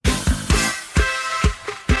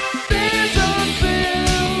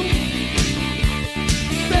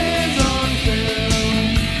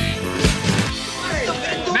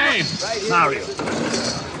Mario.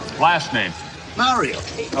 Last name? Mario.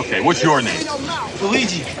 Okay, what's your name?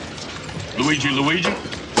 Luigi. Luigi?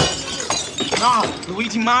 No,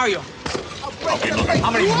 Luigi Mario. Okay, look, how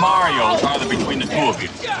many Marios are there between the two of you?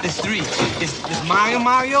 There's three. There's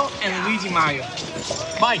Mario, and Luigi Mario.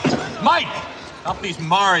 Mike! Up these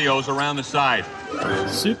Marios around the side.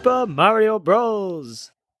 Super Mario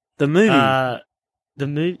Bros. The movie. The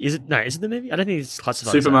movie is it? No, is it the movie? I don't think it's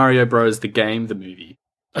classified. Super Mario Bros. The game, the movie.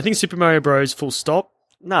 I think Super Mario Bros. Full stop.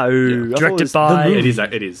 No, Yeah. Directed by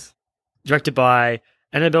It is. Directed by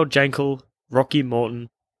Annabelle Jankel, Rocky Morton.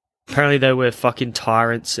 Apparently, they were fucking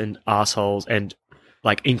tyrants and assholes and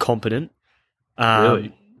like incompetent.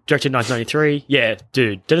 Really? Directed in 1993. Yeah,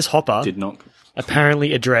 dude. Dennis Hopper Did not.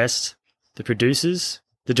 apparently addressed the producers,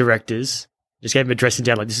 the directors. Just gave them a dressing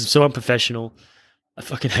down like this is so unprofessional. I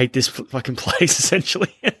fucking hate this fucking place,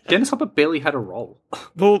 essentially. Dennis Hopper barely had a role.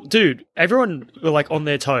 Well, dude, everyone were like on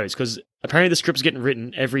their toes because apparently the script's getting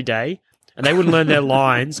written every day and they wouldn't learn their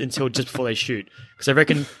lines until just before they shoot. Because I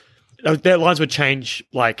reckon their lines would change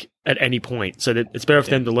like at any point. So that it's better for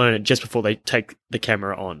them to learn it just before they take the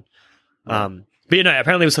camera on. But you know,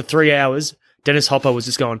 apparently it was for 3 hours. Dennis Hopper was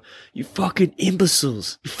just going, you fucking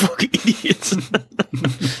imbeciles. You fucking idiots.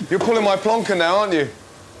 You're pulling my plonker now, aren't you?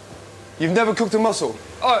 You've never cooked a mussel.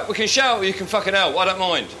 All right, we can shout or you can fucking help. I don't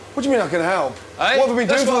mind. What do you mean I can help? Eh? What have we been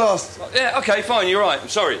doing for the last... Yeah, OK, fine, you're right. I'm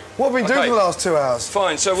sorry. What have we been doing for the last 2 hours?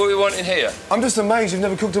 Fine, so what are we wanting here? I'm just amazed you've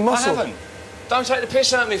never cooked a mussel. I haven't. Don't take the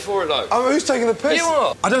piss out of me for it, though. Who's taking the piss? You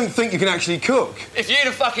are. I don't think you can actually cook. If you'd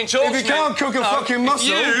have fucking talked to me... If you can't cook a fucking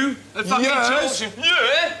mussel... If you had fucking talked to me...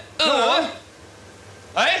 Yeah? Go on.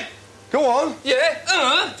 Eh? Go on.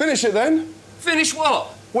 Yeah? Finish it then. Finish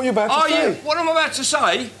what? What are you about to say? What am I about to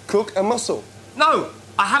say? Cook a mussel. No,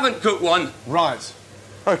 I haven't cooked one. Right.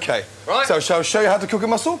 Okay. Right. So shall I show you how to cook a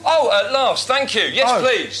mussel? Oh, at last, thank you. Yes,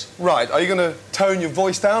 please. Right. Are you going to tone your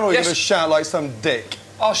voice down or are you Yes. going to shout like some dick?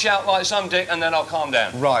 I'll shout like some dick and then I'll calm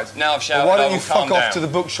down. Right. Now I've shouted, Well, why don't I you will calm fuck off down. to the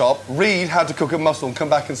bookshop, read how to cook a mussel and come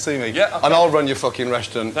back and see me. Yeah, okay. And I'll run your fucking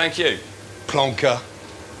restaurant. Thank you. Plonker.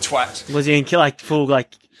 Twat. Was he in like full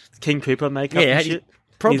like King Cooper makeup and shit?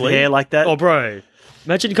 Probably. His hair like that? Oh, bro.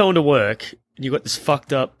 Imagine going to work and you've got this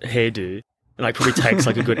fucked up hairdo and like probably takes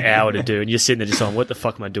like a good hour to do and you're sitting there just going, what the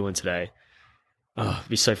fuck am I doing today? Oh, it'd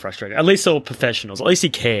be so frustrating. At least they were professionals. At least he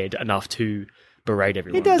cared enough to berate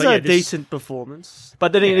everyone. He does But a yeah, this- decent performance.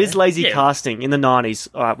 But then it is lazy Yeah. casting in the 90s.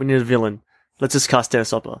 All right, we need a villain. Let's just cast Dennis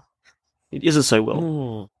Hopper. It isn't so well.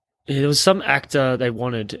 Oh. Yeah, there was some actor they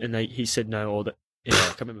wanted and he said no or that. Yeah, I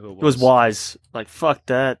can't remember who it was. It was wise. Like, fuck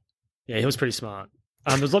that. Yeah, he was pretty smart.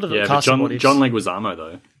 There's a lot of Yeah, but casting John bodies. Leguizamo,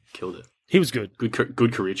 though, killed it. He was good.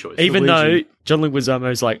 Good career choice. Even Luigi. though John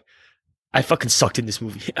Leguizamo's like, I fucking sucked in this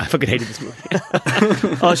movie. I fucking hated this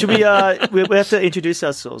movie. Oh, should we, we have to introduce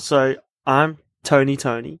ourselves. So, I'm Tony,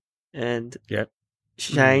 and Yep.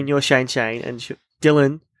 Shane, you're Shane, and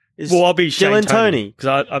Dylan is Well, I'll be Shane Dylan Tony.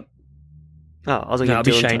 Because Oh, I was like, I'll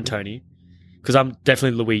be Shane Tony. Because I'm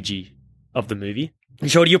definitely Luigi of the movie. And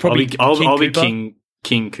Shorty, you're probably I'll King be Koopa.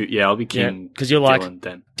 King Cooper. Yeah, I'll be King. Because you're like, Dylan,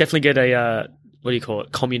 then. definitely get a, what do you call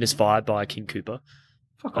it, communist vibe by King Cooper.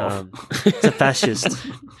 Fuck off. It's a fascist.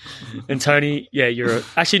 And Tony, yeah,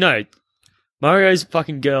 actually, no. Mario's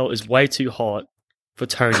fucking girl is way too hot for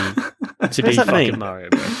Tony to be that fucking mean? Mario,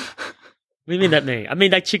 bro. What do you mean that mean? I mean,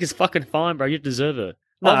 that chick is fucking fine, bro. You deserve her.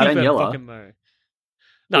 No, I'll give her Daniela. fucking Mario.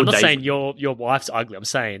 No, I'm not saying your wife's ugly. I'm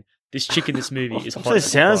saying this chick in this movie is hot. That's what it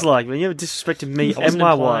as sounds fuck. like, man. You're disrespecting me I and wasn't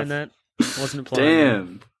my implying wife. that. I wasn't implying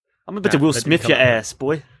Damn. I'm about to Will that didn't Smith come your out. ass,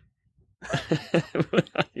 boy.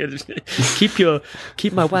 Yeah, just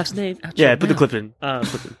keep my wife's name out Yeah, your put the mouth. clip in.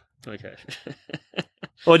 Okay.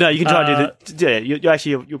 Oh no, you can try and do the. Yeah,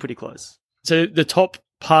 you're pretty close. So the top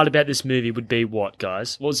part about this movie would be what,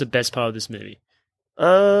 guys? What was the best part of this movie?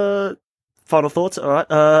 Final thoughts. All right.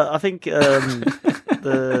 I think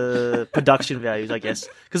the production values, I guess,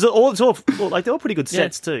 because they're all pretty good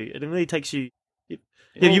sets too. It really takes you.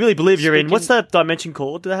 You really believe you're in. What's that dimension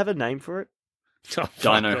called? Do they have a name for it? Oh,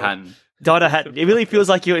 Dino Hatton. Dino Hatton. It really feels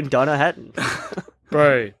like you're in Dino Hatton.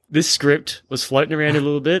 Bro, this script was floating around a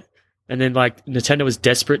little bit, and then like Nintendo was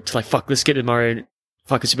desperate to like, fuck, let's get a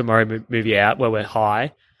Super Mario movie out where we're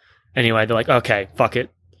high. Anyway, they're like, okay, fuck it.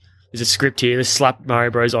 There's a script here. Let's slap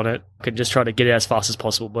Mario Bros on it. Can just try to get it as fast as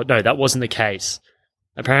possible. But no, that wasn't the case.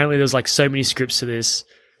 Apparently, there was like so many scripts to this.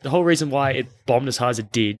 The whole reason why it bombed as hard as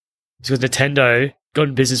it did is because Nintendo got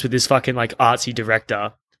in business with this fucking like artsy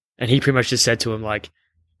director, and he pretty much just said to him like,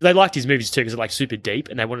 they liked his movies too because they're like super deep,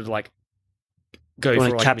 and they wanted to like go for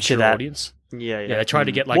like capture mature that audience. Yeah. Yeah, they tried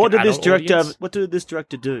to get like What an did this adult director? audience. What did this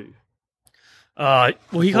director do? Well,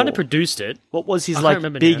 he kind of Or- produced it. What was his I can't like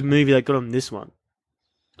remember big now. movie that got him this one?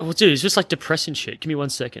 Oh, dude, it's just like depressing shit. Give me 1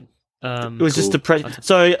 second. It was just depressing.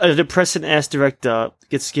 So a depressing ass director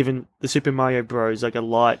gets given the Super Mario Bros. Like a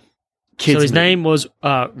light kids. So his movie. name was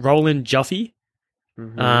Roland Joffe.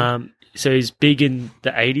 Mhm. So he's big in the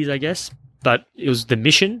 80s, I guess. But it was The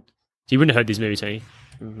Mission. You wouldn't have heard these movies, Tony.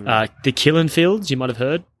 The Killing Fields, you might have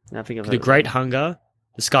heard. I think I've The heard of Great that. Hunger.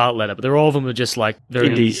 The Scarlet Letter. But they're all of them are just like very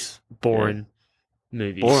Indies. boring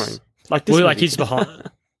movies. Boring. Like this. Well, like movie. he's behind.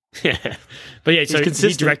 Yeah. But yeah, so he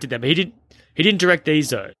consistent. directed them. He didn't direct these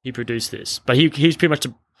though. He produced this. But he's pretty much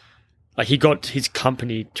like he got his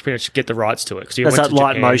company to pretty much get the rights to it because he That's went that to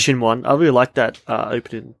light Japan. motion one. I really like that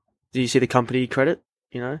opening. Do you see the company credit?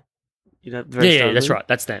 You know, the very Yeah, start of that's the right.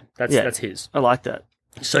 That's them. That's Yeah. that's his. movie. I like that.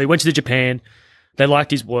 So he went to Japan. They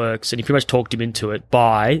liked his works, and he pretty much talked him into it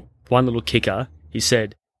by one little kicker. He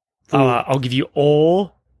said, "I'll give you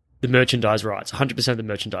all the merchandise rights, 100% of the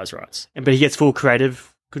merchandise rights. But he gets full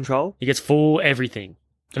creative control. He gets full everything."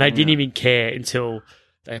 And they didn't even care until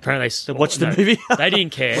they apparently So watch the movie. They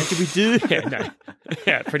didn't care. What did we do? Yeah, no.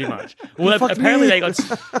 Yeah, pretty much. Well, fucked apparently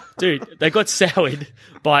me. they got soured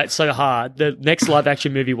by it so hard. The next live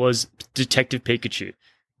action movie was Detective Pikachu.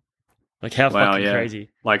 Like how Wow, fucking yeah. crazy.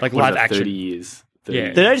 Like Like what live is it, action. 30 years. 30 Yeah.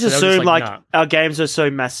 years. They don't just So they were just assume like, like nah. our games are so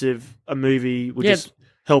massive, a movie would Yeah. just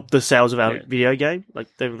help the sales of our Yeah. video game. Like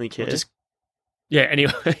they don't really care. Just- Yeah,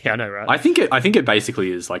 anyway, yeah, I know, right? I think it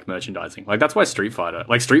basically is like merchandising. Like that's why Street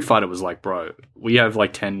Fighter was like, bro, we have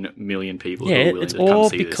like 10 million people who yeah, are willing it's to come all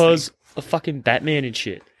see because this thing. of fucking Batman and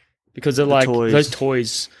shit. Because they're like, toys. those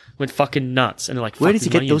toys went fucking nuts. And they're like, Where fuck, did he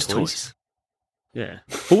there's get money in those toys? Yeah.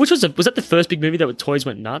 Well, which was that the first big movie that toys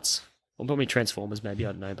went nuts? Or probably Transformers, maybe,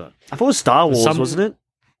 I don't know, but... I thought it was Star Wars, Some- wasn't it?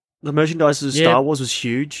 The merchandise of Yeah. Star Wars was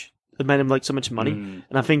huge. It made him like so much money. Mm.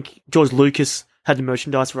 And I think George Lucas had the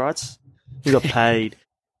merchandise rights. He got paid.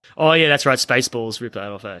 Oh, yeah, that's right, Spaceballs, rip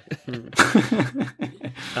that off, eh?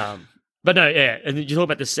 But no, yeah, and you talk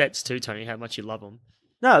about the sets too, Tony, how much you love them.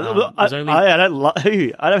 No, there's only- I don't love.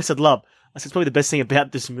 I don't said love. I said it's probably the best thing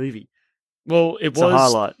about this movie. Well, it It's a was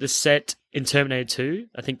highlight. the set in Terminator 2,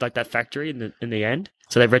 I think like that factory in the end.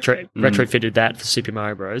 So they retrofitted that for Super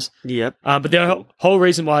Mario Bros. Yep. But the whole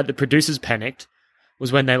reason why the producers panicked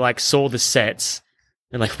was when they like saw the sets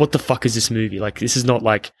and like, what the fuck is this movie? Like, this is not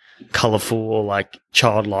like colorful or like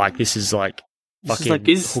childlike. This is like This is fucking.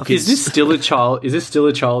 like- Is this still a child? Is this still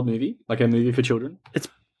a child movie? Like a movie for children?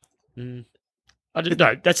 I don't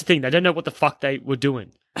know. That's the thing. They don't know what the fuck they were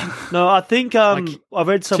doing. No, I think Like, I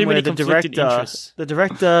read somewhere many the conflicting director interests.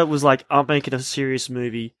 was like, "I'm making a serious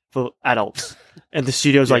movie for adults," and the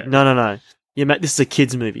studio was like, Yeah. "No, this is a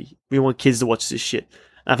kids movie. We want kids to watch this shit."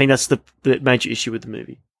 And I think that's the major issue with the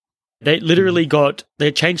movie. They literally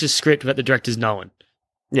they changed the script without the directors knowing.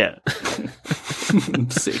 Yeah,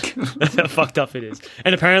 Sick. That's how fucked up it is.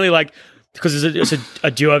 And apparently, like, because it's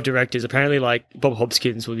a duo of directors, apparently, like, Bob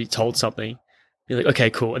Hoskins will be told something. You're like, okay,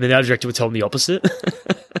 cool. And then the other director would tell him the opposite.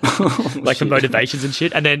 Like, for motivations and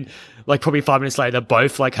shit. And then, like, probably 5 minutes later, they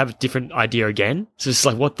both, like, have a different idea again. So it's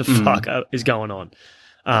like, what the fuck is going on?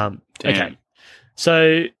 Okay.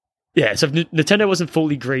 So, yeah. So if Nintendo wasn't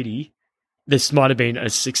fully greedy, this might have been a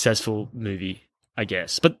successful movie, I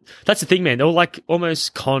guess. But that's the thing, man. They were, like,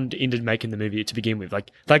 almost conned into making the movie to begin with.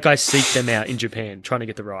 Like, that guy seeked them out in Japan, trying to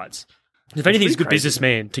get the rights. If anything, he's a good crazy.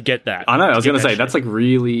 businessman to get that. I know. I was get going to that say that's shit. like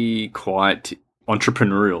really quite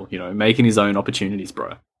entrepreneurial. You know, making his own opportunities,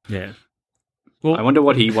 bro. Yeah. I wonder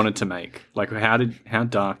what he wanted to make. Like, how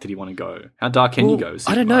dark did he want to go? How dark can you go?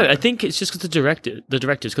 I don't know. Mario? I think it's just because the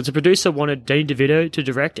directors, because the producer wanted Danny DeVito to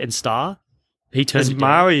direct and star. He turned as it down.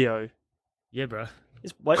 Mario. Yeah, bro.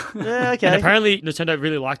 What? Yeah, okay. And apparently Nintendo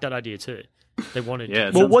really liked that idea too. They wanted. Yeah.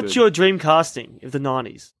 it Well, sounds what's good. your dream casting of the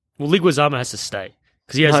 '90s? Well, Leguizamo has to stay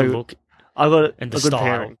because he has the No. look I got a and the good style.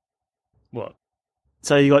 pairing. What?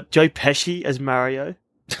 So you got Joe Pesci as Mario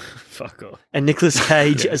Fuck off. and Nicolas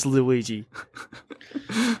Cage as Luigi.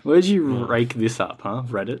 Where'd you rake this up, huh?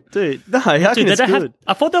 Reddit? Dude, no, I reckon Dude, it's they don't good. have.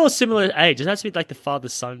 I thought they were similar age. It has to be like the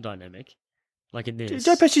father-son dynamic, like in this. Dude,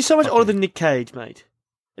 Joe Pesci's so much Fucking- older than Nick Cage, mate.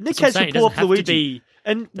 And Nick That's what I'm Cage saying. can It pull doesn't off have to Luigi. be-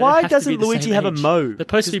 And they why don't have to doesn't be the Luigi same have a age. mo? They're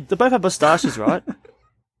supposed to be- They both have moustaches, right?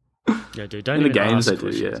 Yeah, dude. Don't In the even games, ask they do,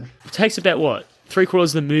 questions. yeah. It takes about what 3/4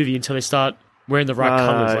 of the movie until they start wearing the right No,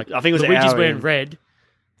 colors. Like I think it was an Luigi's hour wearing in. red.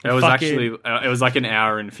 It was Fucking- actually it was like an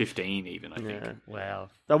hour and 15 even, I think. Yeah. Wow.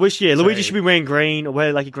 I wish, Luigi So- should be wearing green or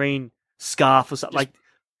wear like a green scarf or something. Like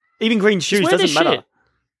even green shoes wear their doesn't matter.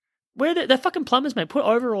 shit. They're fucking plumbers, mate. Put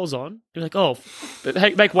overalls on. You're like, oh,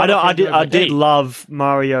 hey, make I one. know. up I and did. go, I like, did hey. love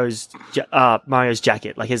Mario's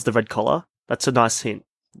jacket. Like, here's the red collar. That's a nice hint.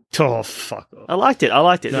 Oh, fuck off. I liked it.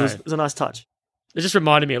 It No. was a nice touch. It just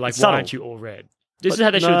reminded me of, like, It's why subtle. aren't you all red? This is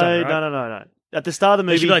how they should have done it, right? No. At the start of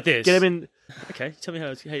the They should movie, be like this. get him in. Okay, tell me how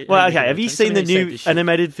it's... Well, okay. Have you seen the new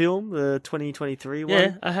animated film, the 2023 one?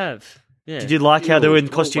 Yeah, I have. Yeah. Did you like how they were in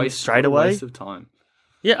What a costume waste- straight what a away? waste of time.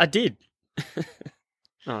 Yeah, I did.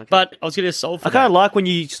 Oh, okay. But I was going to solve for I kind of that. like when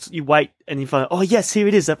you wait and you find, oh yes, here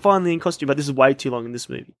it is. They're finally in costume, but this is way too long in this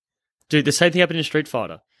movie. Dude, the same thing happened in Street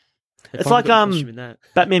Fighter. They It's finally like got the costume in that.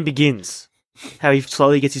 Batman Begins, how he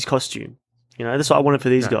slowly gets his costume. You know, that's what I wanted for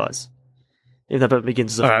these guys. Even though Batman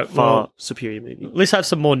Begins is a Alright, far well, superior movie. Let's have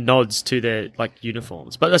some more nods to their, like,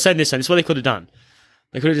 uniforms. But they're saying this is what they could have done.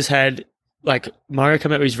 They could have just had, like, Mario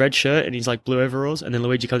come out with his red shirt and he's, like, blue overalls, and then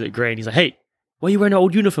Luigi comes out green. He's like, hey, what are you wearing an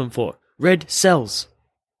old uniform for? Red sells.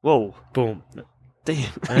 Whoa, Boom. damn. Hey,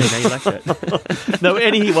 now you like that. No,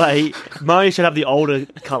 anyway, Mario should have the older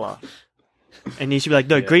color, and he should be like,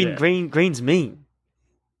 no, green's mean.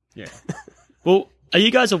 Yeah. Well, are you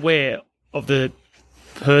guys aware of the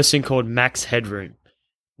person called Max Headroom?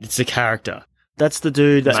 It's a character. That's the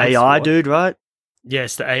dude, the Max AI what? dude, right?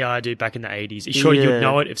 Yes, the AI dude back in the 80s. Sure, Yeah. you'd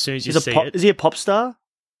know it as soon as you see it. Is he a pop star?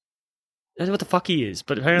 I don't know what the fuck he is,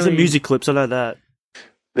 but He's apparently... in music clips, I know that.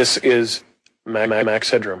 This is Max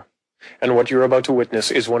Headroom, and what you're about to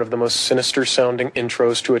witness is one of the most sinister-sounding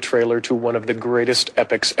intros to a trailer to one of the greatest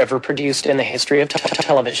epics ever produced in the history of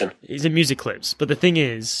television. He's in music clips. But the thing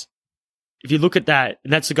is, if you look at that,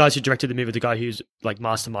 and that's the guys who directed the movie, the guy who's, like,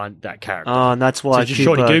 mastermind that character. Oh, and that's why so just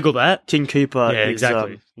shortly Google that. King Cooper Yeah, is,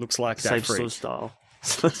 exactly. Looks like that same freak. sort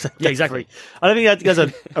of style. Yeah, exactly. I don't think that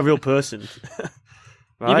guy's a real person. Yeah,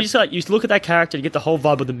 but Right? just, like, you look at that character and you get the whole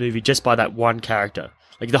vibe of the movie just by that one character.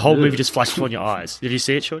 Like, the whole movie just flashes on your eyes. Did you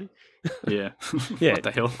see it, Shorty? Yeah. Yeah. What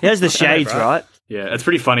the hell? He has the shades, right? Yeah, it's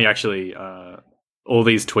pretty funny actually. All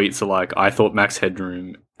these tweets are like, I thought Max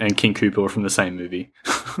Headroom and King Cooper were from the same movie.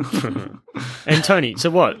 And Tony, so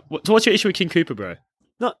what? So what's your issue with King Cooper, bro?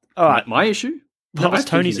 Not all right. My issue? That was I think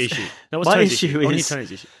Tony's he's- issue. That was My Tony's issue issue. Only is-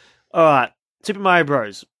 Tony's issue. All right. Super Mario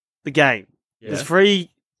Bros. The game. Yeah. There's three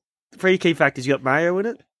key factors. You got Mario in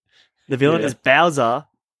it. The villain Yeah. is Bowser,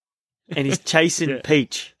 and he's chasing Yeah.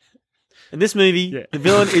 Peach. In this movie, Yeah. the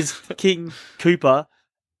villain is King Cooper,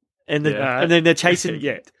 and Yeah. and then they're chasing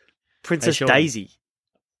Yeah. Princess Hey, Sean. Daisy.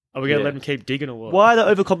 Are we going to Yeah. let him keep digging or what? Why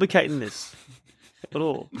are they overcomplicating this at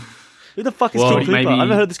all? Who the fuck is Well, King Cooper? maybe- I've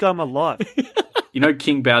never heard of this guy in my life. You know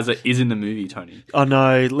King Bowser is in the movie, Tony. Oh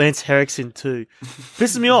no, Lance Henriksen too.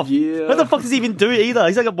 Pisses me off. Yeah. What the fuck does he even do either?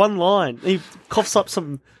 He's like got one line. He coughs up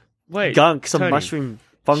some Wait, gunk, some Tony, mushroom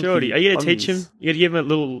funky. Shorty, are you going to teach him? fungus. You going to give him a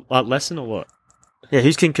little lesson or what? Yeah,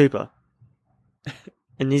 who's King Cooper?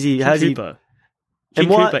 And is he? King How's he? Cooper. And King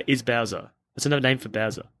why- Cooper is Bowser. That's another name for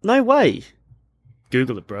Bowser. No way.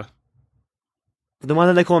 Google it, bro. Then why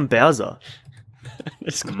don't they call him Bowser?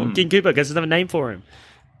 It's called King Cooper because there's another name for him.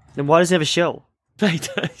 Then why does he have a shell? Mate,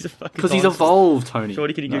 he's a fucking Because he's dinosaur. evolved, Tony.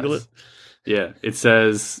 Shorty, can you Google it? Yeah, it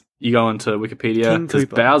says, you go onto Wikipedia, King it says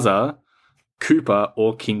Cooper. Bowser, Cooper,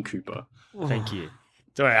 or King Cooper. Thank you.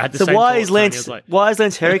 Sorry, I had the So same why thought, is Tony. I Lance? was like, Why is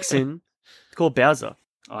Lance Henriksen called Bowser?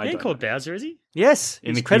 I he ain't don't called know. Bowser, is he? Yes, In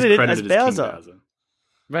he's the- credited, as King Bowser.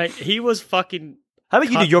 Right, he was fucking... How about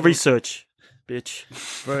you do Cut- your research,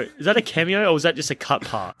 bitch? Bro, is that a cameo or was that just a cut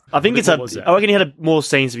part? I think What it's a. was that? I reckon he had more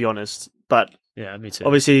scenes to be honest, but Yeah, me too.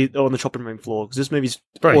 obviously on the chopping room floor because this movie's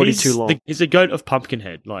Bro, already he's too long. he's the goat of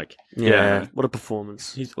Pumpkinhead. Like, yeah, Yeah. what a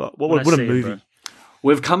performance! He's- What, when what I a see it, movie! bro.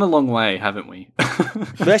 We've come a long way, haven't we? We actually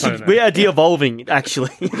I don't know. we are de-evolving actually.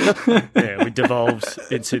 yeah, we devolved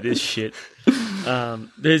into this shit.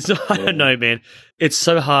 There's, I don't know, man. It's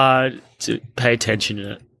so hard to pay attention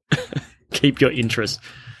to it. Keep your interest.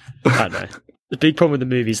 I don't know. The big problem with the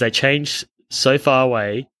movie is they change so far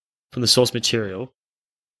away from the source material,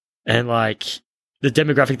 and like the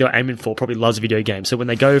demographic they're aiming for probably loves video games. So when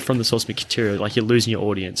they go from the source material, like you're losing your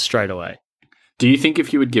audience straight away. Do you think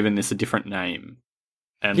if you had given this a different name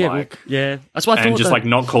and Yeah, like yeah. That's what I thought. and just though. like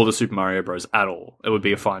not call the Super Mario Bros at all, it would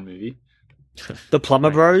be a fine movie? The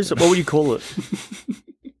Plumber Bros. What would you call it?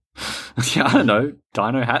 Yeah, I don't know,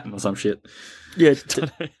 Dino Hatton or some shit. Yeah.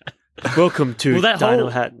 Welcome to Well, that Dino whole-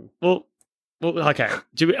 Hatton. well, okay.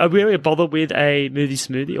 Are we going to bother with a movie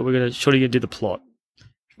smoothie, or we're going to surely going to do the plot?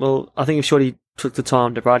 Well, I think if Shorty took the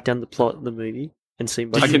time to write down the plot of the movie and see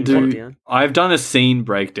I can do. I've done a scene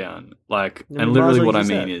breakdown, like, Then and we might as literally well what I use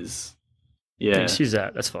mean that. is, yeah, Just use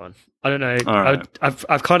that. That's fine. I don't know. All right.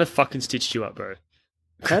 I've kind of fucking stitched you up, bro.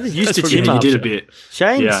 How did you That's stitch what him we you up? did a bit.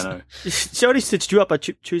 Shane, Yeah, I know. Shorty stitched you up by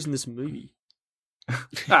choosing this movie.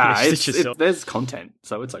 Stitch yourself. There's content,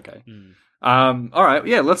 so it's okay. Mm. All right,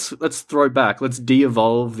 yeah. Let's throw back. Let's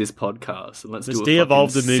de-evolve this podcast and let's Let's do a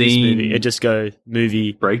de-evolve the fucking movie scene smoothie and just go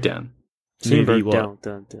movie. breakdown. Scene Movie broke what? down,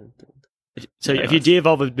 dun, dun, dun. So Yeah, if you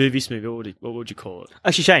de-evolve a movie smoothie, what would you call it?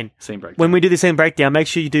 Actually, Shane, Scene break. when we do the scene breakdown, make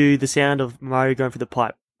sure you do the sound of Mario going through the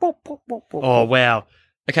pipe. Oh wow.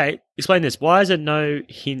 Okay, explain this. Why is there no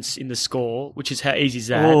hints in the score, which is how easy is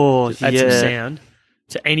that? Oh, to add yeah. some sound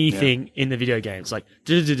to anything in the video games, like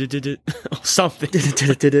or something.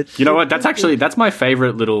 You know what? That's my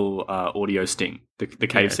favorite little audio sting. The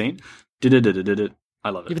cave scene. I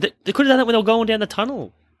love it. Yeah, but they could have done it when they were going down the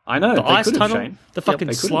tunnel. I know. The they ice could have, tunnel, Shane. the fucking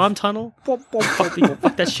they could slime have. tunnel.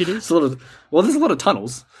 Fuck that shit is. There's a lot of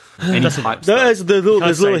tunnels. Any type stuff. There's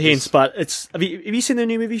little say hints, this. but it's. Have you seen the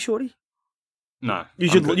new movie, Shorty? No, You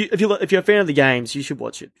I'm should. good. If you're a fan of the games, you should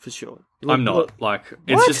watch it for sure. I'm not. Look- Like,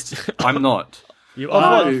 What? it's just. I'm not. You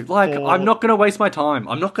No, like, for- I'm not going to waste my time.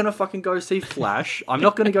 I'm not going to fucking go see Flash. I'm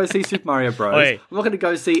not going to go see Super Mario Bros. Wait. I'm not going to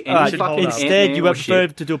go see any Alright, fucking instead, Instead, you Ant-Man or prefer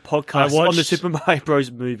shit. to do a I podcast on the watched- Super Mario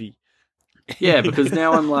Bros. Movie. Yeah, because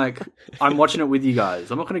now I'm watching it with you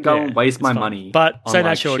guys. I'm not going to go Yeah, and waste it's my fine. money. But on, saying that,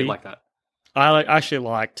 like, Shorty, shit like that. I actually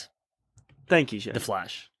liked Thank you, Shane. the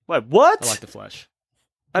Flash. Wait, what? I like the Flash.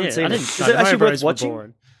 I haven't Yeah, seen I it. didn't- Is no, it the actually Mario worth Bros were watching?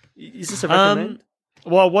 boring. Is this a recommend?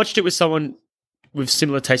 Well, I watched it with someone with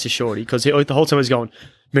similar taste to Shorty because the whole time I was going,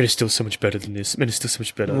 Man is still so much better than this. Man is still so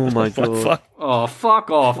much better. Oh my Like, God. Fuck. Oh, fuck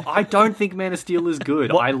off. I don't think Man of Steel is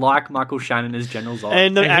good. I like Michael Shannon as General Zod.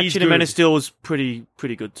 And the And he's action in Man good. of Steel was pretty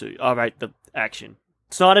good too. I rate the action.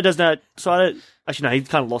 Snyder does not. Snyder actually no, he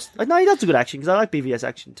kind of lost. No, he does a good action because I like BVS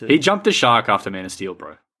action too. He jumped the shark after Man of Steel,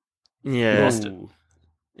 bro. yeah, lost it.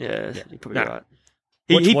 yeah, you're probably Nah. right.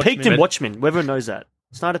 Watch He peaked in Watchmen. Watchmen. Whoever knows that.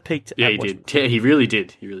 Snyder peaked. Yeah, at he Watchmen. did. Yeah, he really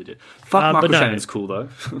did. He really did. Fuck, Michael but no. Shannon's cool, though.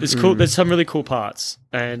 There's cool. There's some really cool parts,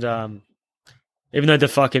 and even though the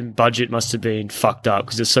fucking budget must have been fucked up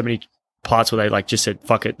because there's so many parts where they like just said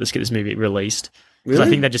fuck it, let's get this movie released. Because I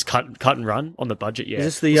Really? think they just cut and run on the budget. Yeah, Is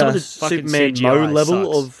this the Some of fucking Superman CGI Mo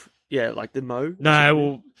level sucks. of like the Mo?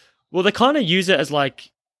 No, well, they kind of use it as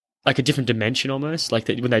like a different dimension almost. Like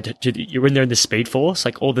when you're in there in the Speed Force,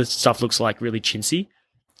 like all the stuff looks like really chintzy.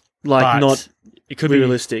 like but not it could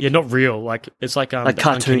realistic. be, yeah, not real. Like it's like Like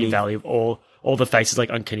the Uncanny cartoony. Valley of all the faces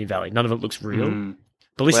like Uncanny Valley. None of it looks real. Mm.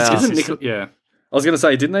 But at least Wow. it's Isn't consistent. yeah. I was going to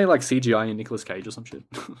say, didn't they like CGI in Nicolas Cage or some shit?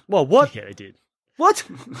 Well, what? Yeah, they did. What?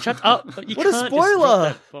 Shut up! You What a can't just spoiler! drop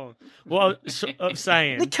that phone. Well, I'm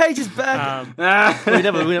saying. Nick Cage is back. Um,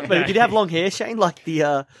 Did he have long hair, Shane? Like the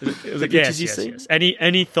it was like, pictures yes, you yes, see? yes.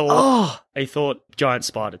 And he thought oh, he thought giant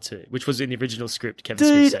spider too, which was in the original script. Kevin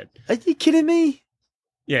dude, Smith said, are you kidding me?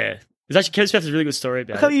 "Yeah." It's actually Kevin Smith has a really good story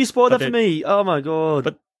about How come it. you spoiled But that for then- me? Oh my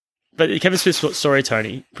god! But Kevin Smith's story,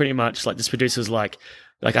 Tony, pretty much like this producer's like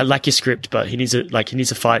I like your script, but he needs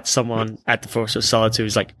to fight someone at the Forest of Solitude.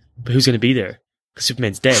 Who's like, but who's going to be there? Because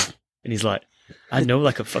Superman's dead, and he's like, I know,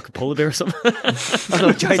 like a fucking polar bear or something. a giant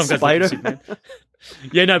Some guy's like spider. Superman.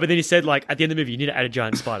 Yeah, no, but then he said like at the end of the movie, you need to add a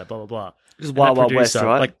giant spider, blah blah blah. This is And Wild that Wild West, producer,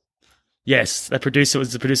 right? Like, yes, that producer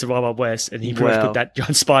was the producer of Wild Wild West, and he pretty much Wow. put that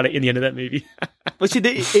giant spider in the end of that movie. But see,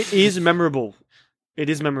 it is memorable. It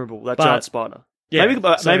is memorable. That But- giant spider. Yeah, maybe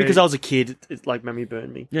so- because I was a kid, it like memory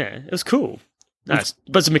burned me. Yeah, it was cool. Nice,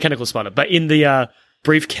 but it's a mechanical spider. But in the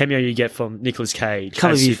brief cameo you get from Nicolas Cage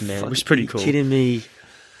Can't as believe you Superman, fucking- which is pretty you cool. Kidding me?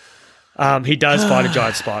 He does fight a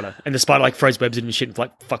giant spider, and the spider like throws webs at him and shit, and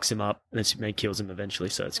like fucks him up, and then Superman kills him eventually.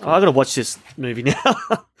 So it's cool. Oh, I gotta watch this movie now.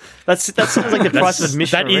 that sounds like the price of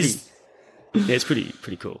admission that already. yeah, it's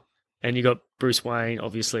pretty cool. And you got Bruce Wayne,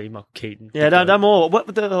 obviously Michael Keaton. Yeah, no more.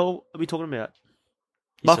 What the hell are we talking about?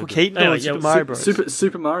 He's so Michael good. Keaton Anyway, or yeah, Super Mario Bros?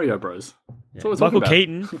 Super Mario Bros. That's what we're Michael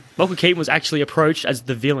talking about. Michael Keaton was actually approached as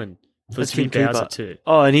the villain for That's King King Bowser Koopa. too.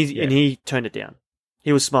 Oh, and Yeah. he turned it down.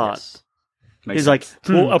 He was smart. Yes. Makes He's like, sense.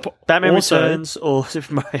 Well, Batman also- Returns or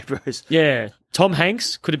Super Mario Bros. Yeah, Tom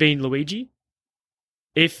Hanks could have been Luigi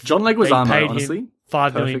if John Leguizamo, they paid him honestly,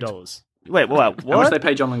 $5 million. perfect. Wait, wow, How much what? they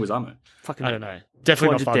pay John Leguizamo? Fucking, I don't know.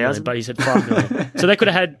 Definitely not 5 million, 400,000? but he said 5 million. So they could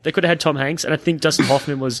have had Tom Hanks, and I think Dustin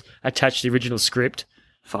Hoffman was attached to the original script.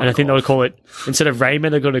 And I think they would call it, instead of Rain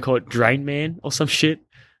Man, they're going to call it Drain Man or some shit.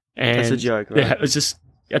 And That's a joke, yeah, right? it was just,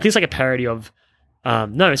 I think it's like a parody of,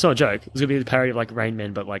 no, it's not a joke. It was going to be the parody of like Rain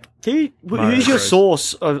Man, but like, Mario who's your Bros.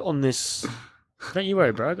 source on this? don't you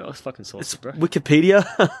worry, bro. I got a fucking source, It's bro. Wikipedia?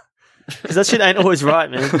 Because that shit ain't always right,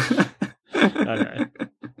 man. I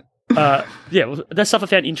know. Yeah, well, that stuff I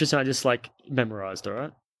found interesting. I just like memorized, all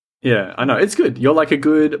right? Yeah, I know. It's good. You're like a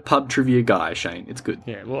good pub trivia guy, Shane. It's good.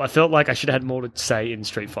 Yeah, well, I felt like I should have had more to say in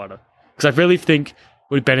Street Fighter. Because I really think it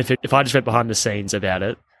would benefit if I just went behind the scenes about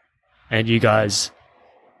it and you guys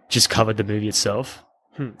just covered the movie itself.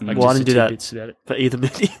 Like Well, I just didn't the do that tidbits about it. for either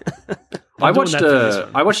movie. I I'm doing watched. that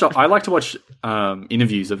for this one. I like to watch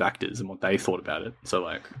interviews of actors and what they thought about it. So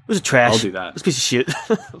like, It was a trash. I'll do that. It was a piece of shit.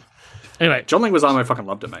 Anyway, John Leguizamo, I fucking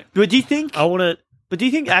loved it, mate. But do you think? I want to. But do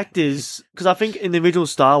you think actors? Because I think in the original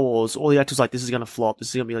Star Wars, all the actors were like, this is gonna flop. This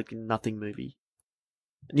is gonna be like a nothing movie.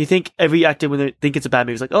 And you think every actor, when they think it's a bad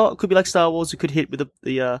movie, is like, oh, it could be like Star Wars. It could hit with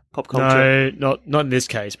the pop culture. No, not in this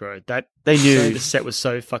case, bro. That They knew. the set was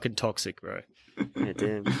so fucking toxic, bro. Yeah,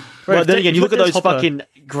 damn. Bro, Well, if then they- again, you look at Dennis those Hopper fucking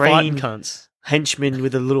Fighting green cunts. henchmen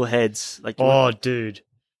with the little heads. Like, Oh, dude.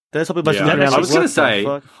 there's probably a bunch Yeah. of looking around I like, was gonna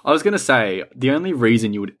what the say, fuck? the only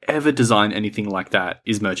reason you would ever design anything like that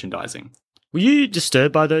is merchandising. Were you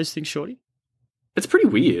disturbed by those things, Shorty? It's pretty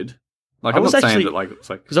weird. Like, I I'm was not saying actually- that, like, it's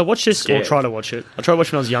like Because I watched this, or Scared. tried to watch it. I tried to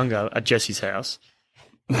watch when I was younger at Jesse's house.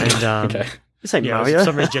 And, okay. This ain't yeah, Mario. for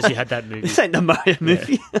some reason Jesse had that movie. This ain't the Mario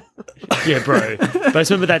movie. Yeah, bro. But I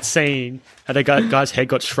just remember that scene, how the guy's head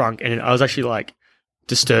got shrunk, and I was actually, like,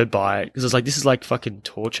 disturbed by it. Because I was like, this is, like, fucking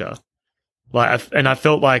torture. Like, I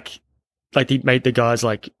felt like he made the guys,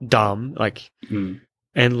 like, dumb, like,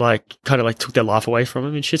 and, like, kind of, like, took their life away from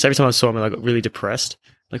him and shit. So every time I saw him, I got really depressed.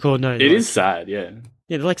 Like, oh, no. It is sad, yeah.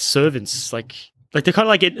 Yeah, they're like servants. Like they're kind of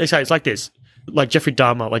like it's like this. Like Jeffrey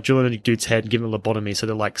Dahmer, like drilling a dude's head and giving him a lobotomy, so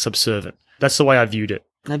they're like subservient. That's the way I viewed it.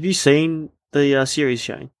 Have you seen the series,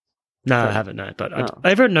 Shane? No, Okay. I haven't, no. But Oh.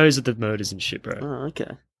 everyone knows that the murders and shit, bro. Oh,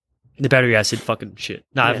 okay. The battery acid fucking shit.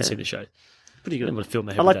 No, I haven't Yeah. seen the show. Pretty I good. don't want to fill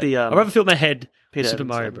my head I with like that. the, I'd rather fill my head Peter with Super Evans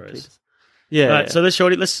Mario and Bros. Peters. Yeah. Right, so let's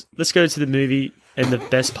go to the movie, and the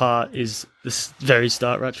best part is this very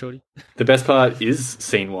start, right, Shorty? The best part is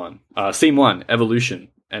scene one. Scene one, evolution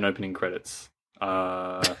and opening credits.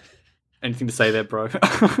 Anything to say there, bro?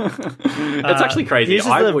 It's actually crazy. This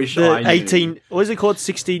is I the, wish the I knew. 18. What is it called?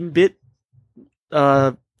 16-bit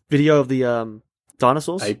video of the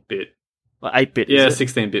dinosaurs. 8-bit. 8-bit. Yeah, is it?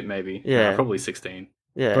 16-bit maybe. Yeah. Probably 16.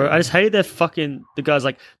 Yeah. Bro, I just hated their fucking the guy's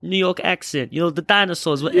like New York accent. You know, the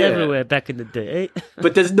dinosaurs were Yeah. everywhere back in the day.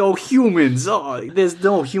 But there's no humans. Oh, there's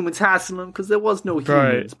no humans hassling because there was no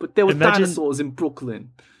Bro, humans. But there was imagine- dinosaurs in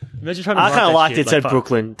Brooklyn. Imagine trying to I write kind of that liked shit, it said fuck.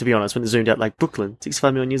 Brooklyn, to be honest, when it zoomed out like Brooklyn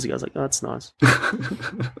 65 million years ago. I was like, oh, that's nice.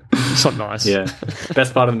 It's not nice. Yeah.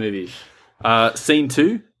 Best part of the movie. Scene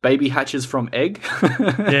two, baby hatches from egg.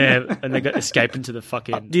 Yeah, and they got escape into the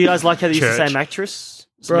fucking. Do you guys like how they used the Church. same actress?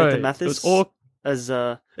 Bro, Samantha it Mathis? was all. Is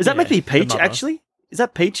that Yeah, meant to be the Peach, mother. actually? Is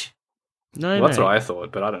that Peach? No, Well, that's mate. what I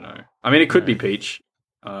thought, but I don't know. I mean, it could be Peach.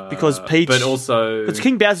 Because Peach- But also... Because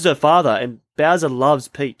King Bowser's her father, and Bowser loves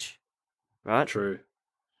Peach. Right? True.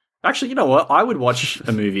 Actually, you know what? I would watch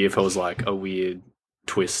a movie if it was like a weird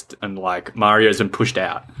twist and like Mario's been pushed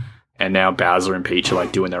out and now Bowser and Peach are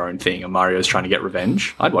like doing their own thing and Mario's trying to get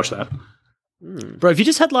revenge. I'd watch that. Bro, if you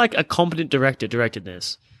just had like a competent director directed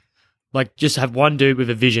this, like just have one dude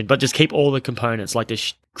with a vision, but just keep all the components, like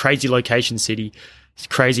this crazy location city,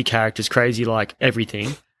 crazy characters, crazy like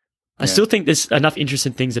everything. I still think there's enough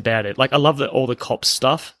interesting things about it. Like I love all the cops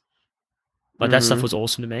stuff. Like that stuff was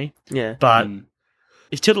awesome to me. Yeah. But if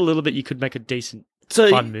you tilt a little bit, you could make a decent, So,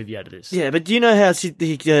 fun movie out of this. yeah, but do you know how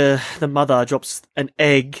the mother drops an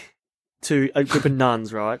egg to a group of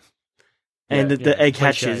nuns, right? And the egg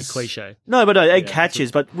hatches. Cliche. No, but no, egg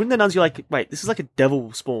hatches. But wouldn't the nuns go like, wait, this is like a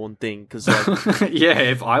devil spawn thing? Because like, Yeah,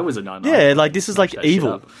 if I was a nun. yeah, like this is like that shit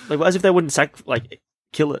evil. up. Like as if they wouldn't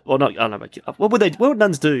kill it. Well, not I don't know. About kill. What would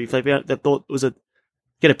nuns do if they thought it was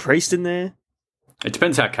get a priest in there? It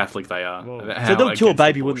depends how Catholic they are. Whoa. How So they'll kill a against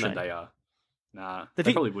baby, wouldn't abortion they? are. Nah, They they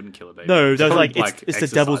think- probably wouldn't kill a baby. No, They'll they're like probably, it's the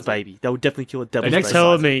devil's exorcise it. baby. They would definitely kill a devil's Next baby.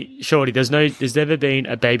 telling me, Shorty, there's never been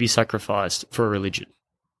a baby sacrificed for a religion.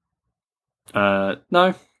 No,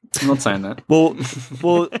 I'm not saying that. Well,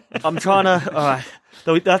 I'm trying to. All right,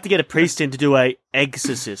 they'll have to get a priest in to do a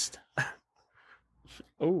exorcist.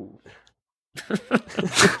 Oh.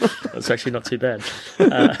 That's actually not too bad.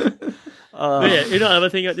 But yeah, you know another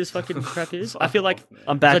thing about this fucking crap is? I feel like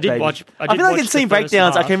I'm back, I did baby. watch. I feel like in watch scene the first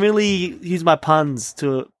breakdowns, I half. can really use my puns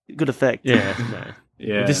to good effect. Yeah, no.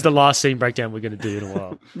 Yeah. This is the last scene breakdown we're going to do in a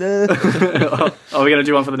while. No. Are we going to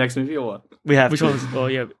do one for the next movie or what? We have Which to. one's? Oh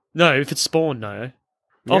yeah, no. If it's Spawn, no. You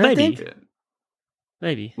Oh, don't maybe, think?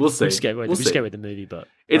 maybe. We'll see. We just We'll see. go with the movie, but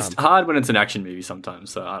It's hard when it's an action movie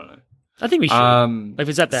sometimes, so I don't know. I think we should. Like, if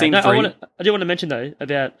it's that bad. Scene No, 3. I do want to mention though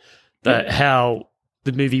about how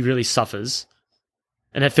the movie really suffers,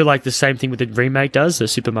 and I feel like the same thing with the remake does. The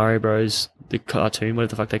Super Mario Bros. The cartoon, whatever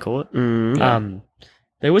the fuck they call it.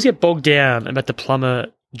 They always get bogged down about the plumber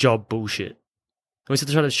job bullshit. They always have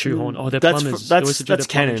to try to shoehorn. Oh, they're plumbers. They always have to do That's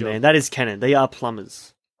their plumbing canon, job. man. That is canon. They are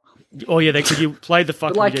plumbers. Oh yeah, because you played the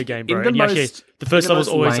fucking Like, video game, in bro. the And you actually, most- the first in the level's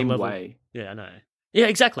most always a lame level. way. Yeah, I know. Yeah,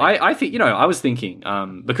 exactly. I think, I was thinking,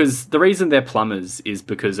 because the reason they're plumbers is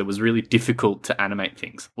because it was really difficult to animate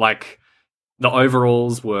things. Like, the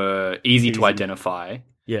overalls were easy to identify.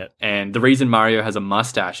 Yeah. And the reason Mario has a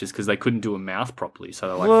mustache is because they couldn't do a mouth properly, so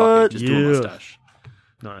they're like, What? "Fuck it, just do a mustache."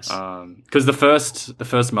 Nice. Because the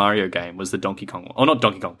first Mario game was the Donkey Kong, or not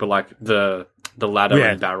Donkey Kong, but like the ladder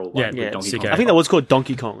Yeah. and barrel Yeah, one yeah, with Donkey sick Kong. game. I think that was called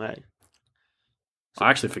Donkey Kong, eh? I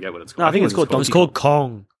actually forget what it's called. No, I think it's called It's called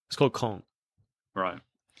Kong. It's called Kong. Right.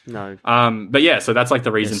 No. But yeah, so that's like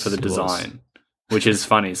the reason Yes, for the it was. design, which is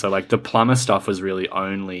funny. So like the plumber stuff was really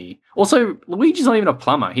only. Also, Luigi's not even a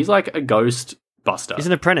plumber. He's like a ghost buster, He's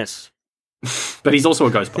an apprentice. but he's also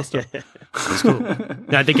a ghostbuster. Yeah. It's cool.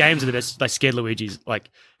 No, the games are the best. Like Scared Luigi's, like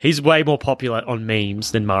he's way more popular on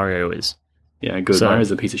memes than Mario is. Yeah, good. So- Mario's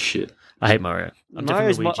a piece of shit. I hate Mario. I'm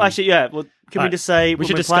Mario's definitely Luigi. actually, yeah. Well, can we Alright, just say we when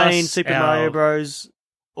should we're playing discuss Super our- Mario Bros.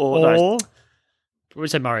 Or no, we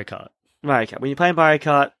say Mario Kart. Mario Kart. When you're playing Mario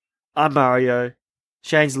Kart, I'm Mario.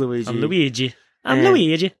 Shane's Luigi. I'm Luigi. I'm And-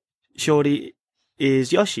 Luigi. Shorty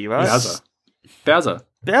is Yoshi, right? Bowser.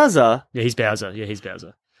 Bowser. Yeah, he's Bowser. Yeah, he's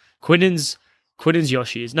Bowser. Quinton's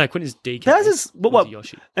Yoshi. Quinton's DK. Bowser's what?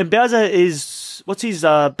 Yoshi. And Bowser is what's his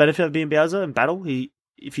benefit of being Bowser in battle?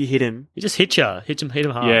 If you hit him, He just hit him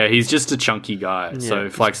hard. Yeah, he's just a chunky guy. So Yeah.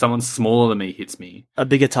 if like someone smaller than me hits me, a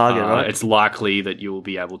bigger target, right? it's likely that you will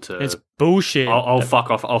be able to. It's bullshit. I'll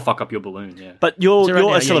fuck off. I'll fuck up your balloon. Yeah. But your So right now,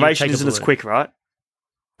 yeah, you acceleration take a isn't as bullet. quick, right?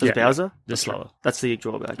 Does Yeah. Bowser? Just slower. That's the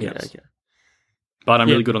drawback. Yes. Yeah, okay. But I'm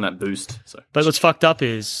Yeah. really good on that boost. So But what's fucked up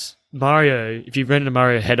is Mario, if you run into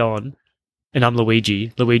Mario head on and I'm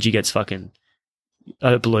Luigi gets fucking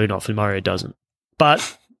a balloon off and Mario doesn't.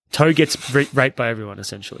 But Toad gets raped by everyone,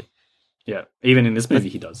 essentially. yeah, even in this movie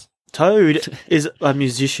he does. Toad is a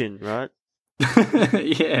musician, right?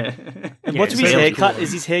 Yeah. And Yeah, what's it's his very haircut? cool.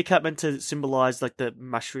 Is his haircut meant to symbolize like the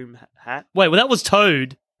mushroom hat? Wait, well, that was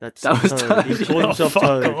Toad. That's That was Toad. He called himself fuck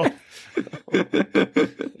Toad. off.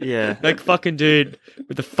 Yeah. That fucking dude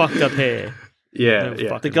with the fucked up hair. Yeah, No, yeah.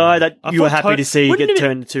 fuck. The guy that I you were thought happy Toad- to see Wouldn't get it-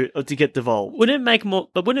 turned to, or to get devolved. Wouldn't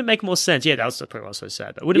it make more sense? Yeah, that was probably also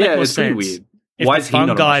sad. But wouldn't it Yeah, make more it's pretty sense weird. if Why the is he not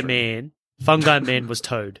a fungi man was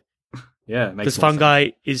Toad? Yeah, it makes Because more fungi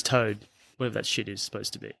is Toad, whatever that shit is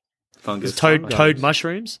supposed to be. sense. Fungus. It's Toad fungi.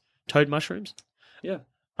 mushrooms. Toad mushrooms. Yeah.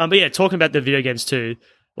 But yeah, talking about the video games too,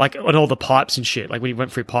 like on all the pipes and shit. Like when he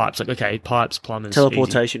went through pipes, like okay, pipes, plumbers,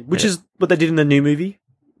 Teleportation, which Yeah. is what they did in the new movie.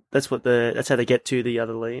 That's how they get to the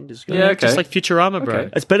other land. Is Yeah, okay. just like Futurama, bro. Okay.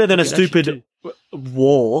 It's better than a You can actually stupid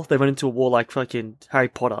wall. They went into a wall like fucking Harry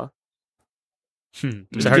Potter. Hmm.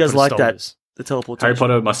 Did you guys like that? The teleportation. Harry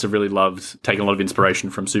Potter must have really loved taking a lot of inspiration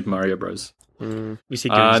from Super Mario Bros. We see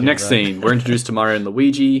Goonies Next now, right? scene, we're introduced to Mario and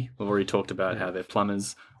Luigi. We've already talked about how they're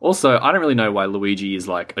plumbers. Also, I don't really know why Luigi is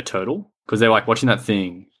like a turtle, because they're like watching that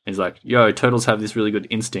thing. He's like, yo, turtles have this really good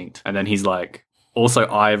instinct. And then he's like, also,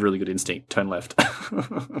 I have really good instinct. Turn left.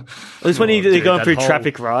 It's when they're dude, going that through whole-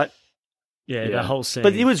 traffic, right? Yeah, Yeah. that whole scene.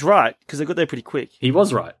 But he was right because they got there pretty quick. He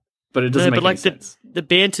was right, but it doesn't No, make but like any sense. the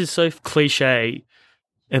banter's so cliche,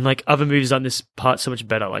 and like other movies done this part so much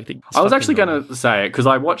better. Like it's I was fucking actually going annoying. to say it because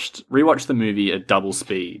I rewatched the movie at double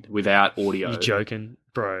speed without audio. You joking,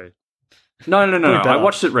 bro? No. Pretty I better.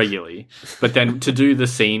 watched it regularly, but then to do the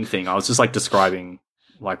scene thing, I was just like describing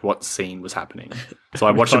like what scene was happening. So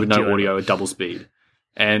I watched it with Fucked no you audio at double speed,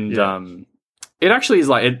 and Yeah. it actually is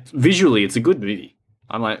like visually, it's a good movie.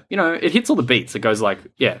 I'm like, it hits all the beats. It goes like,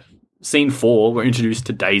 yeah, scene 4, we're introduced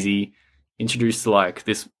to Daisy, introduced to like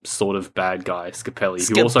this sort of bad guy, Scapelli,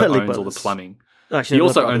 who also Scapelli owns all the brothers. plumbing. Actually, He no,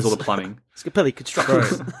 also not owns all the brothers. plumbing. Scapelli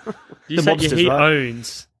Constructions. You The said mobsters, he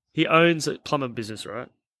right? owns a plumber business, right?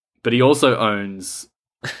 But he also owns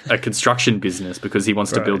a construction business because he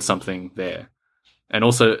wants to Right. build something there. And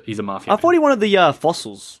also, he's a mafia. I thought he wanted the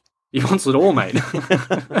fossils. He wants it all, mate. He's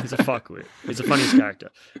a fuckwit. He's the funniest character.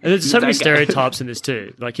 And there's so many That guy. stereotypes in this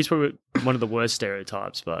too. Like he's probably one of the worst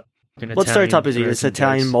stereotypes. But What stereotype is he? It's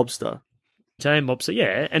Italian jokes. mobster. Italian mobster,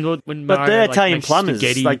 yeah. And when But Mario, they're like, Italian makes plumbers,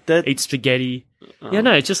 spaghetti, like, they're- eats spaghetti. Yeah,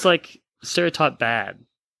 no, it's just like stereotype bad.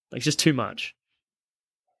 Like it's just too much.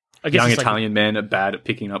 I guess Young it's like- Italian men are bad at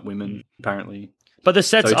picking up women, apparently. but the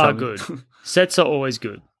sets So are Italian. good. Sets are always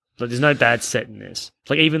good. Like there's no bad set in this.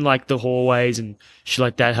 Like even like the hallways and shit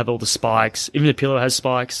like that have all the spikes. Even the pillow has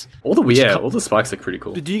spikes. All the spikes are pretty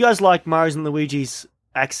cool. Do you guys like Mario's and Luigi's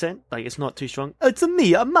accent? Like, it's not too strong. It's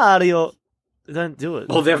me, I'm Mario. They don't do it.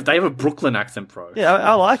 Well, they have a Brooklyn accent, bro. Yeah,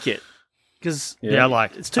 I like it. Because Yeah, I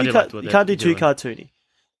like. it's I too do like what you they're can't do too doing. cartoony.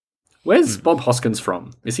 Where's Bob Hoskins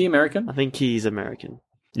from? Is he American? I think he's American.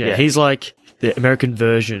 Yeah, Yeah. he's like the American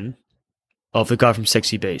version of the guy from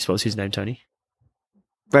Sexy Beast. What was his name, Tony?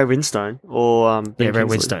 Ray Winstone or Ben Yeah, Ray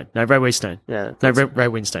Kingsley. Winstone. No, Ray Winstone. Yeah, No, Ray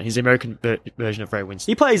Winstone. He's the American version of Ray Winstone.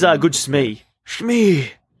 he plays good Shmee. Shmee,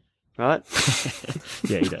 right?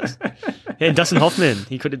 Yeah, he does. Yeah, Dustin Hoffman.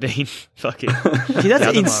 He could have been fucking. See,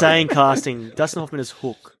 that's insane casting. Dustin Hoffman as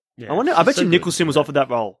Hook. Yeah. I wonder. I bet So you good. Nicholson was offered that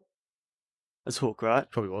role as Hook, right?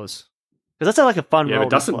 Probably was. Because that's like a fun Yeah, role.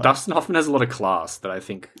 but to play. Dustin Hoffman has a lot of class that I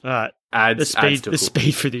think All right. adds to The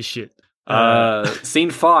speed for this shit. Scene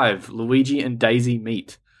 5, Luigi and Daisy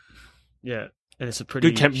meet. Yeah, and it's a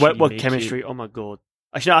pretty Good shitty what meet chemistry? cute. Oh my god!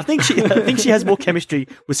 Actually, no, I think she has more chemistry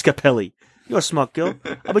with Scapelli. You're a smart girl.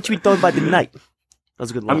 I bet you be done by the night. That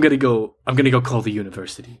was a good line. I'm gonna go call the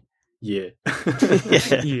university. Yeah.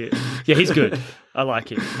 Yeah, he's good. I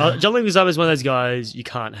like him. John Leguizamo is one of those guys you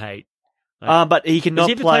can't hate. But he Has cannot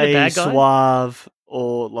he ever played a play bad guy? suave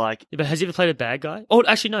or like. Yeah, but has he ever played a bad guy? Oh,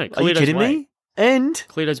 actually, no. Are you Carlito's kidding Way. me? And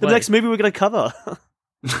Carlito's the Way. next movie we're going to cover,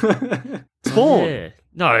 Spawn. Yeah.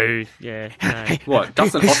 No. Yeah. No. What?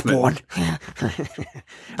 Dustin Hoffman?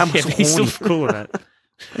 I'm Yeah, but so he's still horny. cool on that.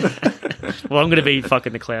 Well, I'm going to be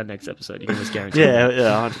fucking the clown next episode. You can just guarantee.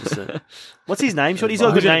 Yeah, 100%. What's his name? Shorty? He's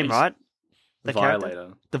got a good name, right? The character?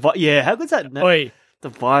 Violator. Yeah, how good's that name? Oi, The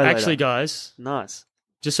Violator. actually, guys, nice.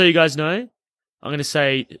 just so you guys know, I'm going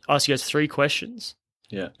to ask you guys 3 questions,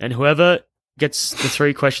 Yeah. and whoever gets the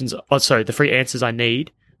 3 questions, the 3 answers I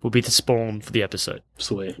need, will be the spawn for the episode.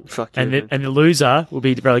 Sweet. Fuck And yeah, the loser will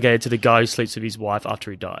be relegated to the guy who sleeps with his wife after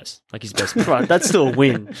he dies, like his best man. friend. Right, that's still a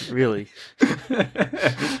win, really.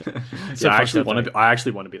 So I actually fucked up,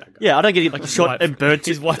 want to be that guy. Yeah, I don't get Like his shot wife- and burnt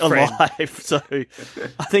his wife friend. alive, so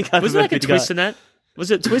I think I'm Was there like a good to twist go. in that? Was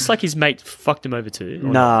it a twist like his mate fucked him over too? Or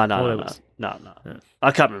No, not? Or no, it no, was- no. Yeah.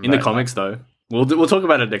 I can't remember. In the comics, though, we'll talk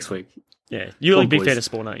about it next week. Yeah, you're like a big boys. fan of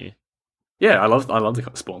Spawn, aren't you? Yeah, I love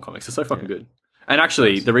the Spawn comics. They're so fucking good. And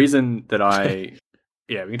actually, the reason that we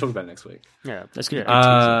can talk about it next week. Yeah, That's good.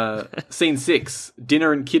 Scene 6,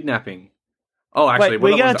 dinner and kidnapping. Oh, actually, wait,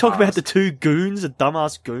 we're going to talk about ask. the 2 goons, the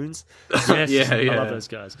dumbass goons. Yes, Yeah, I yeah. love those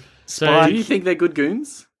guys. So Spike. Do you think they're good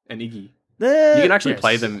goons? And Iggy. You You can actually yes.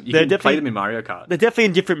 play them. You They're can play definitely- them in Mario Kart. They're definitely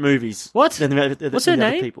in different movies. What? Than What's their the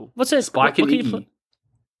other name? People. What's their Spike and what can you Iggy. play?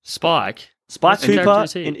 Spike. Spike What character Cooper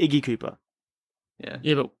is he? and Iggy Cooper. Yeah.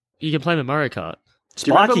 Yeah, but you can play them in Mario Kart. Do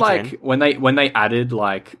you remember Sparky can. when they added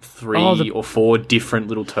like 3 or 4 different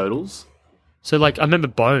little turtles? So like I remember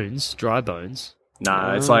Bones, Dry Bones.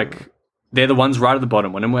 Nah, it's like they're the ones right at the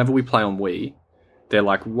bottom. Whenever we play on Wii, they're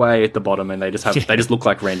like way at the bottom, and they just look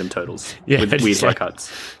like random turtles Yeah, with it's weird like-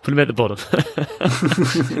 haircuts. Put them at the bottom.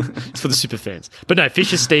 It's for the super fans. But no,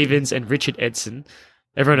 Fisher Stevens and Richard Edson.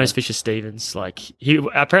 Everyone knows Fisher Stevens. Like he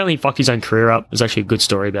apparently fucked his own career up. There's actually a good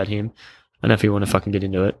story about him. I don't know if you want to fucking get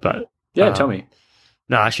into it, but Yeah, tell me.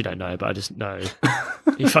 no, I actually don't know, but I just know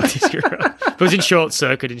he fucked his career up. But it was in short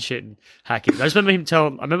circuit and shit and hacking. I just remember him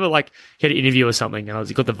telling. I remember like he had an interview or something, and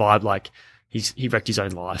he got the vibe like he wrecked his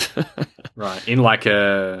own life. Right. In like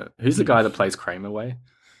who's the guy that plays Kramer way?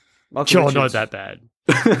 Sure, not that bad.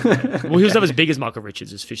 Yeah. Well, he was not as big as Michael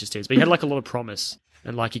Richards as Fisher Stevens, but he had like a lot of promise,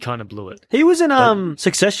 and like he kind of blew it. He was in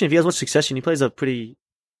Succession. If you guys watch Succession, he plays a pretty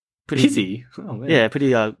Is he? Oh, man. yeah,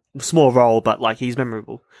 pretty small role, but like he's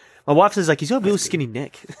memorable. My wife says like he's got a real skinny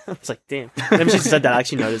neck. I was like, damn. Never she said that. I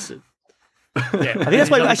actually noticed it. Yeah, I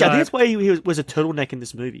think that's why he wears a turtleneck in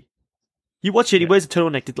this movie. You watch it, he wears a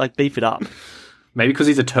turtleneck to like beef it up. Maybe because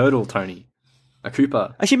he's a turtle, Tony. A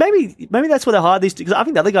Koopa. Actually, maybe that's why they hired these. Because I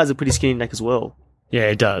think the other guys are pretty skinny neck as well. Yeah,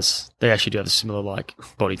 it does. They actually do have a similar like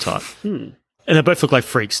body type, and they both look like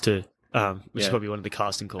freaks too, which is probably one of the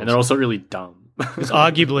casting calls. And they're also really dumb. Because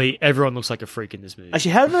arguably everyone looks like a freak in this movie.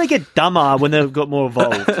 Actually, how did they get dumber when they got more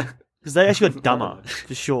evolved? Because they actually got dumber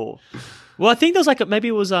for sure. Well, I think there was like maybe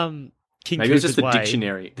it was King Maybe it's Cooper's just the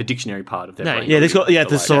Way. dictionary part of their No, brain. Yeah, they've got The,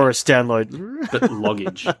 thesaurus download. But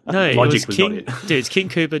loggage. No, it Logic was was King. not it. Dude, it's King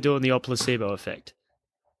Cooper doing the old placebo effect.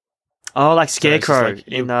 Oh, like it's just Scarecrow like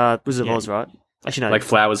in Wizard of Oz, right? Actually, no. Like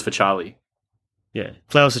Flowers for Charlie. Yeah,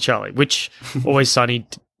 Flowers for Charlie, which Always Sunny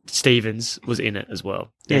Stevens was in it as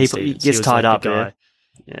well. Yeah, Dan he Stevens. gets was, tied like, up, the guy.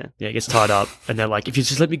 yeah. Yeah, he gets tied up, and they're like, "If you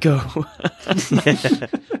just let me go,"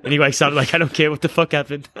 and he wakes up like, "I don't care what the fuck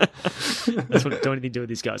happened." That's what don't anything to do with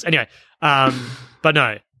these guys. Anyway, but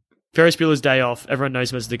no, Ferris Bueller's Day Off. Everyone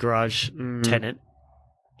knows him as the garage tenant.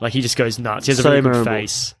 Like he just goes nuts. He has a So really good memorable.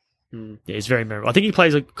 face. Yeah, he's very memorable. I think he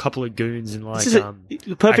plays a couple of goons in like This is a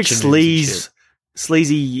perfect action movies and shit.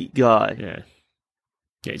 sleazy guy. Yeah,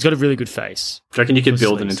 yeah, he's got a really good face. Do you reckon you could For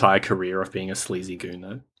build an sleaze. entire career off being a sleazy goon,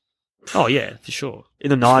 though? Oh yeah, for sure. In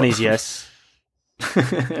the 90s, yes.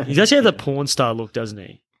 He's actually has a porn star look, doesn't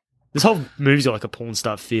he? This whole movie's got like a porn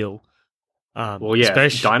star feel. Well, yeah,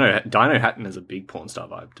 especially- Dino Hatton has a big porn star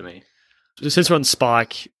vibe to me. Since we're on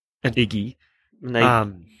Spike and Iggy, And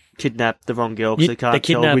they kidnap the wrong girl because they can't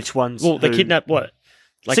tell kidnap- which one's Well, they who. kidnap what?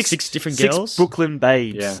 like six different girls. Six Brooklyn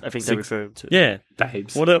babes, Yeah, I think they refer them to. Yeah,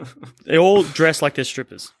 Babes. they all dress like they're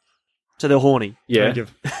strippers. So they're horny. Yeah. Kind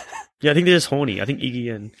of. Yeah, I think they're just horny. I think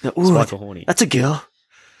Iggy and Ooh, Spike are horny. That's a girl.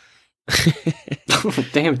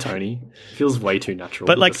 Damn, Tony. Feels way too natural.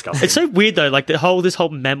 But like, disgusting. it's so weird though. Like this whole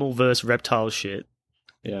mammal versus reptile shit.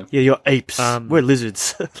 Yeah. Yeah, you're apes. We're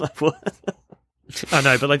lizards. Like what? I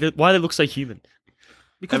know, but like, why do they look so human?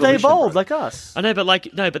 Because they Evolution, evolved bro. like us. I know, but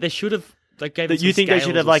like, no, but they should have like gave. That you think they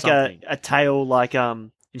should have like a tail like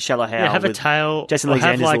in Shallow Hal? have a with tail. Jason or have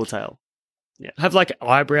Alexander's like, little tail. have like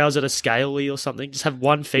eyebrows that are scaly or something. Just have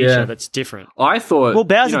one feature Yeah. that's different. I thought. Well,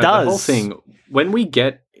 Bowser The does. whole thing, when we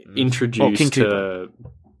get King introduced Koopa. to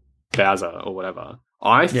Bowser or whatever,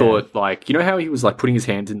 I thought, like, you know how he was like putting his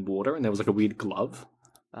hands in water and there was like a weird glove?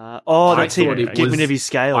 That's him. thought it Getting was- rid of his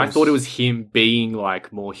scales. I thought it was him being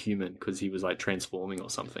like more human because he was like transforming or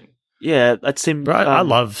something. Yeah, that's him. Right, I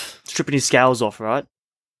love. stripping his scales off, right?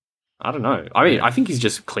 I don't know. I mean, I think he's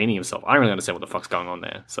just cleaning himself. I don't really understand what the fuck's going on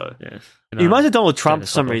there. So Yeah, He reminds me of Donald Trump Janet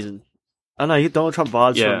for some Stopper. reason. I know, you get Donald Trump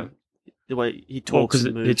vibes Yeah. from the way he Well, talks because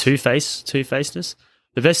and the moves. two-facedness.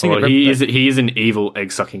 The best thing. well, that he is an evil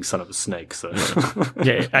egg sucking son of a snake. So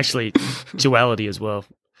Yeah, actually, duality as well.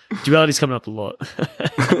 Duality's coming up a lot.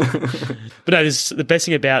 But no, the best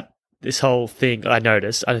thing about this whole thing I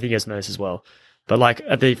noticed, I don't think you guys noticed as well, but like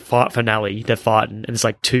at the fight finale, they're fighting, and it's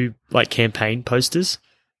like two like campaign posters.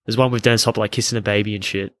 There's one with Dennis Hopper like kissing a baby and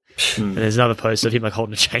shit, and there's another poster of him like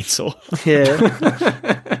holding a chainsaw,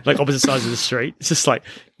 Yeah. like opposite sides of the street. It's just like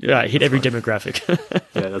hit every demographic.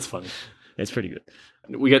 yeah, that's funny. It's pretty good.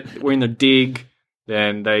 We're in the dig.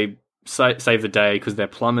 Then they save the day because they're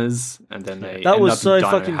plumbers, and then they That end was up so in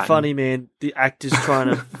Dino fucking Hatton. funny, man. The actors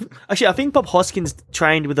trying to. Actually, I think Bob Hoskins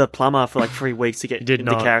trained with a plumber for like 3 weeks to get did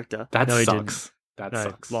into not. character. That No, he sucks. That No,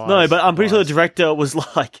 sucks. lies, No, but I'm pretty sure lies. the director was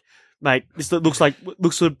like, "Mate, this looks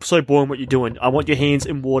so boring. What you're doing? I want your hands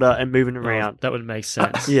in water and moving around." That would make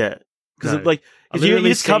sense. Yeah, because No. like I if he literally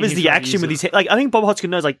just seen covers him the trying to action use with it. his hand. Like I think Bob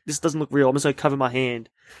Hoskins knows like this doesn't look real. I'm just gonna cover my hand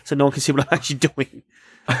so no one can see what I'm actually doing.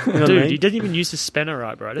 You know what I Dude, mean? he didn't even use the spanner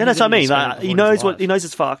right, bro. Yeah, that's what I mean. Like, he knows what he knows.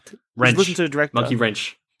 It's fucked. Wrench. Just listen to the director. Monkey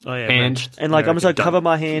wrench. Oh yeah, Hand. wrench. And like I'm just American. gonna cover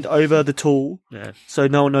my hand over the tool Yeah. so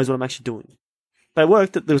no one knows what I'm actually doing. But it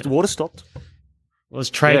worked. The water stopped. Well, it's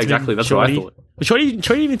tradesman. Yeah, exactly. That's what I Shorty. thought. But Shorty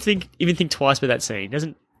didn't even think twice about that scene. He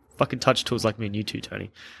doesn't fucking touch tools like me and you two,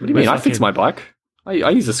 Tony. What do you mean? I fix my bike.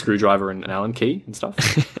 I use a screwdriver and an Allen key and stuff.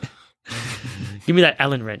 Give me that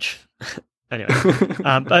Allen wrench. Anyway,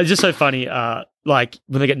 it's just so funny. Like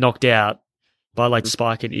when they get knocked out by like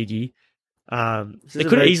Spike and Iggy, they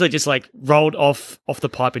could have easily just like rolled off the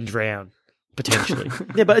pipe and drowned potentially.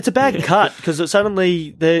 Yeah, but it's a bad cut because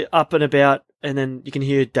suddenly they're up and about, and then you can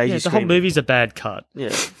hear Daisy Yeah, the screaming. whole movie's a bad cut.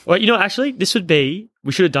 Yeah, Well, you know, actually, we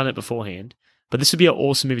should have done it beforehand, but this would be an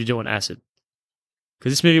awesome movie to do on acid.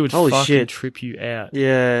 Because this movie would Holy fucking shit. trip you out.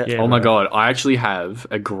 yeah. Yeah, Oh my bro. god, I actually have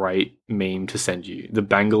a great meme to send you. The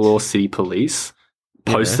Bangalore City Police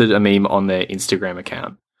posted a meme on their Instagram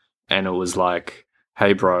account, and it was like,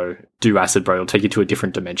 "Hey bro, do acid, bro. It'll take you to a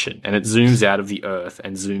different dimension." And it zooms out of the earth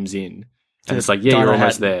and zooms in. And it's like, yeah, you're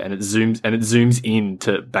almost there. And it zooms in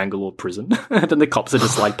to Bangalore prison. And then the cops are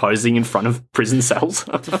just like posing in front of prison cells.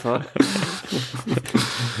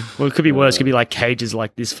 Well, it could be worse. It could be like cages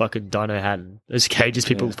like this fucking Dino Hatton. Those cages,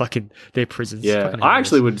 people fucking, they're prisons. Yeah, Fucking I hilarious.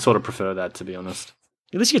 actually would sort of prefer that, to be honest.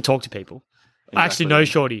 At least you can talk to people. Exactly. Actually, no,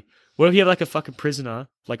 Shorty. What if you have like a fucking prisoner,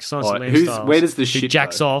 like Silence of the Lambs styles, where does this who shit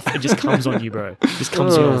jacks go? off and just comes on you, bro? Just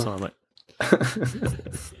comes on you all the time. Like,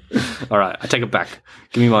 All right, I take it back.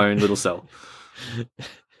 Give me my own little cell.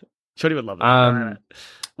 Shorty would love it.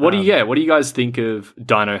 What do you guys think of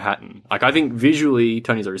Dino Hatton? Like, I think visually,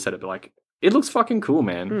 Tony's already said it, but like, it looks fucking cool,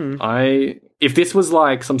 man. If this was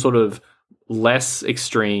like some sort of less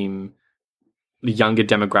extreme, younger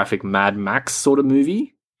demographic Mad Max sort of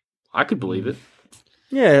movie, I could believe it.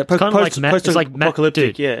 Yeah, It's kind of like it's like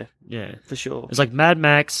apocalyptic. dude. Yeah, Yeah. for sure. It's like Mad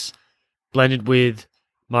Max blended with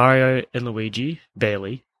Mario and Luigi,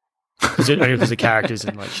 barely. Only because of characters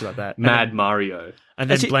and like shit like that. Mad Mario. And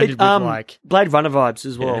then Actually, blended with like... Blade Runner vibes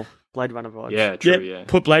as well. Yeah. Blade Runner vibes. Yeah, true, yeah.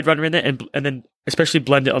 Put Blade Runner in there and then especially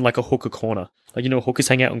blend it on like a hooker corner. Like, you know, hookers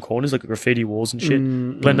hang out on corners, like graffiti walls and shit.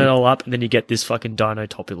 Blend it all up and then you get this fucking Dino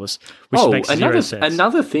Topulus, which makes zero sense.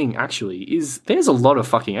 Another thing, actually, is there's a lot of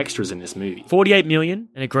fucking extras in this movie. 48 million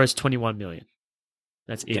and it grossed 21 million.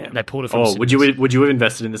 That's it. Damn. They pulled it from Oh, would you have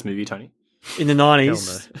invested in this movie, Tony? In the Hell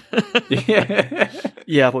 90s. no.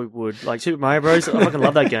 Yeah, I probably would. Like Super Mario Bros. I fucking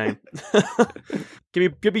love that game.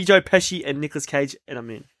 give me Joe Pesci and Nicolas Cage, and I'm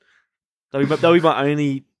in. That'll be my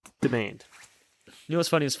only demand. You know what's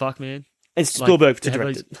funny as fuck, man? And Spielberg to they have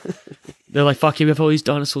direct these- it. They're like, fuck, you have all these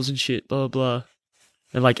dinosaurs and shit, blah, blah, blah.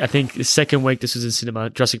 And like, I think the second week this was in cinema,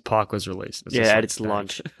 Jurassic Park was released. It's just Yeah, like, at its bang.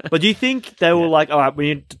 launch. But do you think they were like, all right,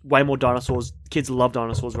 we need way more dinosaurs. Kids love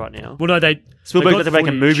dinosaurs right now. Well, no, they Spielberg got got to make a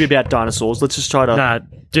footage. movie about dinosaurs. Let's just try to. Nah,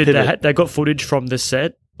 dude, pivot. they got footage from the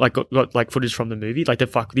set, like got like footage from the movie. Like,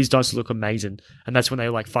 these dinosaurs look amazing, and that's when they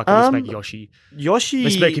were like, "Fuck, let's make Yoshi." Yoshi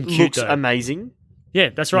Let's make him cute, looks though. amazing. Yeah,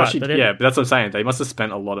 that's right. Yoshi- But then- yeah, but that's what I'm saying. They must have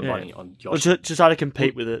spent a lot of Yeah. money on Or Yoshi. to try to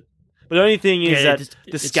compete with it. But the only thing is Yeah, that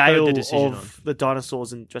the it's scale their decision of the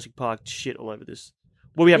dinosaurs in Jurassic Park shit all over this.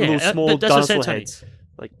 Well, we have Yeah, little small that's what I said, dinosaur Tony. heads.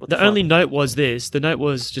 Like what the fuck? only note was this. The note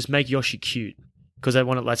was just make Yoshi cute because they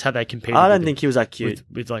wanted. That's how they competed. I don't with think he was that cute.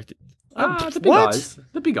 with like. The big What? eyes.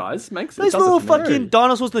 The big eyes makes it. Those does it little for me. fucking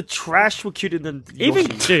dinosaurs in the trash were cuter than Even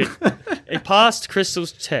Yoshi. dude, it passed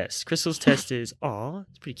Crystal's test. Crystal's test is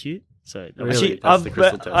it's pretty cute. So that was- Really? Actually, That's the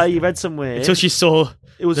crystal test. I read somewhere until she saw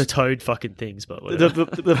it was the toad fucking things, but the, whatever.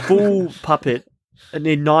 the full puppet. And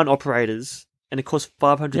need 9 operators, and it cost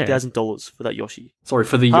 $500,000 for that Yoshi. Sorry,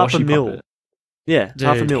 for the Half Yoshi a mil. puppet. Yeah, Dude.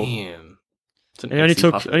 $500,000. Damn. It's an And it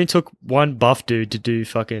Etsy puppet. only took one buff dude to do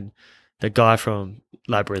fucking the guy from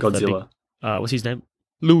Labyrinth. that Godzilla. big- what's his name?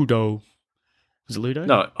 Ludo. Was it Ludo?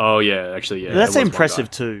 No, oh yeah, actually, yeah. That's there was one impressive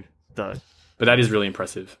guy. too, though. But that is really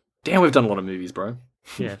impressive. Damn, we've done a lot of movies, bro.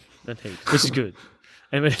 Yeah, that thing. Which is good.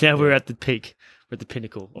 And now we're at the peak. We're at the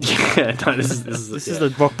pinnacle. Of the Yeah, no, this is This yeah. is the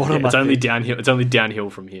rock bottom. Yeah, it's I only think. downhill. It's only downhill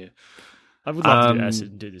from here. I would love to do Um, acid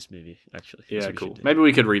and do this movie, actually. That's Yeah, what we cool. should do. Maybe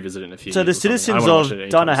we could revisit it in a few So years. the or something. I citizens wanna watch of it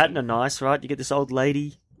anytime Dino-Hatton soon. are nice, right? You get this old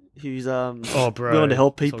lady who's Oh, bro. willing to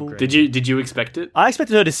help It's all people. great. Did you expect it? I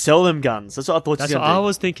expected her to sell them guns. That's what I thought That's she was what going I to do.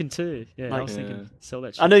 was thinking too. Yeah, I Like- was Yeah. thinking, sell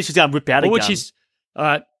that shit. I know she's going to rip out a What would gun. she...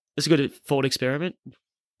 Alright, let's go to thought experiment.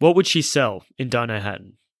 What would she sell in Dino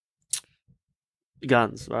Hatton?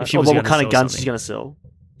 Guns, right? If she Or was what gonna kind of sell guns something. she's going to sell?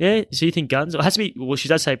 Yeah, so you think guns? It has to be... Well, she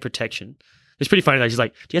does say protection. It's pretty funny though. She's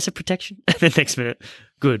like, do you guys have protection? And then next minute,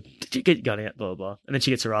 good. Did you get your gun out? Blah, blah, blah. And then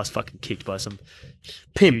she gets her ass fucking kicked by some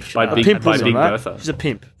Pimp. huge, By A Big- pimp by was Big right? Bertha. She's a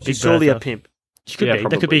pimp. Big She's surely a Bertha. pimp. She could Yeah, be. That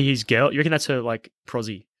could probably. be his girl. You reckon that's her, like,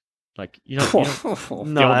 prosy? Like, you know... No, I don't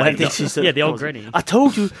lady. think she's a Yeah, the old granny. I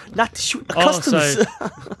told you not to shoot the Oh, customs.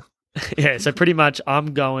 Yeah, so pretty much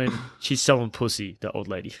I'm going... She's selling pussy, the old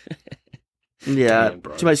lady. yeah, Damn,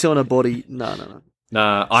 bro. she might sell on her body. No.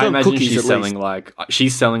 Nah, I Some imagine cookies, she's at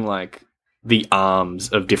selling like the arms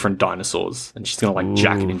of different dinosaurs, and she's gonna like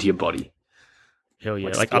jack it Ooh. into your body. Hell yeah,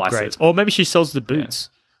 Like, like splice upgrades. it. Or maybe she sells the boots.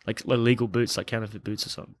 Like illegal boots, like counterfeit boots or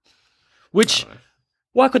something. Which, I don't know.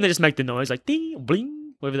 why couldn't they just make the noise like ding,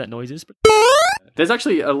 bling, whatever that noise is? There's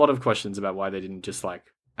actually a lot of questions about why they didn't just like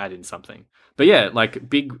add in something. But yeah, like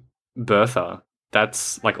Big Bertha,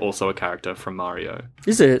 that's like also a character from Mario.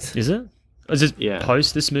 Is it? Is it? Is it Yeah.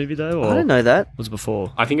 post this movie though? Or I didn't know that. was it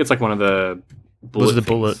before? I think it's like one of the bullet Was it the things.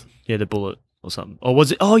 bullet? Yeah, the bullet or something. Or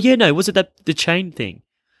was it? Oh yeah, no. Was it the chain thing?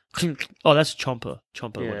 Oh, that's Chomper.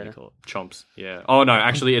 Chomper, what do Yeah. you call it? Chomps. Yeah. Oh no,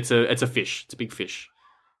 actually, it's a fish. It's a big fish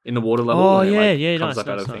in the water level. Oh and it, yeah, like, yeah, comes nice, up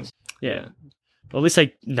out nice, of the nice. thing. Yeah. Well, at least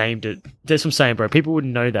they named it. That's what I'm saying, bro. People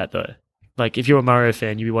wouldn't know that though. Like, if you're a Mario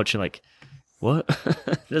fan, you'd be watching like, what?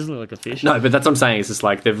 It doesn't look like a fish. No, but that's what I'm saying. It's just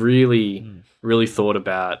like they've really, really thought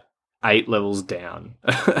about 8 levels down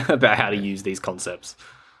about how to use these concepts.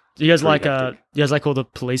 Do you guys Pretty like hectic. you guys like all the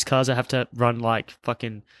police cars that have to run like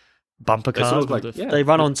fucking bumper They cars? sort of with like- the- yeah. They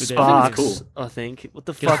run on With their sparks. vehicles. I think. What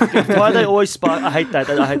the fuck? Why are they always spark? I hate that.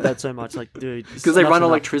 I hate that so much. Like, dude, Because they run enough.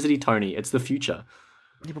 electricity, Tony. It's the future.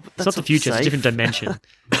 Yeah, but It's that's not the future. It's a safe. different dimension.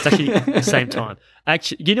 It's actually the same time.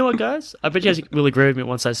 Actually, you know what, guys? I bet you guys will agree with me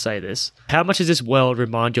once I say this. How much does this world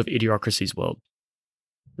remind you of Idiocracy's world?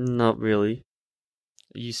 Not really.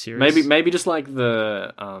 Are you serious? Maybe just like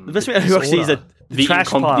the The best way to see is that the trash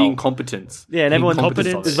pile. the incompetence. Yeah, and everyone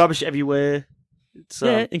incompetence of there's it. rubbish everywhere. It's,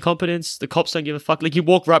 Yeah, incompetence. The cops don't give a fuck. Like, you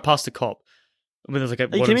walk right past the cop. I mean, there's like a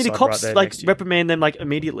Are you kidding me? The sign cops right there like next to you. reprimand them like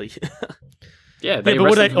immediately. Yeah, they but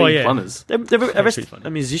what arrested they- for oh, being yeah. plumbers. they arrest pretty funny. a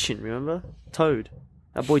musician. Remember Toad,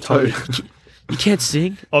 our boy Toad. You can't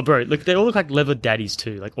sing? Oh, bro, look, they all look like leather daddies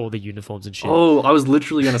too, like all the uniforms and shit. Oh, I was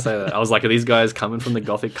literally gonna say that. I was like, are these guys coming from the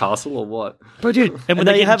Gothic castle or what? Bro, dude, and when And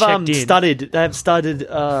they they get have checked in, studded. They have studded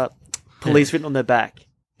police written on their back.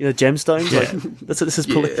 You know, gemstones. Yeah. Like, that's what this is.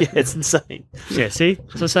 Police. Yeah, it's insane. yeah, see,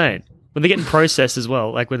 that's what I'm saying. When they're getting processed as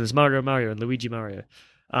well, like when there's Mario and Luigi Mario,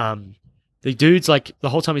 the dude's like the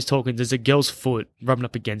whole time he's talking, there's a girl's foot rubbing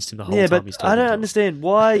up against him the whole Yeah, time but he's talking. I don't to her. understand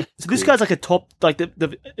why. So this guy's like a top, like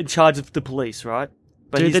the in charge of the police, right?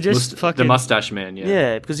 But Dude, he's, they're just fucking The mustache man, yeah.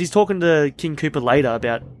 yeah, because he's talking to King Cooper later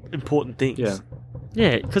about important things. Yeah.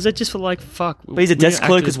 yeah, because they're just for like fuck. But he's a we don't desk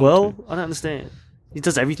clerk actors as want well. to. I don't understand. He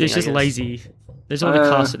does everything. He's I just guess. lazy. There's only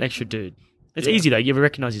cast an extra dude. It's easy though. You ever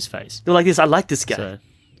recognize his face? They're like this. I like this guy. So,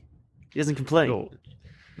 He doesn't complain.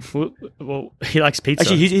 well, he likes pizza.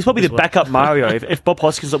 Actually, he's probably the well. backup Mario. If Bob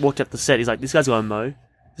Hoskins walked up the set, he's like, this guy's going Mo.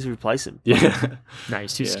 Just replace him. Yeah. No,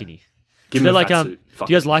 he's too skinny. Give So him a like, fat do suit. you Fuck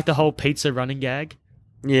guys it. like the whole pizza running gag?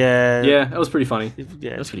 Yeah. Yeah, that was pretty funny.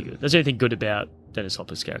 Yeah. That's pretty good. That's the only thing good about Dennis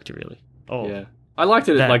Hopper's character, really. Oh, Yeah. I liked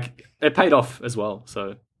it. That- Like, it paid off as well,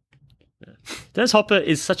 so. Dennis Hopper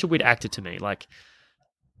is such a weird actor to me. Like,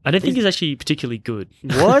 I don't think he's actually particularly good.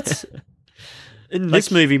 What? In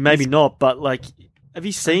this movie, maybe not, but like, have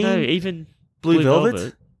you seen No, even Blue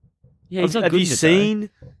Velvet? Yeah, he's not Have good you in it, seen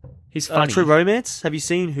though. He's funny. True Romance? Have you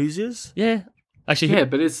seen Hoosiers? Yeah, actually, Yeah,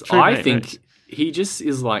 but it's. True I Romance. think he just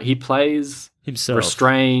is like. He plays himself.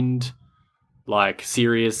 restrained, like,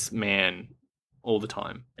 serious man all the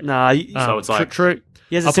time. Nah, So it's like- true.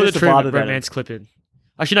 he has a I'll put sense the of True vibe about him. Romance clip in.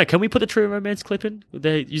 Actually, no. Can we put the True Romance clip in?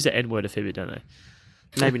 They use the N word a fair bit, don't they?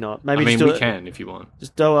 Maybe not. I Maybe mean, just we do, can if you want.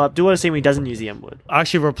 just do want to see when he doesn't use the M word. I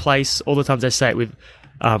actually replace all the times they say it with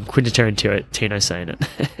Quentin Tarantino saying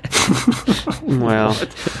it. Wow.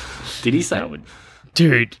 Did he say That it? would,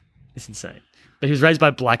 dude, it's insane. But he was raised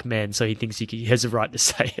by black men, so he thinks he has the right to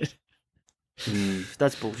say it.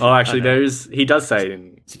 That's bullshit. Oh, actually, I know. he does say it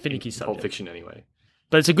in It's a finicky Pulp subject. Fiction anyway.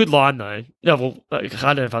 But it's a good line, though. No, well, like, I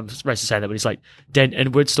don't know if I'm racist to say that, but he's like, dead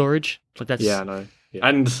N-word storage. Like, that's... Yeah, I know. Yeah.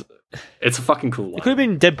 And it's a fucking cool line. It could have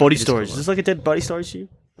been dead body It is storage. cool. Is this like a dead body storage to you?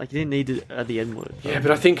 Like, you didn't need to add the N word. Yeah,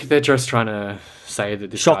 but I think they're just trying to say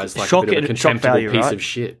that this Shock- guy's like shock a bit of a and- shock contemptible value, piece right? of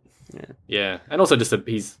shit. Yeah. And also just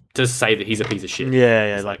to say that he's a piece of shit.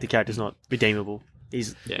 Yeah, like the character's not redeemable.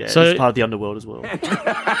 He's So- he's part of the underworld as well.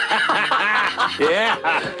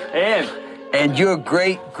 Yeah, and your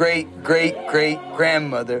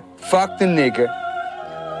great-great-great-great-grandmother fucked a nigger.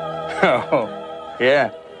 Oh,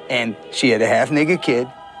 yeah, and she had a half-nigger kid.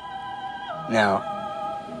 Now,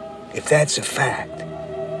 if that's a fact,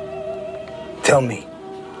 tell me,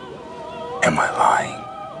 am I lying?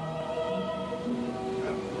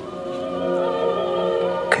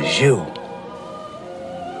 'Cause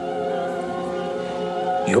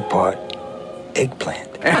you're part eggplant.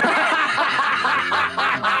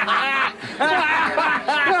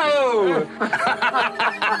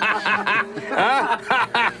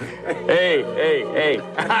 Hey.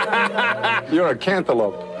 You're a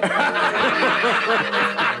cantaloupe.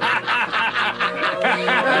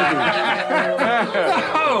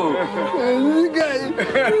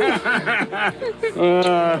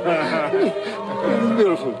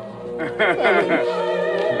 Beautiful.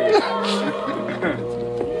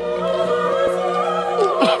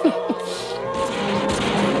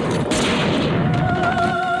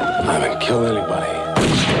 I haven't killed anybody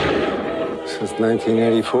since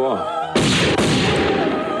 1984.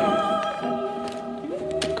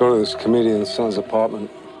 Go to this comedian's son's apartment,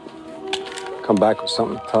 come back with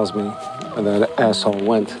something that tells me where that asshole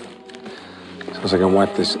went, so I can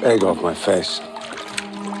wipe this egg off my face.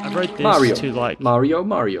 I wrote this Mario. to, like...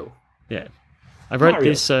 Mario. Yeah. I wrote Mario.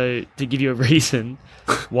 this so to give you a reason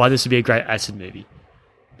why this would be a great acid movie.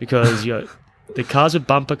 Because you got the cars with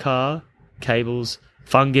bumper car, cables,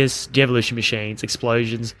 fungus, de-evolution machines,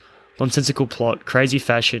 explosions, nonsensical plot, crazy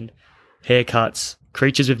fashion, haircuts,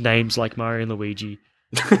 creatures with names like Mario and Luigi.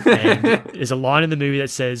 And there's a line in the movie that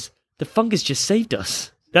says, "The fungus just saved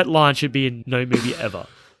us." That line should be in no movie ever.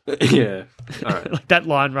 Yeah. All right. Like that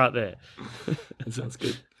line right there. That sounds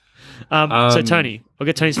good. So Tony, I'll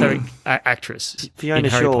get Tony's favorite actress Fiona in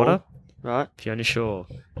Harry Shaw, Potter. right? Fiona Shaw.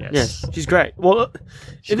 Yes. Yes, she's great. Well,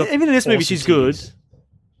 She's got even in this movie, awesome she's good. titties.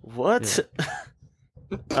 What?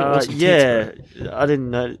 Awesome tits, Yeah, I didn't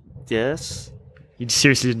know. Yes, You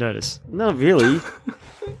seriously didn't notice? not really.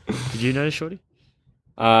 Did you notice, Shorty?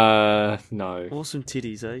 No. Awesome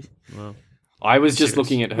titties, eh? Well, I was just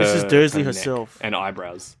looking at her. Mrs. Dursley her neck herself. and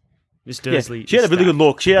eyebrows. Miss Yeah, Dursley. she had a is really good stacked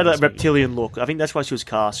look. She had in a this movie. reptilian look. I think that's why she was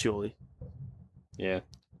cast, surely. Yeah.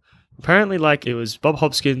 Apparently, like, it was Bob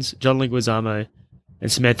Hopkins, John Leguizamo,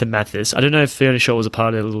 and Samantha Mathis. I don't know if Fiona Shaw was a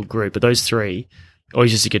part of their little group, but those three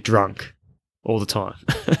always used to get drunk all the time.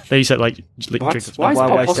 They used to, like, drink. Why is Why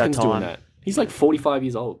Bob waste that Hoskins doing time? that? He's like 45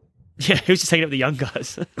 years old. Yeah, he was just hanging out with the young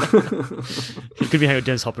guys. He could be hanging out with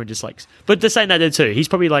Dennis Hopper and just, like... But they're saying that there, too. He's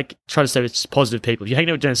probably, like, trying to stay with positive people. If you're hanging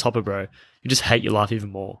out with Dennis Hopper, bro, you just hate your life even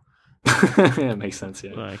more. Yeah, makes sense,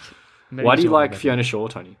 yeah. Like, maybe Why do you he's all like about Fiona Shaw,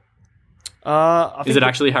 Tony? I Is think it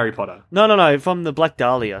actually Harry Potter? No. From the Black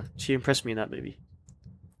Dahlia. She impressed me in that movie.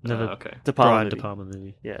 Never Okay. De Brian Palma De movie. Palma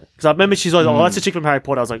movie. Yeah, because I remember she's like, "Oh, that's a chick from Harry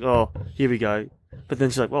Potter." I was like, "Oh, here we go." But then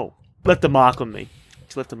she's like, "Whoa, left a mark on me."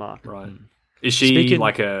 She left a mark. Right. Is she Speaking-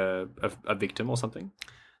 like a victim or something?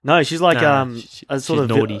 No, she's like Nah, a sort she's of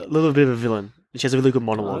naughty. a little bit of a villain. And she has a really good Oh,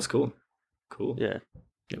 monologue. that's cool. Cool. Yeah.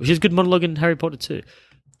 Yeah, which is good monologue in Harry Potter too. Yeah,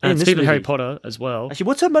 in And this speaking of Harry movie. Potter as well, Actually,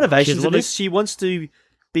 what's her motivations a lot in this? She wants to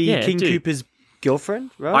be Yeah, King dude. Cooper's girlfriend,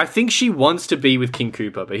 right? I think she wants to be with King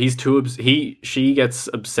Cooper, but he's too. She gets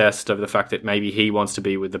obsessed over the fact that maybe he wants to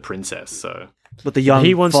be with the princess. So But the young,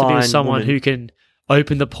 he wants to be fine with someone woman. who can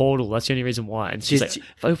open the portal. That's the only reason why. And she's She's- like,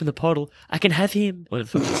 if I open the portal, I can have him. What the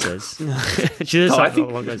fuck she says? She says No, I something think-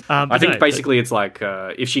 along those. I but think no, basically it's like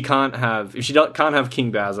if she can't have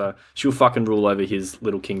King Bowser, she'll fucking rule over his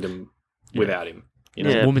little kingdom without him. You know?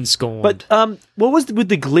 Yeah. woman scorned. But what was with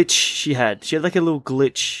the glitch she had? She had like a little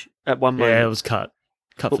glitch at one moment. yeah, it was cut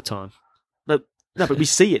for time. No, but we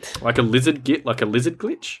see it. Like a lizard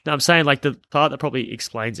glitch. No, I'm saying like the part that probably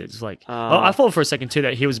explains it. It's like I thought for a second too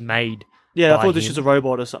that he was made. Yeah, I by thought this him. was a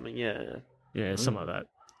robot or something. Yeah, yeah. Yeah, something like that.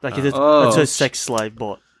 Like Oh. it's a sex slave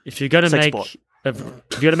bot. If you're gonna Sex make bot. if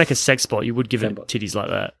you're gonna make a sex bot, you would give it Fembot. titties like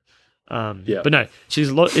that. Yeah. But no, she has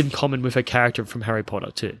a lot in common with her character from Harry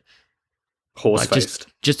Potter too. Horse Like faced.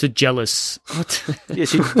 just a jealous. What? Yeah,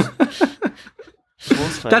 she.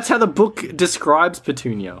 That's how the book describes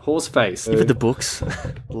Petunia. Horse face. Even the books.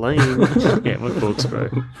 Lame. Yeah, what books, bro?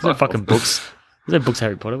 There's no fucking books. There's no books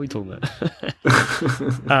Harry Potter. What are you talking about?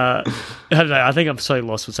 I don't know. I think I'm so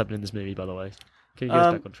lost what's happening in this movie, by the way. Can you get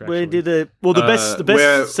us back on track? Where shall we? did the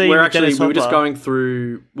best scene? We're with actually Dennis we were just Hopper-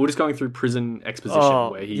 going through prison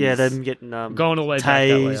exposition where he's them getting Going all the way back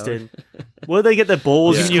that way, tased are we? and where they get their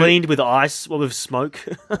balls Yeah. cleaned with ice or with smoke.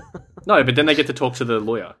 No, but then they get to talk to the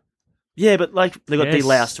lawyer. Yeah, but like they got Yes.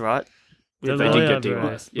 deloused, right? The They lawyer, did get bro.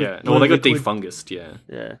 deloused. Yeah. With No, they got liquid- defungused, yeah.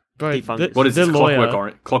 Yeah, Bro, defungus. What is The this?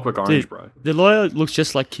 lawyer- Clockwork Orange, Dude, bro. the lawyer looks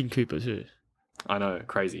just like King Cooper too. I know,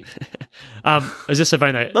 crazy. It's just so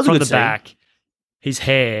funny though. That's a From good the scene. back, his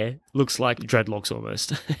hair looks like dreadlocks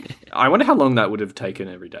almost. I wonder how long that would have taken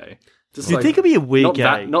every day. Just Do you think it'd be a wig?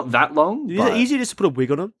 not that long, Is but it easier just to put a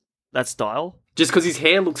wig on him? That style. just because his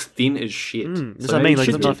hair looks thin as shit. That's So what I maybe mean. it Like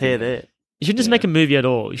should there's be enough hair thin. there. You shouldn't just make a movie at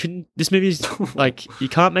all. You shouldn't. This movie is like you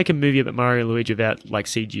can't make a movie about Mario and Luigi without like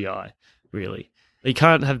CGI. Really, you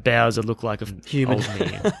can't have Bowser look like a Human. old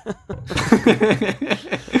man.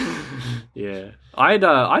 Yeah,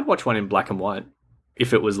 I'd watch one in black and white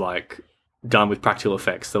if it was like done with practical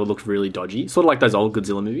effects that would look really dodgy, sort of like those old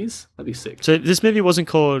Godzilla movies. That'd be sick. So this movie wasn't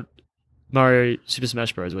called Mario Super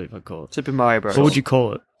Smash Bros. What do you call it? Super Mario Bros. What would you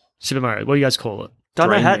call it? Super Mario. What do you guys call it? Dino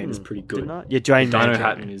Drain Hatton Man's pretty good. didn't I? Yeah, Drain Man. Dino Drain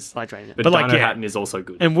Hatton Man. is, I Drain Man. but But, like, Dino yeah. Hatton is also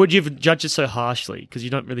good. And would you judge it so harshly because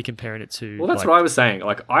you're not really comparing it to? Well, that's like, what I was saying.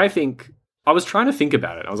 Like, I think I was trying to think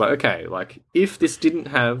about it. I was like, okay, like if this didn't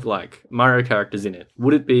have like Mario characters in it,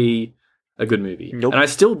 would it be a good movie? Nope. And I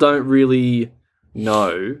still don't really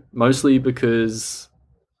know, mostly because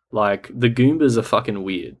like the Goombas are fucking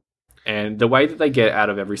weird. And the way that they get out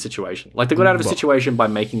of every situation, like they got out of a situation by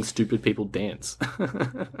making stupid people dance.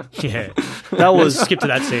 Yeah, That was. skip to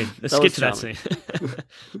that scene. Let's That skip was to that scene.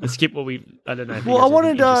 Let's skip what we. I don't know. if you Well, I guys have wanted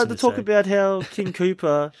anything interesting to talk say. about how King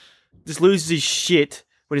Cooper just loses his shit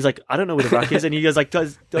when he's like, I don't know where the ruck is, and he goes like,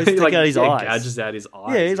 goes He, stick like, out his eyes. gouges out his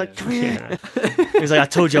eyes. Yeah, he's like, come here. He's like, I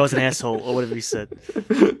told you I was an asshole, or whatever he said.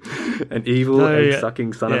 an evil No, and yeah.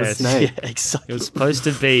 sucking son of a Yes. snake. Yeah, exactly. It was supposed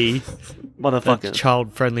to be a Motherfucker.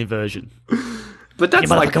 child-friendly version. But that's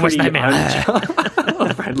You like motherfucking worst pretty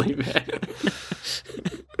nightmare. friendly man.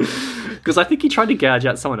 Because I think he tried to gouge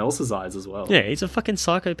out someone else's eyes as well. Yeah, he's a fucking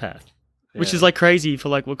psychopath. Which Yeah. is like crazy for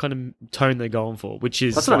like what kind of tone they're going for. Which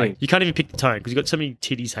is That's what I like mean. you can't even pick the tone because you've got so many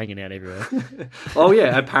titties hanging out everywhere. Oh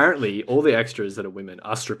yeah, apparently all the extras that are women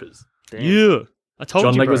are strippers. Damn. Yeah, I told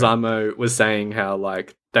John you, bro. Leguizamo was saying how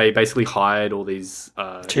like they basically hired all these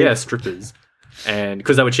Cheap. strippers, and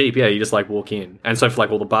because they were cheap, you just like walk in, and so for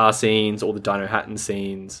like all the bar scenes, all the Dino Hatton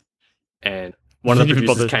scenes, and one of the Didn't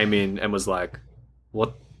even producers bother. came in and was like,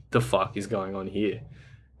 "What the fuck is going on here?"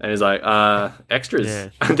 And he's like, extras. Yeah.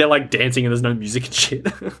 And they're like dancing and there's no music and shit.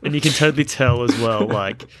 And you can totally tell as well,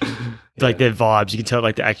 like their vibes. You can tell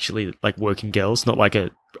like they're actually like working girls, not like a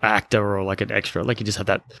actor or like an extra. Like you just have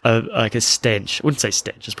that like a stench. I wouldn't say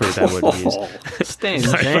stench. It's probably a bad word to use. Stand.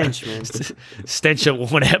 Stench, man. Stench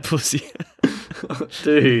of worn out pussy.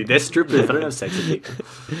 Dude, they're strippers. They don't have sex with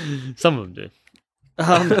people. Some of them do.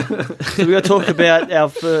 So we got to talk about our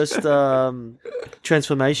first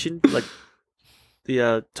transformation, like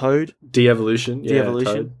the Toad. De-evolution. Yeah,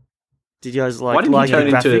 De-evolution. Toad. Did you guys Why like didn't the he turn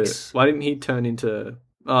into? graphics? Why didn't he turn into?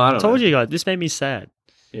 Oh, I I don't told know. you guys, this made me sad.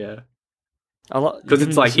 Yeah, Because because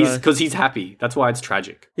it's like So- he's happy. That's why it's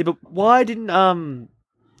tragic. yeah, but why didn't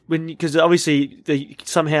because obviously they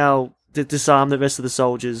somehow disarm the rest of the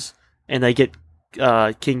soldiers and they get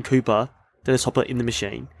King Cooper, Dennis Hopper, in the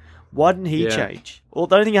machine. Why didn't he Yeah. change? Well,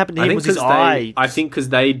 the only thing that happened to him was his eye. I think because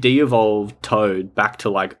they de-evolved Toad back to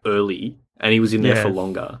like early, and he was in there Yeah. for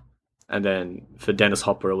longer. And then for Dennis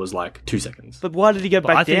Hopper, it was like 2 seconds. But why did he go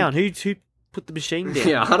But I back think- down? Who put the machine down?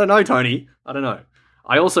 Yeah, I don't know, Tony. I don't know.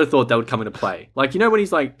 I also thought that would come into play. Like, you know when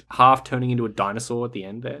he's like half turning into a dinosaur at the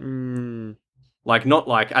end there? Like, not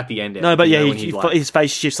like at the end. No, but you yeah, know, when he, like, his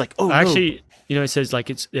face shifts like, oh, Actually, you know, it says like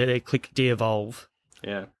it's they click de-evolve.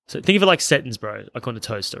 yeah. So think of it like settings, bro, like on a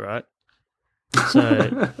toaster, right?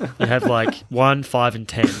 So you have like 1, 5, and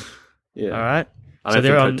 10. Yeah. All right. I So don't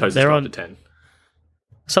they're think on- Toad's they're got on- to 10.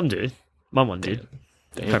 Some do. My one did.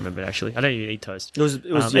 Damn. I can't remember actually. I don't even eat toast. It was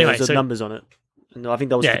Anyway, the so- numbers on it. And I think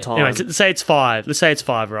that was Yeah. the time. Anyway, so let's say it's 5. Let's say it's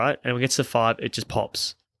 5, right? And when it gets to 5, it just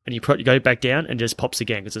pops, and you go back down and just pops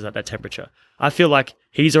again because it's at that temperature. I feel like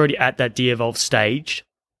he's already at that de-evolve stage.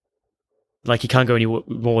 Like he can't go any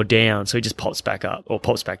more down, so he just pops back up or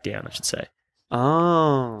pops back down, I should say.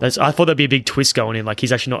 Oh. I thought that'd be a big twist going in. Like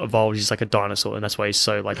he's actually not evolved; he's just like a dinosaur, and that's why he's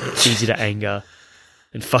so like easy to anger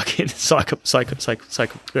and fucking psychotic.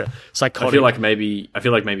 I feel like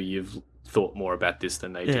maybe you've thought more about this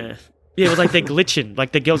than they Yeah, did. yeah. It was like they're glitching.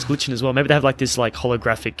 Like the girl's glitching as well. Maybe they have like this like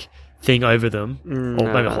holographic thing over them, or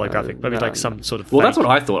maybe not holographic. Maybe like some sort of. Well, that's fake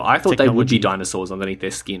what I thought. I thought they would technology. be dinosaurs underneath their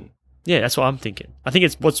skin. Yeah, that's what I'm thinking. I think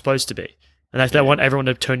it's what's supposed to be, and they want everyone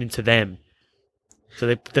to turn into them.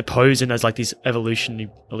 So they're posing as like these evolutionary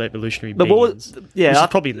But what beings. was, yeah, which is I-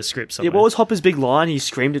 probably in the script yeah, somewhere. what was Hopper's big line? He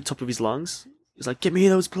screamed at the top of his lungs. He's like, "Get me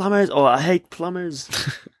those plumbers!" Oh, I hate plumbers.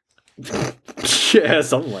 Yeah,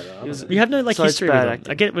 something like that. You have no like So it's history with bad them.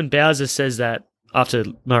 acting. I get when Bowser says that after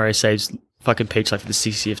Mario saves fucking Peach like for the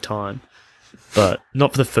 60th time, but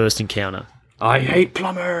not for the first encounter. I hate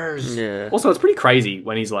plumbers. Yeah. Also, it's pretty crazy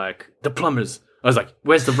when he's like, the plumbers. I was like,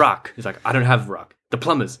 where's the rock? He's like, I don't have a rock. The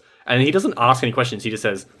plumbers. And he doesn't ask any questions. He just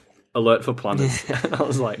says, alert for plumbers. I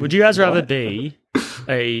was like, Would you guys rather what? be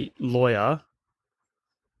a lawyer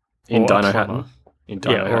In or a Dino plumber? Hatton? In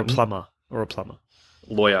Dino Yeah, or a Hatton? plumber. Or a plumber.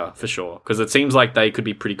 Lawyer, for sure. Because it seems like they could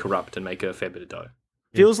be pretty corrupt and make a fair bit of dough.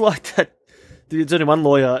 Feels like that. There's only one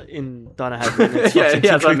lawyer in Dino Hatton. Yeah,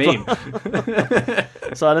 that's what I mean.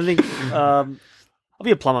 So I don't think. I'll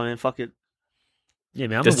be a plumber, man. Fuck it. Yeah,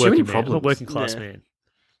 man, I'm There's a too many working man. I'm a problems. working class Yeah. man.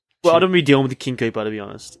 Well, I don't be dealing with the King Cooper, to be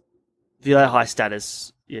honest. If you're that high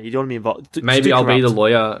status, yeah, you don't want to be involved. It's Maybe too I'll be the corrupt.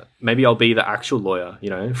 lawyer. Maybe I'll be the actual lawyer, you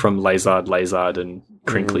know, from Lazard and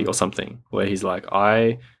Crinkly or something, where he's like,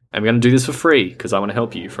 I am going to do this for free because I want to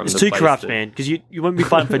help you from It's the too place corrupt, that- man. Because you won't be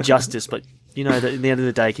fighting for justice, but you know that in the end of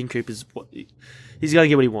the day, King Cooper's he's going to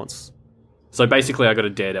get what he wants. So basically, I got a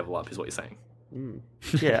Daredevil up, is what you're saying.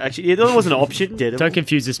 Yeah, actually, yeah, that wasn't an option. Daredevil. Don't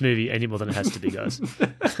confuse this movie any more than it has to be, guys.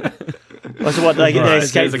 Oh, so what? They Right,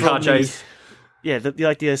 escape there's a from car the- chase. Yeah, the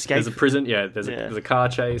escape. There's a prison, yeah. There's a car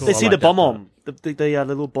chase. They I see like the that bomb part. on the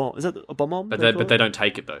little bomb. Is that a bomb on? But they don't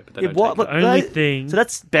take it though. But they Yeah, don't what? take But it. The only they- thing So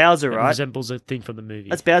that's Bowser, that right? resembles a thing from the movie.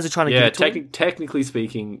 That's Bowser trying to Yeah, give it to him. technically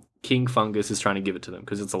speaking, King Fungus is trying to give it to them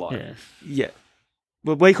because it's alive. yeah. Yeah.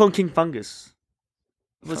 Well, why you call him King Fungus?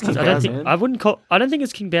 What's King I don't Bowser? think I wouldn't call. I don't think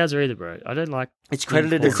it's King Bowser either, bro. I don't like. It's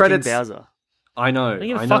credited The as credits- King Bowser. I know. I don't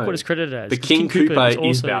give a I fuck know. what it's credited as. The 'cause King Koopa is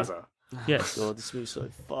also- Bowser. Yes. God, this movie's so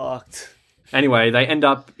fucked. Anyway, they end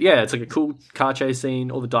up. Yeah, it's like a cool car chase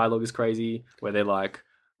scene. All the dialogue is crazy. Where they're like,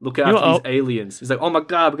 "Look out You for know, these aliens." It's like, "Oh my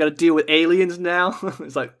god, we got to deal with aliens now."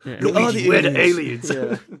 It's like, Yeah. Luigi, we're the aliens.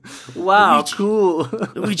 Yeah. Wow, cool.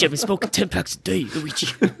 Luigi, I've been smoking 10 packs a day, Luigi.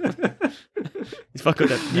 He's fucking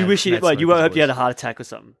that. You wish you, mad you smoker's hope you had a voice. heart attack or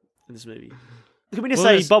something in this movie. Can we just Well,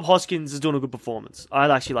 say there's- Bob Hoskins is doing a good performance? I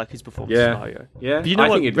actually like his performance Yeah. in Mario. Yeah, But you know I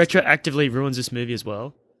what think it is. retroactively ruins this movie as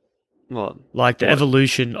well? What? Like the What?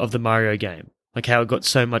 evolution of the Mario game. Like how it got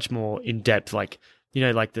so much more in depth. Like, you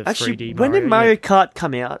know, like the Actually, 3D when did Mario Kart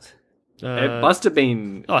come out? It must have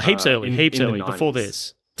been. Oh, heaps early. in Heaps the early. Before 90s.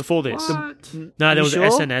 this. Before this. What? No, You there was sure?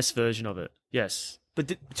 an SNS version of it. Yes.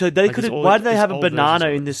 But so they Like, could. it's all- Why did they it's have a old versions banana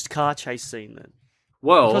of it. in this car chase scene then?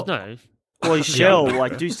 Well, Because no. Or his shell,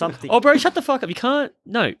 like do something. Oh, bro, shut the fuck up. You can't.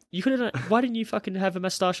 No. You could have. Why didn't you fucking have a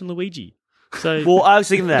mustache on Luigi? So. Well, I was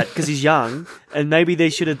thinking that because he's young, and maybe they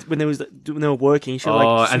should have when they were working. Should have,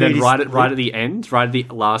 like, and then smeared right his at lip. the end, right at the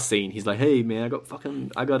last scene, he's like, "Hey man, I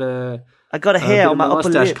got a I got a bit hair of on my upper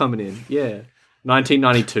mustache lip. coming in." Yeah,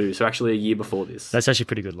 1992, so actually a year before this. That's actually a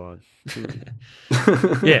pretty good line.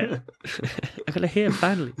 Yeah. I got a hair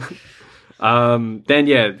finally. Then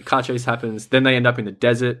yeah, car chase happens. Then they end up in the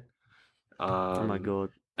desert. Oh my god!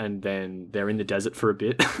 And then they're in the desert for a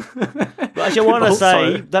bit. But actually, I want to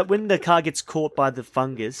say that when the car gets caught by the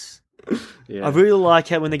fungus, yeah. I really like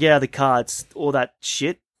how when they get out of the car, it's all that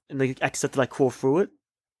shit, and they actually have to like crawl through it.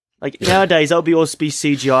 Like nowadays, that would be all be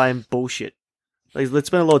CGI and bullshit. Like, let's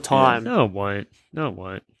spend a lot of time. No, it won't. No, it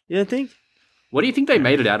won't. You don't think? What do you think they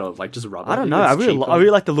made it out of? Like just rubber? I don't You know. think I it's cheap really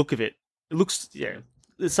like the look of it. It looks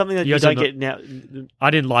It's something that You you guys are don't not- get now I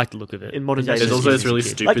didn't like the look of it. in modern days. There's also this really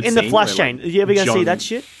stupid Like in the scene Flash where, chain. like, Are you ever going to see John- that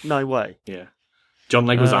shit? No way. Yeah. John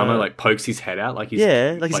Leguizamo Uh, like pokes his head out like he's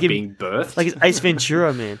like he's giving- being birthed. Like it's Ace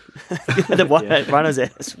Ventura, man. The white rhino's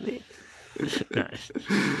ass.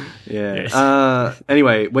 Yeah.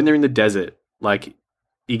 Anyway, when they're in the desert, like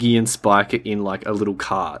Iggy and Spike are in like a little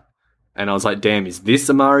cart, and I was like, "Damn, is this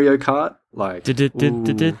a Mario Kart?" Like,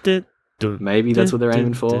 ooh, maybe that's what they're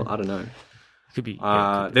aiming for. I don't know. Could be.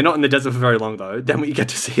 They're not in the desert for very long though. Then we get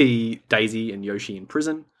to see Daisy and Yoshi in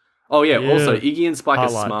prison. Oh yeah. Yeah. Also, Iggy and Spike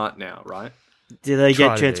Highlight. are smart now, right? Did they Try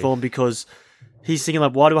get to transformed because he's thinking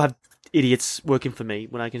like, why do I have idiots working for me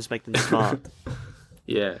when I can just make them smart?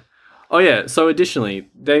 Yeah. Oh yeah. So additionally,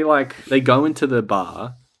 they go into the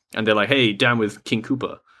bar and they're like, "Hey, down with King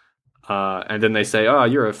Koopa," and then they say, "Oh,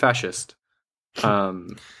 you're a fascist."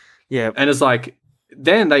 Yeah. And it's like,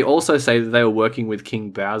 then they also say that they were working with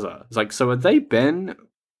King Bowser. It's like, so had they been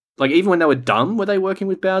like, even when they were dumb, were they working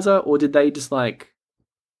with Bowser, or did they just like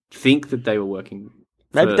think that they were working?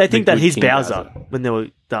 Maybe they think that with he's King Bowser when they were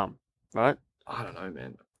dumb, right? I don't know,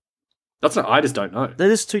 man. I just don't know. They're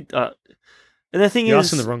just too. And the thing You're is,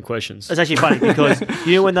 asking the wrong questions. it's actually funny because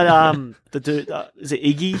you know when that the dude is it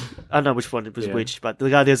Iggy? I don't know which one it was Yeah. which, but the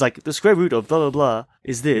guy there's like the square root of blah blah blah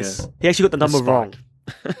is this. Yeah. He actually got the number Spike. wrong.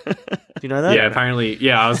 Do you know that? Yeah, apparently.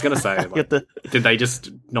 Yeah, I was gonna say, Got like, the did they just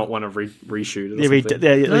not want to reshoot it? Or yeah, something? at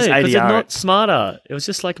No, least because they're ADR. not smarter. It was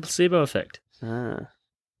just like a placebo effect. Ah.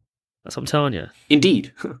 That's what I'm telling you.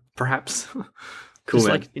 Indeed, perhaps. Cool, Just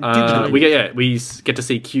man. like individually. we get to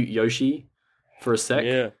see cute Yoshi for a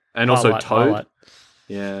sec, and also Highlight, Toad. highlight.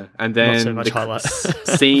 Yeah, and Not then so much highlight.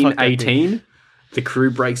 Scene Fuck that thing. 18, the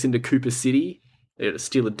crew breaks into Cooper City. They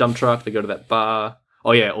steal a dump truck. They go to that bar.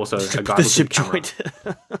 Oh yeah, also a guy The with ship a camera. joint.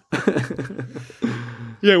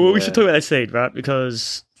 Yeah, well, we Yeah. should talk about that scene, right?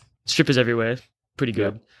 Because strippers everywhere. Pretty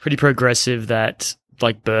good. Pretty progressive that,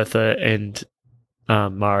 like, Bertha and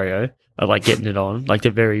Mario are, like, getting it on. Like,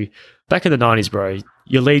 they're very... Back in the 90s, bro,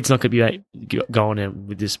 your lead's not going to be like, going in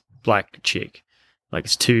with this black chick. Like,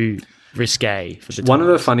 it's too risque for the One of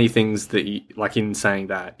the times. funny things that, like, in saying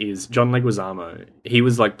that is John Leguizamo. He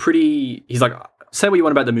was like pretty. He's like, say what you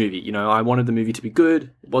want about the movie. You know, I wanted the movie to be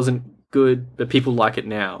good. It wasn't good, but people like it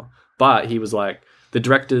now. But he was like, the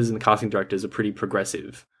directors and the casting directors are pretty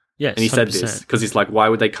progressive. Yes, And he said 100%. this because he's like, why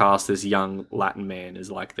would they cast this young Latin man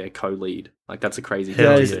as like their co-lead? Like, that's a crazy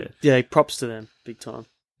Hell thing. yeah. to do. Yeah, props to them, big time.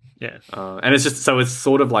 Yeah. And it's just so it's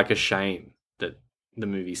sort of like a shame that the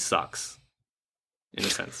movie sucks in a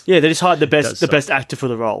sense. Yeah, they just hired the Does suck. best actor for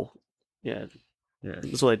the role. Yeah, Yeah.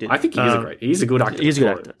 that's what they did. I think he's a good actor. He's a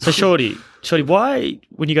good for it. actor. So, Shorty, why,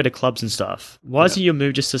 when you go to clubs and stuff, why isn't your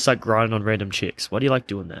move just to start grinding on random chicks? Why do you like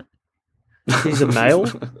doing that? He's a male,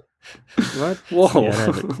 right? Whoa. Yeah,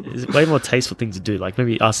 no, but it's way more tasteful thing to do. Like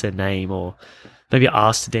maybe ask their name or maybe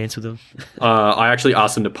ask to dance with them. I actually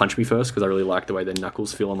asked them to punch me first because I really like the way their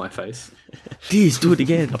knuckles feel on my face. Please do it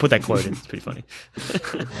again. I'll put that quote in. It's pretty funny.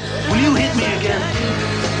 Will you hit me again?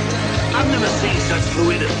 I've never seen such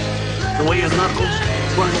fluidity. The way your knuckles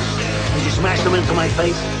work as you smash them into my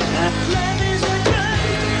face.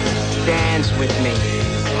 Dance with me.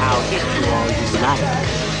 I'll hit you all you like.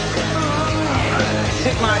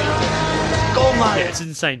 Hit my gold mine. Yeah, it's an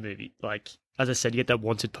insane movie. Like, as I said, you get that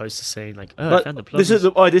wanted poster scene. Like, oh, I But found the this is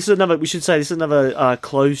plums. this is another. We should say this is another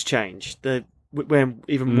clothes change. They're wearing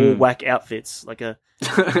even more whack outfits, like a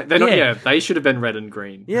They're not, Yeah. they should have been red and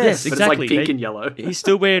green. Yes, But exactly. it's like pink They- and yellow. He's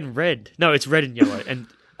still wearing red. No, it's red and yellow. And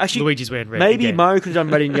actually Luigi's wearing red. maybe again. Mario could have done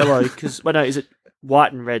red and yellow because no, is it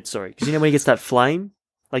white and red? Sorry, because you know when he gets that flame,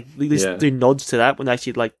 like they just Yeah. do nods to that when they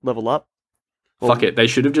actually like level up. Fuck it. They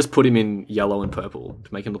should have just put him in yellow and purple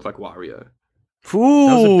to make him look like Wario.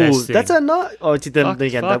 Ooh, the best thing. that's a nice. Oh, then Fuck,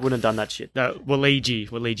 again, they fuck. wouldn't have done that shit. No,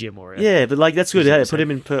 Waluigi and Mario. Yeah, but like that's good. That's Hey, what put I'm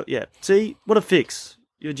him in. Yeah, see what a fix.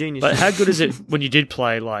 You're a genius. But how good is it when you did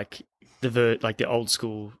play like the old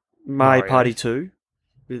school Mario Mario. Party 2?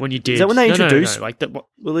 when you did? Is that when they No, introduced like the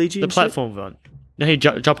Luigi? the and shit? platform one? No, you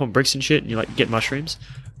jump on bricks and shit, and you like get mushrooms.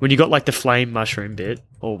 When you got like the flame mushroom bit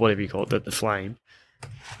or whatever you call it, the flame.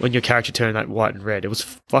 When your character turned like white and red, it was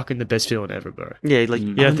fucking the best feeling ever, bro. Yeah, like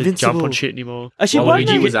You don't have to jump invincible. on shit anymore. Actually, why Waluigi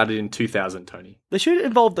don't was they, added in 2000, Tony. they should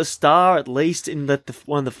involve the star at least in the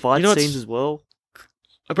one of the fight You know what's- scenes as well.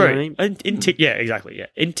 Bro, You know what I mean? yeah, exactly, yeah.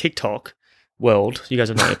 In TikTok world, you guys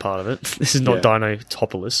are not a part of it. This is not Yeah.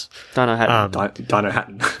 Dinotopolis. Don't know how. Dino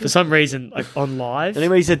Hatton. For some reason, like on live,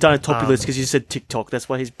 Anyway, he said Dinotopulus because you said TikTok. That's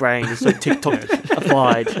why his brain is so TikTok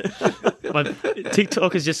applied. My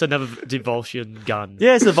TikTok is just another Devo gun.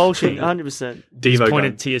 Yeah, it's a Volshin, 100%. Just point Devo-Gun.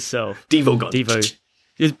 it to yourself. Devo-Gun. Devo.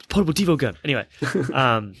 It's portable Devo-Gun. Anyway,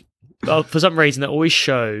 well, for some reason, they always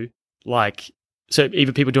show, like, so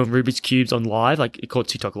either people doing Rubik's Cubes on live, like, it's called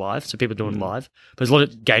TikTok Live, so people doing live. But there's a lot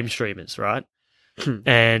of game streamers, right?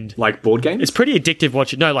 And Like board games? it's pretty addictive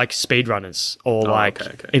watching, no, like speedrunners or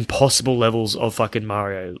okay. impossible levels of fucking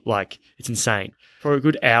Mario. Like, it's insane. For a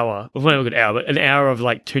good hour, well, not a good hour, but an hour of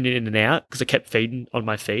like tuning in and out because I kept feeding on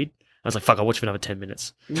my feed. I was like, fuck, I'll watch for another 10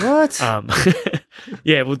 minutes. What?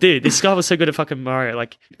 Yeah, well, dude, this guy was so good at fucking Mario,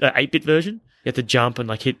 like the 8-bit version. You had to jump and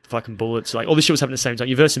like hit fucking bullets. Like all this shit was happening at the same time.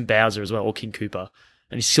 You're versing Bowser as well, or King Koopa,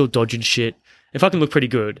 and he's still dodging shit. It fucking looked pretty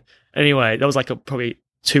good. Anyway, that was like probably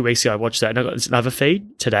 2 weeks ago I watched that, and I got this another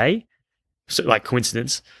feed today. So, like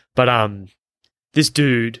coincidence, but this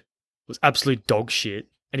dude was absolute dog shit,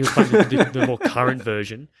 and he was playing the more current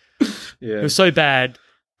version. Yeah. It was so bad.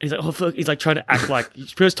 And he's like, oh fuck! He's like trying to act like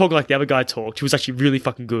he was talking like the other guy talked. He was actually really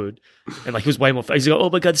fucking good, and like he was way more. He's like, oh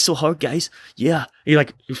my god, this is so hard, guys. Yeah, he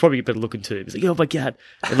was probably better looking too. He's like, oh my god,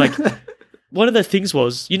 and like one of the things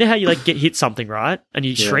was, you know how you like get hit something right, and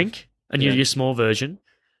you shrink, and you're your small version,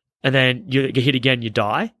 and then you get hit again, you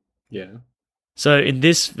die. Yeah. So in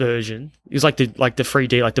this version, it was like the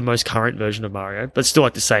 3D, like the most current version of Mario, but still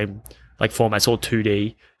like the same like format. It's all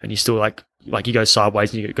 2D, and you still like you go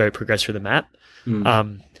sideways and you go progress through the map.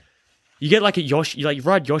 You get like a Yoshi, you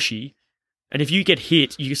ride Yoshi, and if you get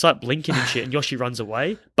hit, you start blinking and shit, and Yoshi runs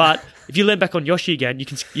away. But if you land back on Yoshi again,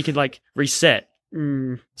 you can like reset.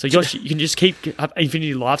 So Yoshi, you can just have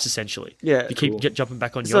infinity lives essentially. Yeah, you keep jumping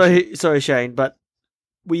back on Yoshi. Sorry, Shane, but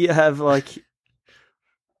we have like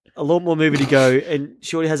a lot more movie to go, and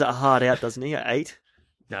Shorty has a hard out, doesn't he? At 8.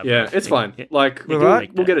 No, Yeah, it's fine. Like, We're we'll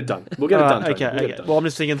right? get it done. We'll get it done. Tony. Okay, We'll get it okay. done. Well, I'm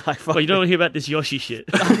just thinking like, Well, you don't want to hear about this Yoshi shit.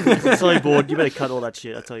 I'm so bored. You better cut all that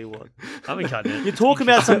shit. I tell you what. I haven't cut it. You're talking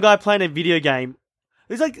about some guy playing a video game.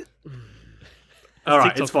 It's like, All right,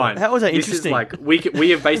 TikTok it's fine. How was that This interesting? is like we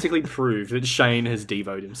have basically proved that Shane has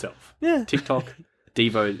devoed himself. yeah. TikTok,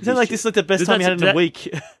 devo. It sounds like this is like the best Did time that- you had in did a that- week.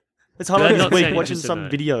 It's Did that highlighting not this week sound watching interesting, some though?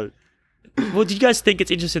 video. Well, do you guys think it's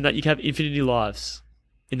interesting that you can have infinity lives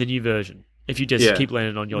in the new version if you just Yeah. keep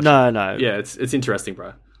landing on Yoshi? No. Yeah, it's interesting,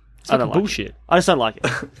 bro. It's I don't fucking like bullshit. I just don't like it.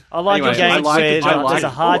 I like Anyway, the games I like where it. I like there's a it.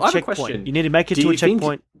 hard Oh, I have a checkpoint. question. You need to make it Do to a you think-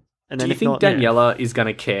 checkpoint, and then Do you if think not, Daniela is going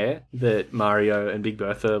to care that Mario and Big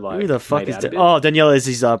Bertha like who the fuck made is out a bit? Oh, Daniela is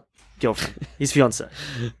his girlfriend, his fiance.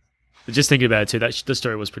 But just thinking about it too, the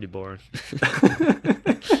story was pretty boring.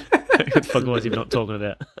 What the fuck was he not talking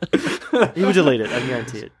about? He would delete it. I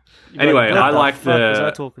guarantee it. Anyway, What I the like fuck was I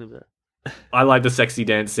the talking about? I like the sexy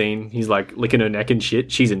dance scene. He's like licking her neck and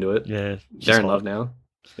shit. She's into it. Yeah, They're in love now.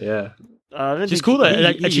 Yeah. I don't she's think cool though, he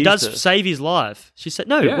and she used does her. save his life. She said,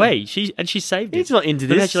 "No, Yeah. wait." She saved him. He's not into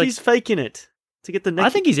Look how this. she, like- He's faking it to get the neck. I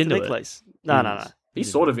think he's the into it. necklace. No. He's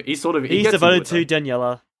sort of. He's he gets devoted into it, to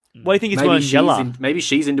Daniela. Why do you think he's though. wearing yellow? Maybe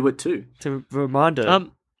she's into it too. To remind her.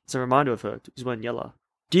 Um, It's a reminder of her. He's wearing yellow.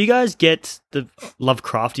 Do you guys get the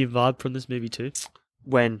Lovecraftian vibe from this movie too?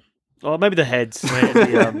 When? Oh, maybe the heads.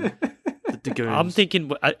 When the goons. I'm thinking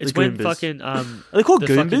it's The when Goombas. fucking Are they called the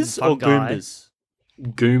fucking Goombas fun or guy- Goombas?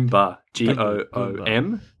 Goomba.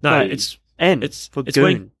 Goom. No, No, it's N it's for it's goon.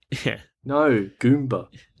 when yeah, No, Goomba.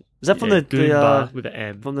 Is that from yeah, the Goomba with an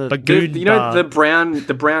M. from the- but The, Goomba, you know the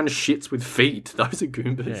brown shits with feet. Those are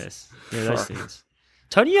Goombas. yes, yeah, those things.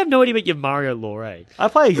 Tony, you have no idea about your Mario lore, eh? I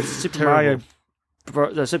play Super Terrible.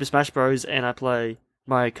 Mario, Super Smash Bros, and I play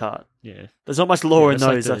Mario Kart. Yeah, There's not much lore Yeah, in that's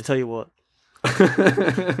like those. the- I tell you what.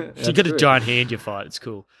 so you got a giant hand you fight. It's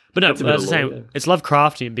cool, but no, That's a I bit was of saying lore, yeah. it's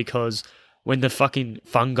Lovecraftian because when the fucking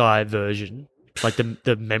fungi version, like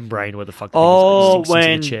the membrane where the fuck Oh, sinks into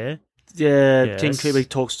when- the chair. Yeah, Yes. King Koopa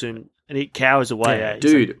talks to him and he cowers away. Yeah. Eh? He's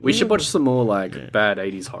Dude, like, we should watch some more like Yeah. bad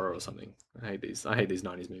 80s horror or something. I hate these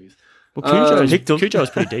 90s movies. Well, Cujo Hicked him. was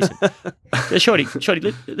pretty decent. Yeah, Shorty,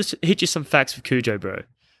 let's hit you some facts with Cujo, bro.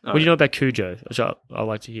 What do you know about Cujo? Which I'd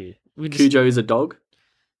like to hear. We can just- Cujo is a dog?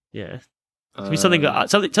 Yeah. Tell me something, tell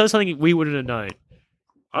us something we wouldn't have known.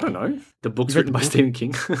 I don't know. The book's You read written the by book? Stephen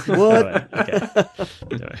King. What?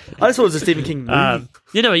 Okay. I just thought it was a Stephen King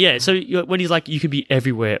movie. Yeah. So when he's like, you can be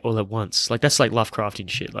everywhere all at once. Like, that's like Lovecraftian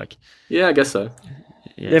shit. Like, Yeah, I guess so.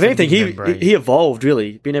 yeah, if anything, membrane. he evolved,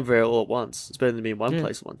 really. Being everywhere all at once. It's better than being in one Yeah.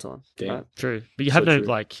 place at one time. Damn. Right? True. But you have So no, true.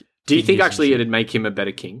 like... Do you think fingers actually and shit. it'd make him a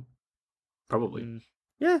better king? Probably.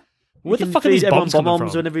 Yeah. Where He the can fuck are feed these everyone bombs coming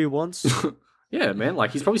bombs from? whenever he wants. Yeah, man.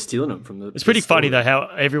 Like he's probably stealing them from the. It's pretty the funny, store. though, how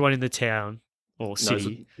everyone in the town or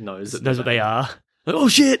city knows what they are. Like, oh,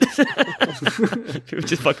 shit! People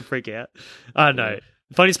just fucking freak out. I don't know.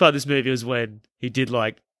 The funniest part of this movie was when he did,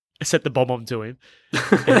 like, set the bomb onto him.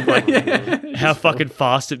 And like how fucking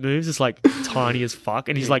fast it moves. It's like tiny as fuck,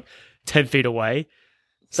 and he's like 10 feet away.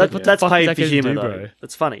 That's paid for gonna humor, do, though. bro?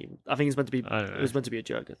 That's funny. I think it's meant to be. I don't know. It was meant to be a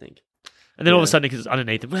joke. I think. And then all of a sudden, because it's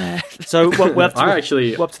underneath him. So we're up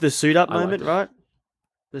to, we're up to the suit up I like moment, it. right?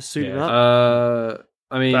 The suit up.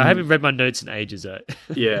 I mean, But I haven't read my notes in ages, though.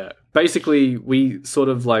 yeah. Basically, we sort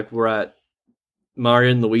of like were at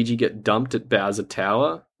Mario and Luigi get dumped at Bowser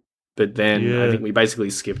Tower, but then I think we basically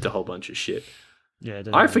skipped a whole bunch of shit. Yeah,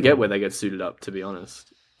 I forget where they get suited up, to be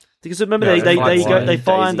honest. Because remember, Yeah, they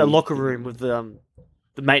find a Daisy. locker room with the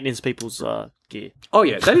maintenance people's gear. Oh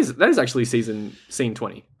yeah, that is actually scene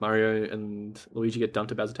 20. Mario and Luigi get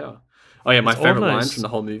dumped at Bowser Tower. Oh yeah, my It's favorite line almost- from the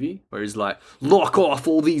whole movie, where he's like, "Lock off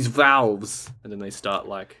all these valves," and then they start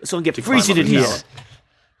like, Someone get to climb freezing up in the here. tower.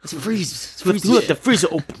 It's freeze. Look, the freezer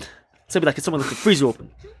open. Somebody like, someone look the freezer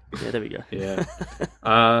open. Yeah, there we go.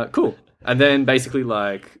 Yeah. Cool. And then basically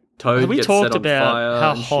like Toad we gets talked set on about fire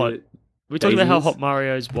how and hot. shit. We talked about how Daisy hot is.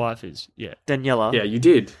 Mario's wife is. Yeah. Daniela. Yeah, you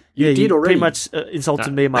did. You did you already. pretty much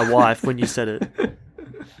insulted me and my wife when you said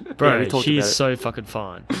it. Bro, Yeah, we talked she's about it. so fucking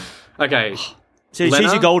fine. Okay. She's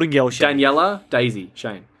Lena, your golden girl, Shane. Daniela, Daisy,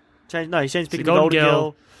 Shane. Shane's picking the Golden golden girl.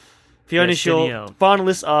 Girl. Fiona Yes, Shaw. Danielle.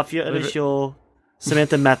 Finalists are Fiona Whatever- Shaw,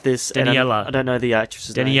 Samantha Mathis, and Daniela. I don't know the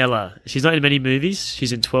actress's name. Daniela. She's not in many movies.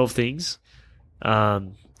 She's in 12 Things.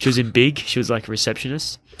 She was in Big. She was like a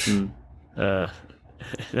receptionist.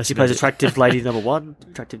 That's She plays about it. attractive lady number 1,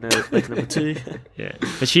 attractive lady number 2. Yeah,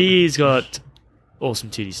 but she's got awesome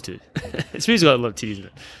titties too. This movie's got a lot of titties in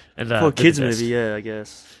it. And For a they're kids the best. movie, yeah, I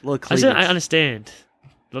guess. A lot of I cleavage. said I understand.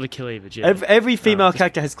 A lot of cleavage. Yeah. Every female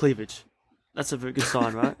character has cleavage. That's a very good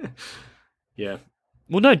sign, right? Yeah.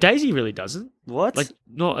 Well, no, Daisy really doesn't. What? Like,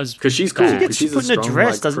 not as Because she's cool. She gets 'cause she's put in a strong,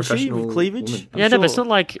 dress, like, doesn't she, with professional cleavage? woman. Yeah, no, but it's sure. not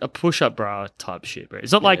like a push-up bra type shit, bro.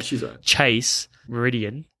 It's not like she's alright. Chase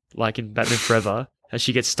Meridian, like in Batman Forever, how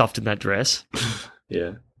she gets stuffed in that dress.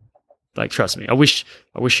 Yeah. Like, trust me, I wish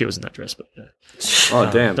she was in that dress, but yeah.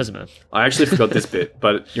 Oh, damn. Doesn't matter. I actually forgot this bit,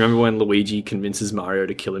 but you remember when Luigi convinces Mario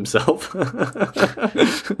to kill himself? Wait,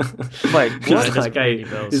 Yeah, what? it doesn't Like, ring hey, any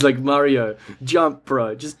bells. he's like, Mario, jump,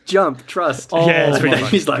 bro. Just jump. Trust. Oh, Yeah, it's pretty my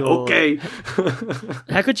funny. He's like, God. okay.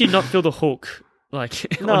 How could you not feel the hook? Like,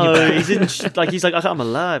 on your No, back? he's in. He's like, I'm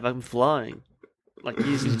alive. I'm flying. Like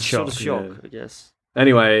he's in sort of shock, shock, I guess.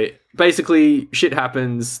 Anyway, basically, shit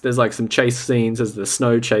happens. There's like some chase scenes. There's the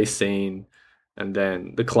snow chase scene. And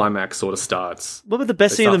then the climax sort of starts. What about the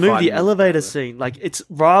best They scene in the start movie? The fighting. elevator scene. Like it's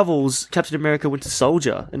rivals Captain America Winter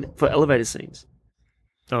Soldier and for elevator scenes.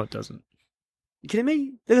 No, it doesn't. You kidding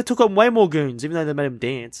me? They took on way more goons, even though they made him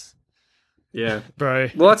dance. Yeah. Bro.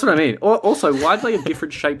 Well, that's what I mean. Also, why do they have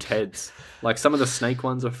different shaped heads? Like some of the snake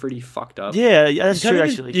ones are pretty fucked up. Yeah, that's You can't true. even-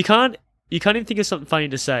 Actually, You can't even think of something funny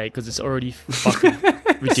to say because it's already fucking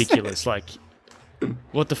ridiculous. Like,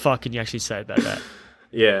 what the fuck can you actually say about that?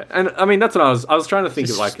 Yeah, and I mean that's what I was trying to think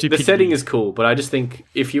Just of. Like the stupidity. setting is cool, but I just think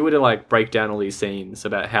if you were to like break down all these scenes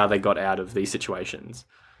about how they got out of these situations,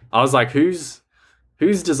 I was like, who's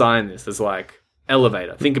designed this? There's like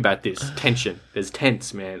elevator. Think about this tension. There's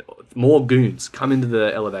tents, man. More goons come into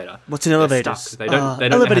the elevator. what's an They're elevator? stuck. They don't know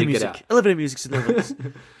how elevator to music. get out. Elevator music's in elevators.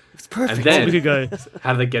 It's perfect. And then We could go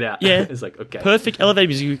how do they get out? Yeah. It's like okay. perfect elevator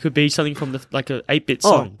music. Could be something from the like a 8-bit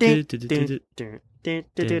song. And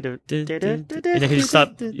they can just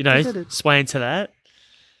start, swaying to that.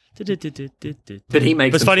 But he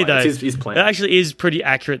makes It's them funny sway. though. It's his plan. It actually is pretty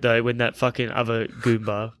accurate though when that fucking other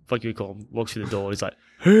Goomba, fuck you call him, walks through the door. He's like,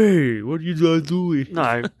 "Hey, what are you guys doing?"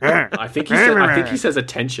 No, I think he says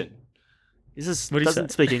attention. he just What do you doesn't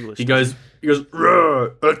say? speak English. He goes,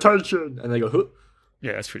 "Roar, attention," and they go, huh?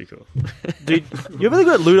 Yeah, that's pretty cool. Dude, you've really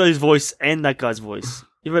got Ludo's voice and that guy's voice.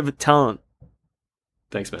 You have a talent.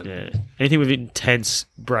 Thanks, man. Yeah, anything with intense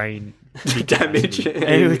brain Damage.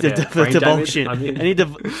 And with the brain damage, devulsion. I mean. Any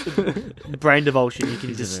brain devulsion you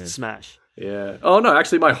can just smash. Yeah. Oh no,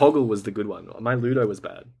 actually, my Hoggle was the good one. My Ludo was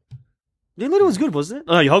bad. Your Ludo was good, wasn't it?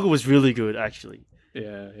 Oh, your Hoggle was really good, actually.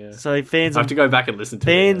 Yeah, yeah. So fans I have on to go back and listen to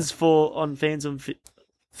fans it.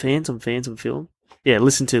 fans on film. Yeah,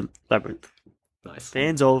 listen to Labyrinth. Yeah. Nice.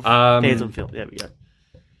 Fans of Um, fans on film. There we go.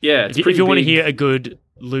 Yeah, it's If you want to big. hear a good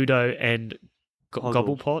Ludo and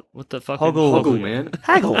Hoggle. Gobblepot, what the fuck? Hoggle, man.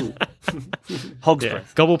 Haggle. Hog's Yeah,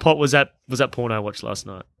 breath. Gobblepot was that porno I watched last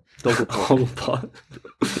night. Hoggle pot.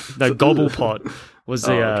 No, Gobblepot was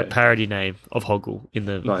the Oh, okay. parody name of Hoggle in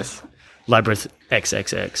the Nice. Labyrinth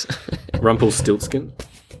XXX. Rumpelstiltskin.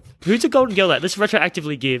 Who's the Golden Girl at? Let's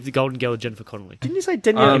retroactively give the Golden Girl to Jennifer Connelly. Didn't you say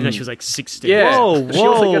Danielle? Even though she was like 16. Yeah. Whoa, She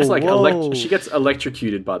also gets whoa, like whoa. she gets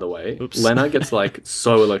electrocuted. By the way, Oops. Lena gets like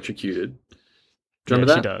so electrocuted. Do you Yeah,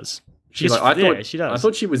 remember she that? does. She's like, she does. I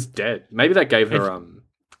thought she was dead. Maybe that gave her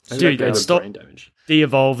stop brain damage.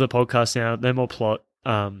 de-evolve the podcast now. No more plot.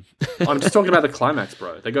 I'm just talking about the climax,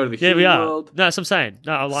 bro. They go to the human world. No, that's what I'm saying.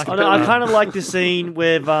 No, I like it. I kind of like the scene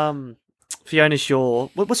with Fiona Shaw.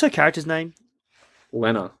 What's her character's name?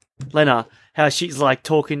 Lena. How she's like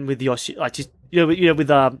talking with Yoshi, like she's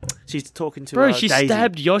she's talking to. Bro, she Daisy.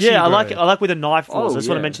 stabbed Yoshi. Yeah, bro. I like where the knife was. I just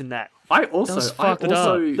want to yeah. mention that. I also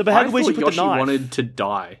But how did she put the Yoshi knife? wanted to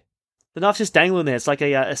die. The knife's just dangling there. It's like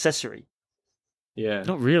a accessory. Yeah.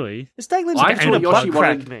 Not really. It's dangling. I It's thought a Yoshi butt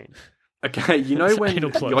crack, wanted- man. Okay, you know when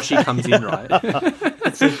anal plug. Yoshi comes in, right?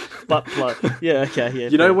 It's a butt plug. Yeah. Okay. Yeah.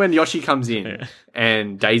 You know when Yoshi comes in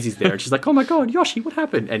and Daisy's there and she's like, "Oh my god, Yoshi, what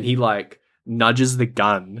happened?" And he like nudges the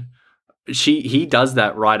gun. He does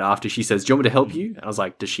that right after she says, "Do you want me to help you?" And I was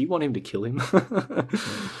like, "Does she want him to kill him?"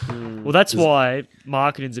 Well, that's why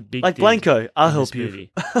marketing's a big like thing Blanco, I'll in help this you.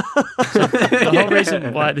 movie. So the whole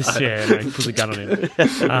reason why this put the gun on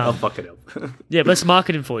him. I'll fucking help. Yeah, but that's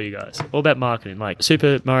marketing for you guys. All about marketing. Like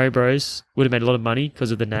Super Mario Bros. Would have made a lot of money because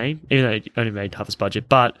of the name, even though it only made half its budget.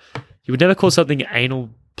 But you would never call something anal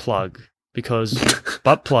plug because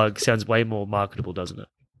butt plug sounds way more marketable, doesn't it?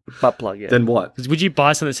 Butt plug. Yeah. Then what? 'Cause would you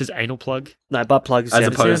buy something that says anal plug? No, butt plug. As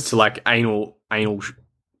opposed to like anal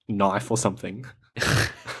knife or something.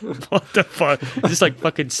 What the fuck? It's just like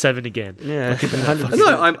fucking 7 again. Yeah.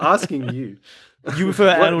 No, I'm asking you. You prefer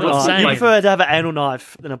anal what's knife? You saying? prefer to have an anal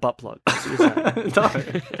knife than a butt plug. That's what you're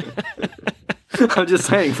saying. No. I'm just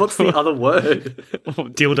saying, what's the other word? Or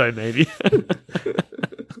dildo, maybe.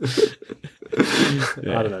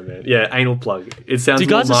 I don't know, man. Yeah, anal plug. It sounds Dude,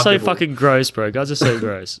 guys more are so marketable. fucking gross, bro. Guys are so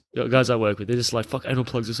gross. Guys I work with, they're just like, fuck, anal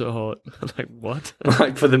plugs are so hot. I'm like, what?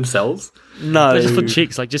 Like for themselves? No. They're just for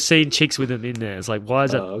chicks, like just seeing chicks with them in there. It's like, why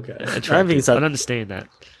is that Oh, okay. attractive? I don't think it's I that- don't understand that.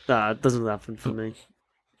 Nah, it doesn't happen for me.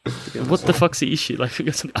 What the fuck's the issue? Like, you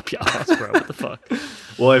got something up your ass, bro. What the fuck?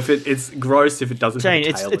 Well, if it's gross if it doesn't Jane,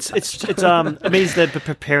 have a tail it's attached. it means they're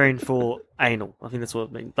preparing for anal. I think that's what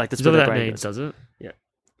it means. Like that's Is that what what their that brain means, does. does it? Yeah.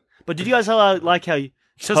 But did you guys like how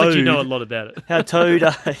Sounds like you know a Toad- lot about it. How Toad,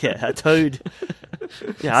 how Toad,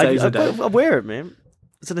 yeah, Saves the day. I wear it, man.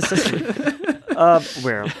 It's a necessity.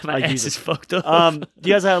 Wear it. My I ass use is it. fucked up. Do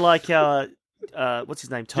you guys like how what's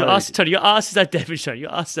his name? Toad. Your ass, Tony, your ass is that damage, Tony.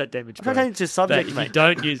 Your ass is that damage, I'm bro. trying to change the subject, That mate. you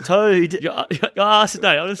don't use Toad. your ass.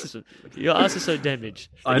 No, listen. Your ass is so damaged.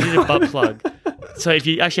 You need a butt plug. So if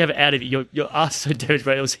you actually have it out of it, your ass is so damaged,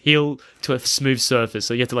 bro. It was heal to a smooth surface,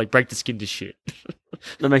 so you have to like break the skin to shit.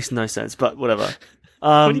 That makes no sense, but whatever.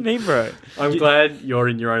 What do you mean, bro? I'm glad you're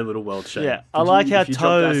in your own little world, Shane. Yeah, I like how if you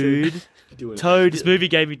dropped acid, Toad. do it. Toad. This movie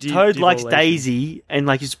gave me Toad likes devolation. Daisy and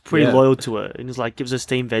like he's pretty Yeah. loyal to her, and he's like gives her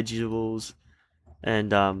steamed vegetables,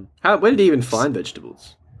 and Where did he even find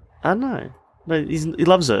vegetables? I don't know, but he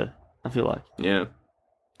loves her. I feel like. Yeah.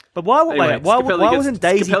 But why? Anyway, wait, why wasn't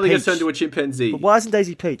Daisy Capelli Peach? gets turned into a chimpanzee. But why isn't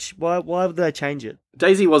Daisy Peach? Why would they change it?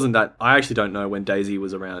 Daisy wasn't that. I actually don't know when Daisy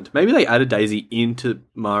was around. Maybe they added Daisy into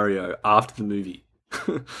Mario after the movie.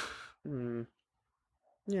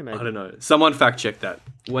 Yeah, maybe. I don't know. Someone fact check that.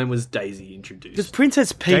 When was Daisy introduced? Because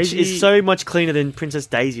Princess Peach Daisy- is so much cleaner than Princess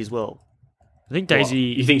Daisy as well. I think What? Daisy.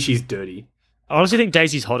 You think she's dirty? I honestly think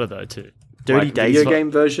Daisy's hotter though too. Dirty Like, Daisy. video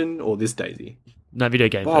game version or this Daisy? No video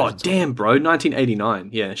game. Oh, versions. damn, bro. 1989.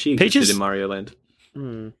 Yeah, she existed Peaches? in Mario Land.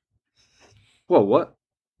 Hmm. Whoa, what?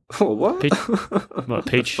 Whoa, what? Peach? What,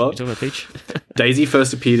 Peach? You fuck? talking about Peach? Daisy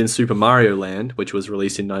first appeared in Super Mario Land, which was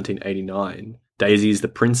released in 1989. Daisy is the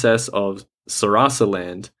princess of Sarasa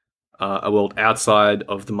Land, a world outside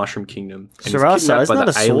of the Mushroom Kingdom. and is Sarasa, kidnapped isn't by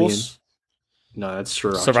that the a alien. sauce? No, that's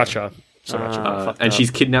Sriracha. Sriracha. Fucked And up.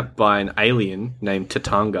 she's kidnapped by an alien named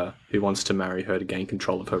Tatanga, who wants to marry her to gain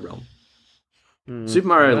control of her realm. Super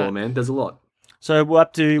Mario lore, man. There's a lot. So we're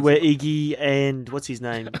up to where Iggy and what's his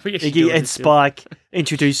name? We actually Iggy doing and this, yeah. Spike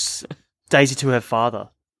introduce Daisy to her father,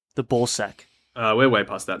 the ball sack. We're way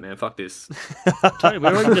past that, man. Fuck this. Tony, we're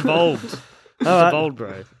already devolved. Alright. Devolved,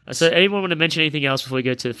 bro. So, anyone want to mention anything else before we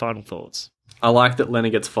go to the final thoughts? I like that Lena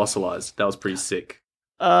gets fossilized. That was pretty sick.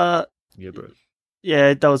 Yeah, bro.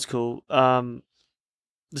 Yeah, that was cool. The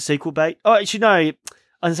sequel bait. Oh, actually, no. I was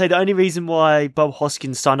gonna say the only reason why Bob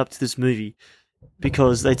Hoskins signed up to this movie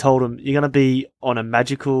because they told him you're gonna be on a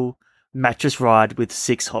magical mattress ride with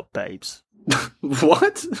 6 hot babes.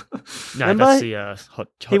 What? No, Remember? that's the hot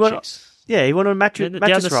He went- chicks. Yeah, he went on a Down the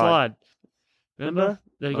mattress ride, slide. Remember?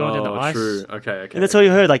 They're going down the ice. True. Okay. and that's all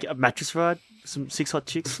you heard, like a mattress ride, some 6 hot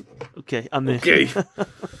chicks. Okay, I'm there. Okay.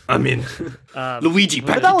 I'm in. Luigi,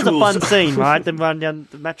 But that was a fun scene, right? Them running down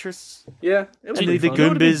the mattress, Yeah. It was and pretty the fun. It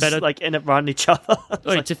would've been Goombas better- like end up running each other. It's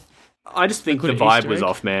Wait, like, just, I just think the Good vibe Easter was egg.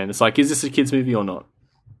 off, man. It's like, is this a kids movie or not?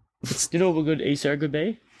 you know what a good Easter egg would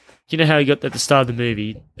be? you know how you got at the start of the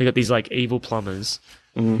movie, they got these like evil plumbers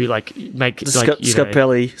who like make The like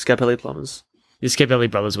Scarpelli plumbers. the Scarpelli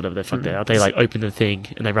brothers, whatever the fuck they are. They like open the thing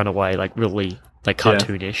and they run away, like really like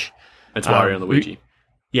cartoonish. It's Wario and Luigi.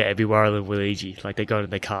 Yeah, it'd be Wario and Luigi. Like they go in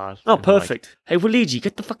their car. Oh, and they're like, perfect. hey, Luigi,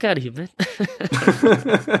 get the fuck out of here, man.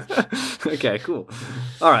 Okay, cool.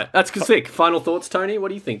 All right, that's sick. Final thoughts, Tony? What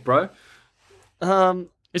do you think, bro?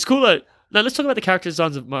 It's cool though. Now let's talk about the character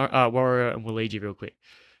designs of Wario and Luigi real quick.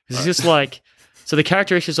 'Cause it's just like, so the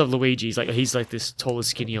characteristics of Luigi is like he's like this taller,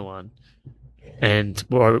 skinnier one, and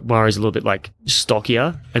Mario's a little bit like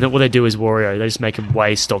stockier. And then what they do is Wario, they just make him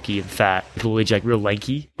way stocky and fat. Luigi like real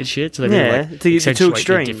lanky and shit. So they really like two accentuate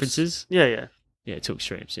extremes. the differences. Yeah. Yeah, two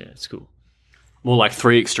extremes. Yeah, it's cool. More like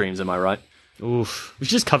 3 extremes, am I right? Oof, we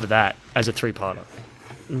should just cover that as a 3-parter.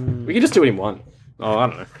 We can just do it in one. Oh, I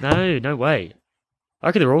don't know. No way. I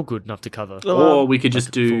reckon they're all good enough to cover. Or we could just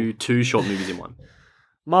do 2 short movies in one.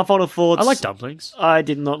 My final thoughts. I like dumplings. I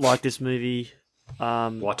did not like this movie.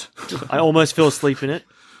 What? I almost fell asleep in it.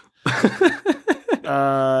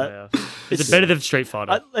 Yeah. Is it better than Street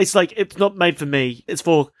Fighter? It's like, it's not made for me. It's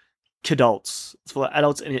for kidults. It's for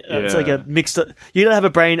adults. And it's like a mixed... You don't have a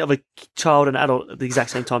brain of a child and adult at the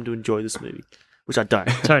exact same time to enjoy this movie, which I don't.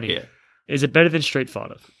 Tony, is it better than Street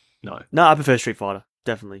Fighter? No. No, I prefer Street Fighter.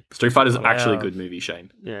 Definitely. Street Fighter's actually a good movie,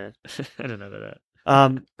 Shane. Yeah. I don't know about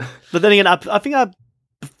that. But then again, I think I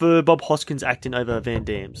prefer Bob Hoskins' acting over Van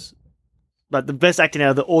Damme's. But the best acting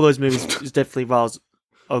out of all those movies is definitely Raul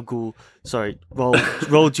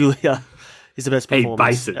Julia is the best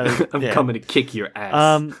performance. Hey, Bison, I'm coming to kick your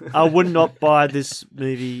ass. I would not buy this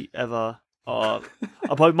movie ever. I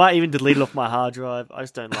probably might even delete it off my hard drive. I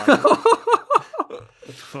just don't like it.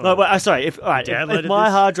 No, but sorry. If my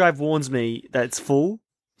hard drive warns me that it's full,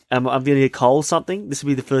 and I'm going to get coal something, this would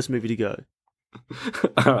be the first movie to go.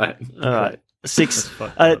 All right. 6,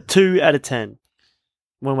 2 out of 10.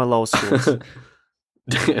 One of my lowest scores.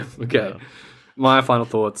 Damn. Okay. My final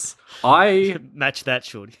thoughts. I match that,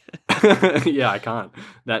 Shorty. Yeah, I can't.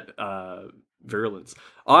 That virulence.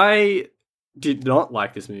 I did not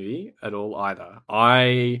like this movie at all either.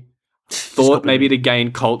 I thought maybe to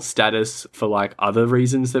gain cult status for like other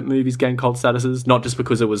reasons that movies gain cult statuses, not just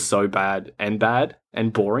because it was so bad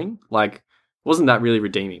and boring. Like, wasn't that really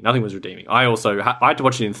redeeming? Nothing was redeeming. I also I had to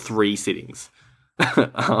watch it in 3 sittings.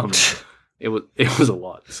 It was a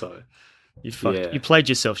lot. So you played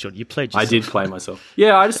yourself, Sean. You played yourself. I did play myself.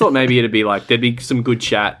 Yeah, I just thought maybe it'd be like there'd be some good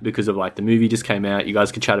chat because of like the movie just came out. You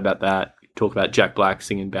guys could chat about that. Talk about Jack Black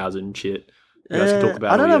singing Bowser and shit. You guys could talk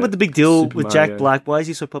about. I don't know what the big deal Super with Mario. Jack Black. Why is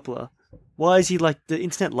he so popular? Why is he like the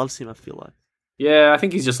internet loves him? I feel like. Yeah, I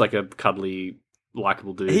think he's just like a cuddly,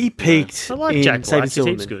 likable dude. He peaked. I like in Jack Black. Saving His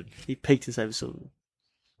Silverman. team's good. He peaked in Saving Silverman.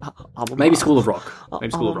 Maybe School of Rock. Maybe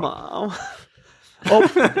School of Rock.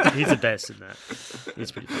 He's the best in that.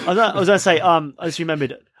 He's pretty good. I was going to say, I just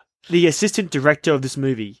remembered the assistant director of this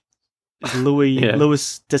movie is Louis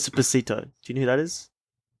Despacito. Do you know who that is?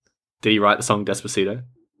 Did he write the song Despacito?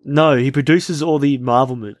 No, he produces all the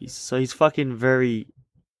Marvel movies, so he's fucking very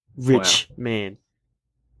rich man.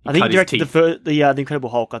 I think he directed the Incredible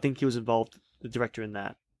Hulk. I think he was involved, the director in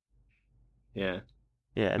that. Yeah.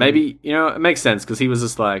 Yeah. Maybe, it makes sense because he was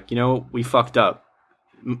just like, we fucked up.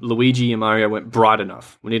 Luigi and Mario went bright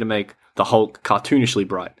enough. We need to make the Hulk cartoonishly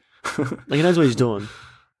bright. Like he knows what he's doing.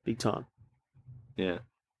 Big time. Yeah.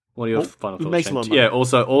 What are your final thoughts? Makes a lot of money. Yeah,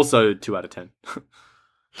 also 2 out of 10.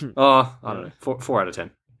 I don't know. 4 out of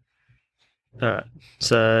 10. Alright.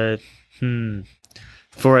 So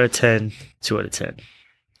 4 out of 10, 2 out of 10.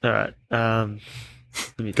 Alright. Let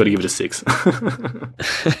me Gotta give it a 6.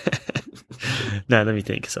 No, let me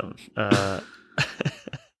think of something.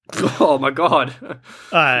 Oh my god.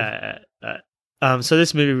 So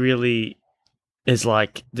this movie really is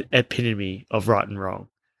like the epitome of right and wrong.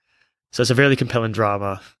 So it's a really compelling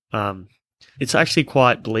drama. It's actually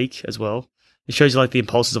quite bleak as well. It shows you like the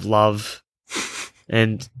impulses of love,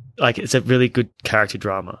 and like it's a really good character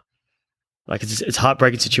drama. Like it's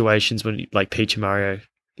heartbreaking situations when like Peach and Mario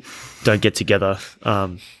don't get together.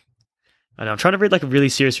 And I'm trying to read like a really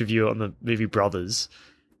serious review on the movie Brothers,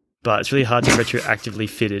 but it's really hard to retroactively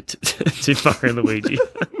fit it to Mario and Luigi.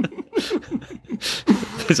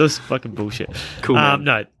 It's all fucking bullshit. Cool.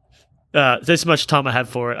 No. There's so much time I have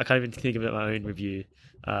for it. I can't even think of it in my own review.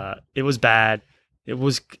 It was bad. It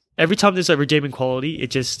was every time there's a redeeming quality,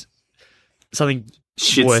 it just worse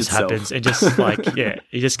itself. happens, and just like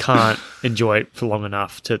you just can't enjoy it for long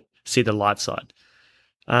enough to see the light side.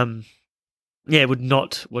 Would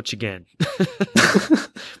not watch again.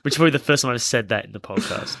 Which is probably the first time I said that in the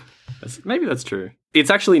podcast. Maybe that's true. It's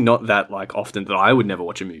actually not that like often that I would never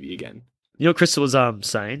watch a movie again. You know what Crystal was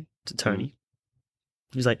saying? to Tony.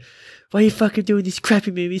 He was like, "Why are you fucking doing these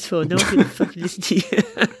crappy movies for? No one's gonna fucking listen to you."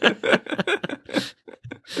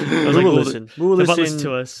 I was like, We'll listen. We'll listen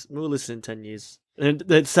to us. We'll listen in 10 years. And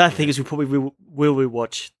the sad thing is, we probably will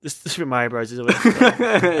rewatch the Super Mario Bros.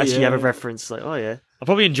 Actually have a reference. Like, oh yeah, I'll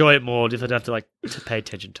probably enjoy it more if I'd have to to pay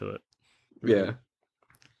attention to it. Yeah.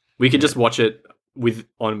 We could just watch it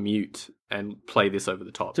on mute and play this over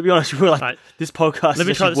the top. to be honest, we're like, Right. this podcast Let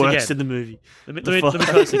me is try actually this worse again. than the movie. Let me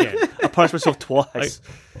try this again. I punished myself twice.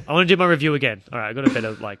 I want to do my review again. All right, I got a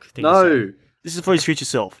better thing to say. No. This is for his future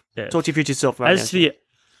self. Yeah. Talk to your future self right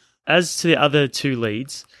As to the other two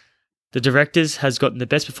leads, the directors has gotten the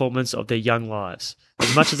best performance of their young lives.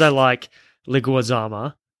 As much as I like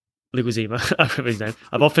Leguizamo, I remember his name,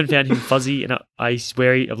 I've often found him fuzzy and he's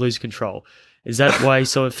wary of losing control. Is that why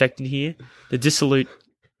he's so affecting here? The dissolute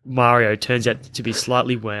Mario turns out to be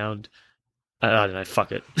slightly wound. I don't know,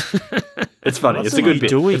 fuck it. It's funny. What's It's a good he bit.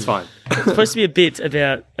 doing? It's fine. It's supposed to be a bit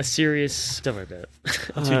about a serious... Don't worry about it.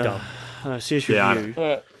 I'm too dumb. Serious Yeah, I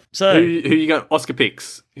review. So, Who you got? Oscar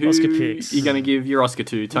picks. Who Oscar picks. you going to give your Oscar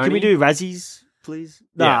to, Tony? Can we do Razzies, please?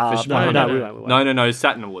 Yeah, for sure. No, we won't. No.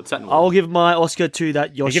 Saturn Award. I'll give my Oscar to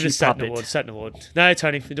that you Yoshi give it a Saturn puppet. Award. Saturn Award. No,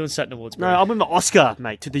 Tony, we're doing Saturn Awards, bro. No, I'll give my Oscar,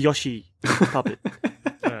 mate, to the Yoshi puppet.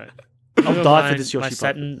 All right. I'll die for this Yoshi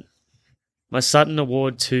puppet. My Saturn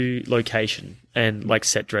Award to location and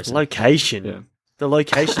set dressing. Location. Yeah. The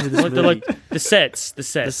locations of this movie. The sets. The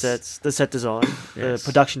set design, Yes. the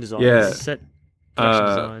production design. Yeah. Set production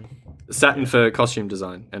design. Saturn for costume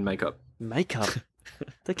design and makeup. Makeup.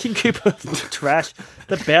 The King Koopa trash.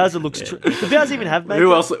 The Bowser looks. The Bowser even have makeup.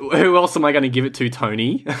 Who else am I going to give it to,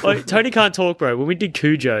 Tony? Oh, Tony can't talk, bro. When we did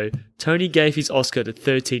Cujo, Tony gave his Oscar to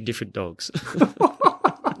 13 different dogs.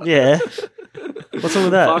 Yeah. What's wrong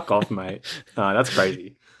with that? Fuck off, mate. No, that's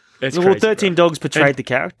crazy. That's Well, crazy, 13 bro. dogs portrayed the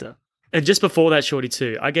character. And just before that, Shorty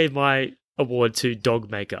too, I gave my award to dog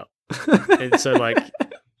makeup. And so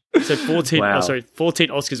 14 Wow. 14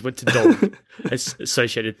 Oscars went to dog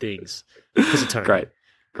associated things because of Tony.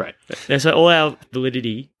 Great. And so all our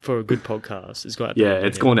validity for a good podcast has got Yeah,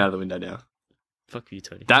 it's gone out of the window now. Fuck you,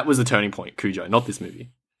 Tony. That was the turning point, Cujo, not this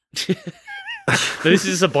movie. But this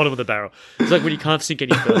is the bottom of the barrel. It's like when you can't sink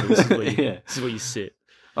any further. This is where you sit.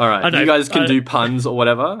 All right, I know, you guys can do puns or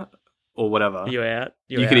whatever. You're out.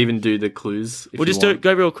 You could even do the clues. If We'll just you do want. it.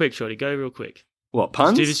 Go real quick, Shorty. Go real quick. What,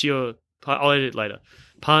 puns? Just do this. I'll edit it later.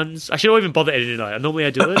 Puns. Actually, I don't even bother editing it. Normally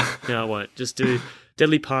I do it. No, I won't. Just do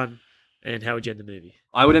deadly pun and how would you end the movie?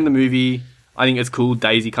 I would end the movie. I think it's cool.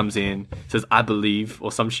 Daisy comes in, says, "I believe,"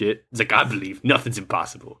 or some shit. It's like, "I believe. Nothing's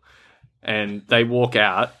impossible." And they walk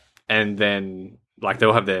out, and then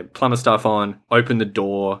they'll have their plumber stuff on, open the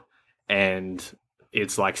door, and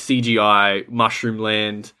it's like CGI Mushroom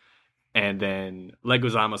Land. And then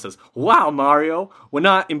Leguizamo says, "Wow, Mario, we're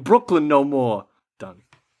not in Brooklyn no more." Done.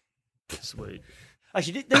 Sweet.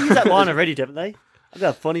 Actually, they used that line already, haven't they? I got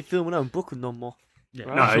a funny film when I'm in Brooklyn no more. Yeah.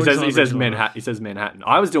 Right? No, he Shorty's not says original. Manhattan. He says Manhattan.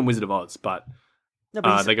 I was doing Wizard of Oz, but No,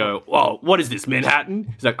 but they go, "Whoa, what is this,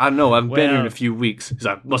 Manhattan?" He's like, "I don't know. I haven't been here in Wow. a few weeks." He's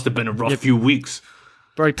like, "Must have been a rough few weeks."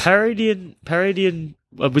 Bro, parodying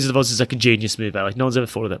Wizard of Oz is like a genius move. No one's ever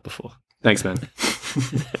thought of that before. Thanks, man.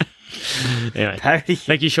 Anyway, Parody.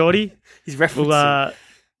 thank you, Shorty. He's referencing. Well,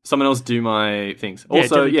 Someone else do my things. Yeah,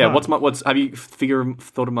 Also, deadly yeah. pun. What's have you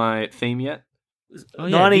thought of my theme yet?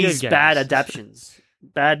 90s video bad games. adaptions.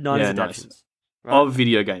 Bad 90s Yeah, nice. adaptions. Right. Of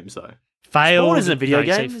video games, though. Failed. Spawn isn't a video No,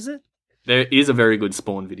 you say game, is it? There is a very good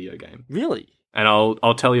Spawn video game, Really? and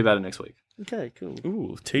I'll tell you about it next week. Okay, cool.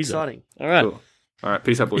 Ooh, teaser. Exciting. All right. Cool. All right,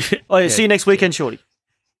 peace out, boys. Oh, yeah, see you next weekend, Shorty.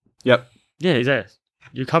 Yep. Yeah, he's there.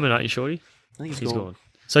 You're coming, aren't you, Shorty? I think He's gone.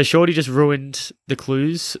 So Shorty just ruined the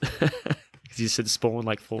clues because you said Spawn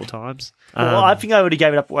 4 times. Well, I think I already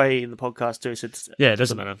gave it up away in the podcast too. So it's, Yeah, it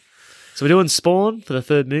doesn't matter. So we're doing Spawn for the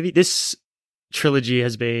third movie. This trilogy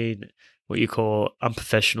has been what you call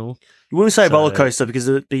unprofessional. you wouldn't say So- roller coaster because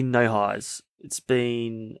there's been no highs. It's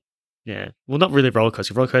been. Yeah. Well, not really roller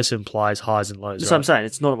coaster. Roller coaster implies highs and lows. That's Right? what I'm saying.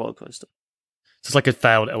 It's not a roller coaster. So it's like a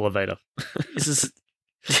failed elevator. This is.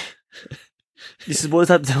 This is what is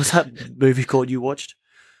that? What's that movie called you watched?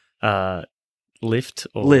 Lift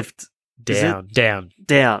or Lift. Down. Down.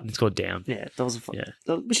 Down. It's called Down. Yeah, that was a fun.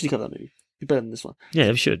 Yeah. We should cover that movie. Be better than this one. Yeah,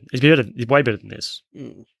 we should. It's better. It's way better than this.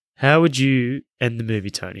 Mm. How would you end the movie,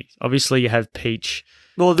 Tony? Obviously, you have Peach.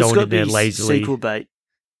 Well, there's Going got in to there be lazily. sequel bait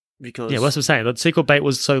because Yeah, that's what I'm saying. The sequel bait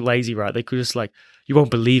was so lazy, right? They could just you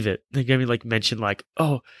won't believe it. They're going to mention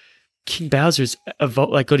oh, King Bowser's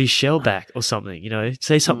got his shell back or something.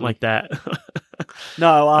 Say something like that.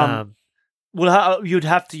 no. Well, you'd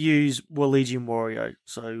have to use Waluigi and Wario,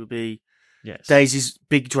 so it would be yes. Daisy's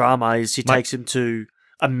big drama is she My- takes him to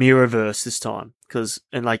a mirror verse this time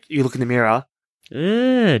and like you look in the mirror.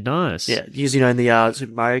 Yeah, nice. Yeah, usually in the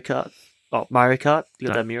Super Mario Kart. Oh, Mario Kart, you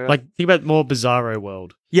got that mirror. Like think about more Bizarro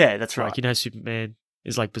world. Yeah, that's right. Like Superman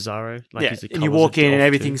is like Bizarro. Like yeah, and you walk in and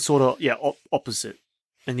everything's sort of opposite,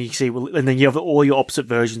 and you see, and then you have all your opposite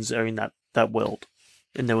versions are in that world,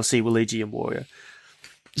 and then we'll see Luigi and Wario.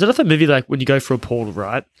 Is that like a movie like when you go for a portal,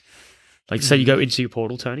 right? Like say you go into your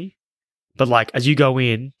portal, Tony, but like as you go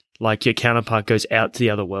in, like your counterpart goes out to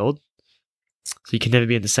the other world, so you can never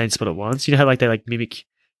be in the same spot at once. You know how like they like mimic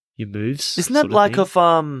your moves. Isn't that like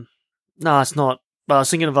No, it's not. But I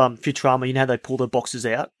was thinking of Futurama. You know how they pull the boxes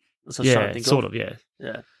out. That's what I was trying to think sort of. Yeah.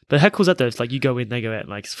 Yeah. But how cool is that though? It's like you go in, they go out, and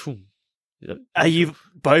like. Phoom. Are you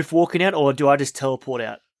both walking out, or do I just teleport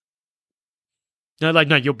out? No,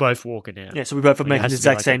 you're both walking out. Yeah, so we both are making the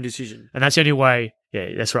exact same decision. And that's the only way.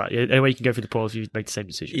 Yeah, that's right. The only way you can go through the portal if you make the same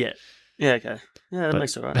decision. Yeah. Yeah. Okay. Yeah, that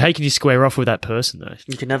makes it right. But how can you square off with that person though?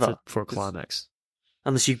 You can never for a climax,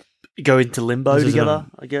 unless you go into limbo together.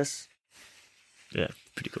 I guess. Yeah,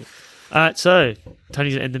 pretty cool. Alright, so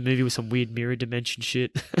Tony's gonna end the movie with some weird mirror dimension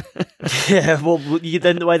shit. Yeah, well,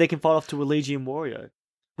 then the way they can fight off to Luigi and Wario,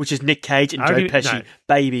 which is Nick Cage and Joe Pesci,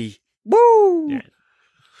 baby. Woo!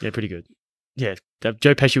 Yeah, pretty good. Yeah,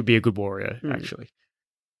 Joe Pesci would be a good Wario, actually.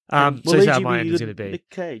 So Luigi how my end is going to be. Nick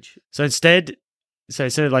Cage. So instead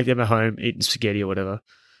of like them at home eating spaghetti or whatever,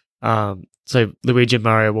 so Luigi and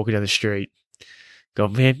Mario walking down the street,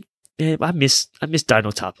 going, man, I miss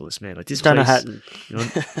Dinotopoulos, man. Like this Dino place, Hatton. You know,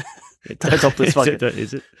 Dinotopoulos, fuck it.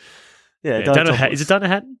 Is it? Yeah, is it Dino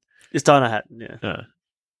Hatton? It's Dino Hatton, yeah.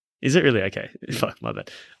 Is it really? Okay. Fuck, my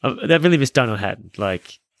bad. I really miss Dino Hatton.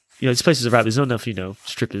 Like, you know, this place is a rap. There's not enough,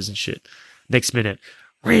 strippers and shit. Next minute,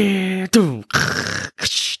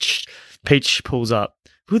 Peach pulls up.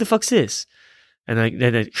 Who the fuck's this? And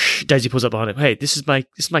then Daisy pulls up behind him. Hey, this is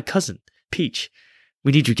my cousin, Peach.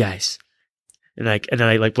 We need you guys. And then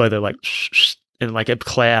they like blow their like and like a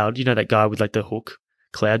cloud. You know that guy with like the hook,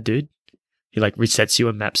 Cloud dude. He like resets you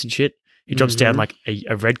on maps and shit. He drops down like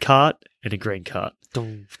a red cart and a green cart.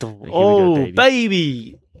 Like,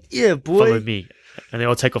 baby. Yeah, boy. Follow me. And they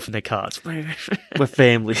all take off in their carts. We're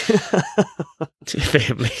family.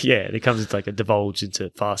 Family, yeah. It comes into like a divulge into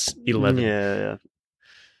Fast 11. Yeah.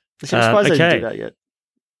 I'm surprised they didn't do that yet.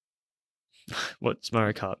 What's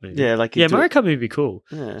Mario Kart movie? Yeah, Mario Kart movie would be cool.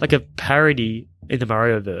 Yeah. Like a parody in the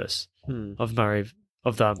Mario verse of the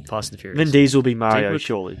Fast and the Furious. Vin Diesel will be Mario,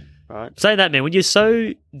 surely, right? Saying that, man, when you're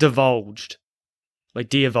so divulged, like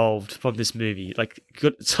de-evolved from this movie, like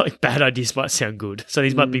good, it's like bad ideas might sound good. So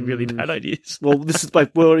these might be really bad ideas. Well, this is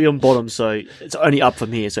like we're already on bottom, so it's only up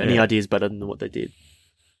from here. So any idea is better than what they did.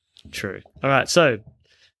 True. All right, so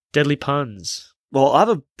Deadly Puns. Well, I have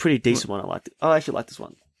a pretty decent one. I actually like this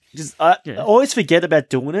one. I always forget about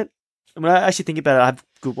doing it. When I actually think about it, I have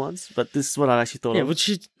good ones, but this is what I actually thought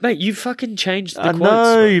of. Mate, you fucking changed the quotes.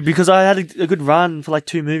 No, because I had a good run for like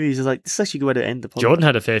 2 movies. I was like, this is actually a good way to end the podcast. Jordan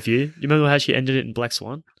had a fair few. You remember how she ended it in Black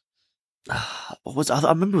Swan? I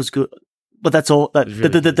remember it was good. But that's all.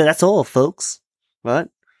 That's all, folks. Right?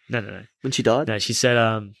 No. When she died? No, she said,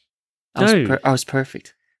 I was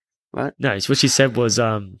perfect. Right? No, what she said was,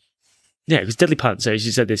 it was Deadly Pun. So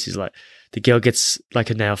she said this is like, the girl gets like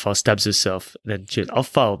a nail file, stabs herself, and then she goes, I'll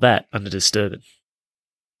file that under disturbing.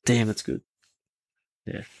 Damn, that's good.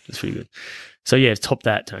 Yeah, that's pretty good. So yeah, top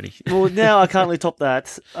that, Tony. Well, now I can't really top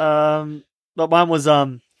that. But mine was,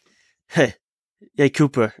 hey,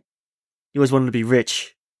 Cooper, you always wanted to be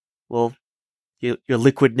rich. Well, you're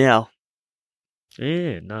liquid now.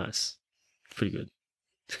 Yeah, nice. Pretty good.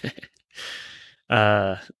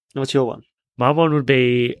 What's your one? My one would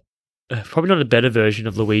be probably not a better version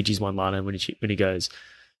of Luigi's one-liner when he goes,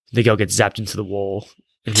 the girl gets zapped into the wall,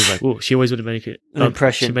 and he's like, "Oh, she always would have made an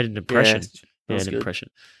impression. She made an impression. Yeah, an impression.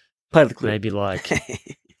 Play the clip. Maybe like,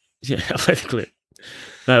 yeah, I'll play the clip.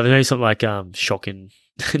 No, maybe something like shocking.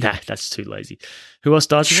 Nah, that's too lazy. Who else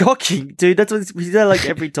does shocking, dude? That's what we do that like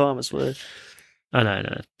every time. I swear. Oh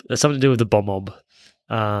no, there's something to do with the bomb mob.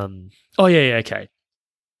 Oh yeah, okay.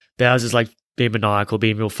 Bowser's like being maniacal,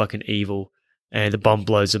 being real fucking evil. And the bomb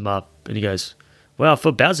blows him up, and he goes, "Well, I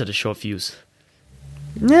thought Bowser had a short fuse."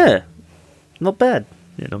 Yeah, not bad.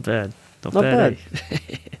 Yeah, not bad. Not bad.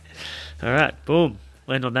 All right, boom.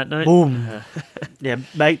 Land on that note. Boom. Yeah,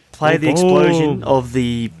 mate. Play the explosion of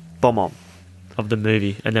the bomb of the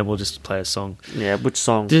movie, and then we'll just play a song. Yeah, which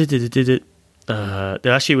song?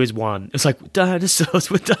 There actually was one. It's like dinosaurs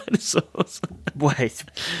with dinosaurs. Wait,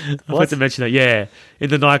 I forgot to mention that. Yeah, in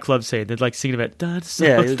the nightclub scene, they're like singing about dinosaurs.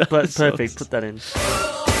 Yeah, perfect. Put that in.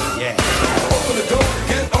 Yeah. Open the door.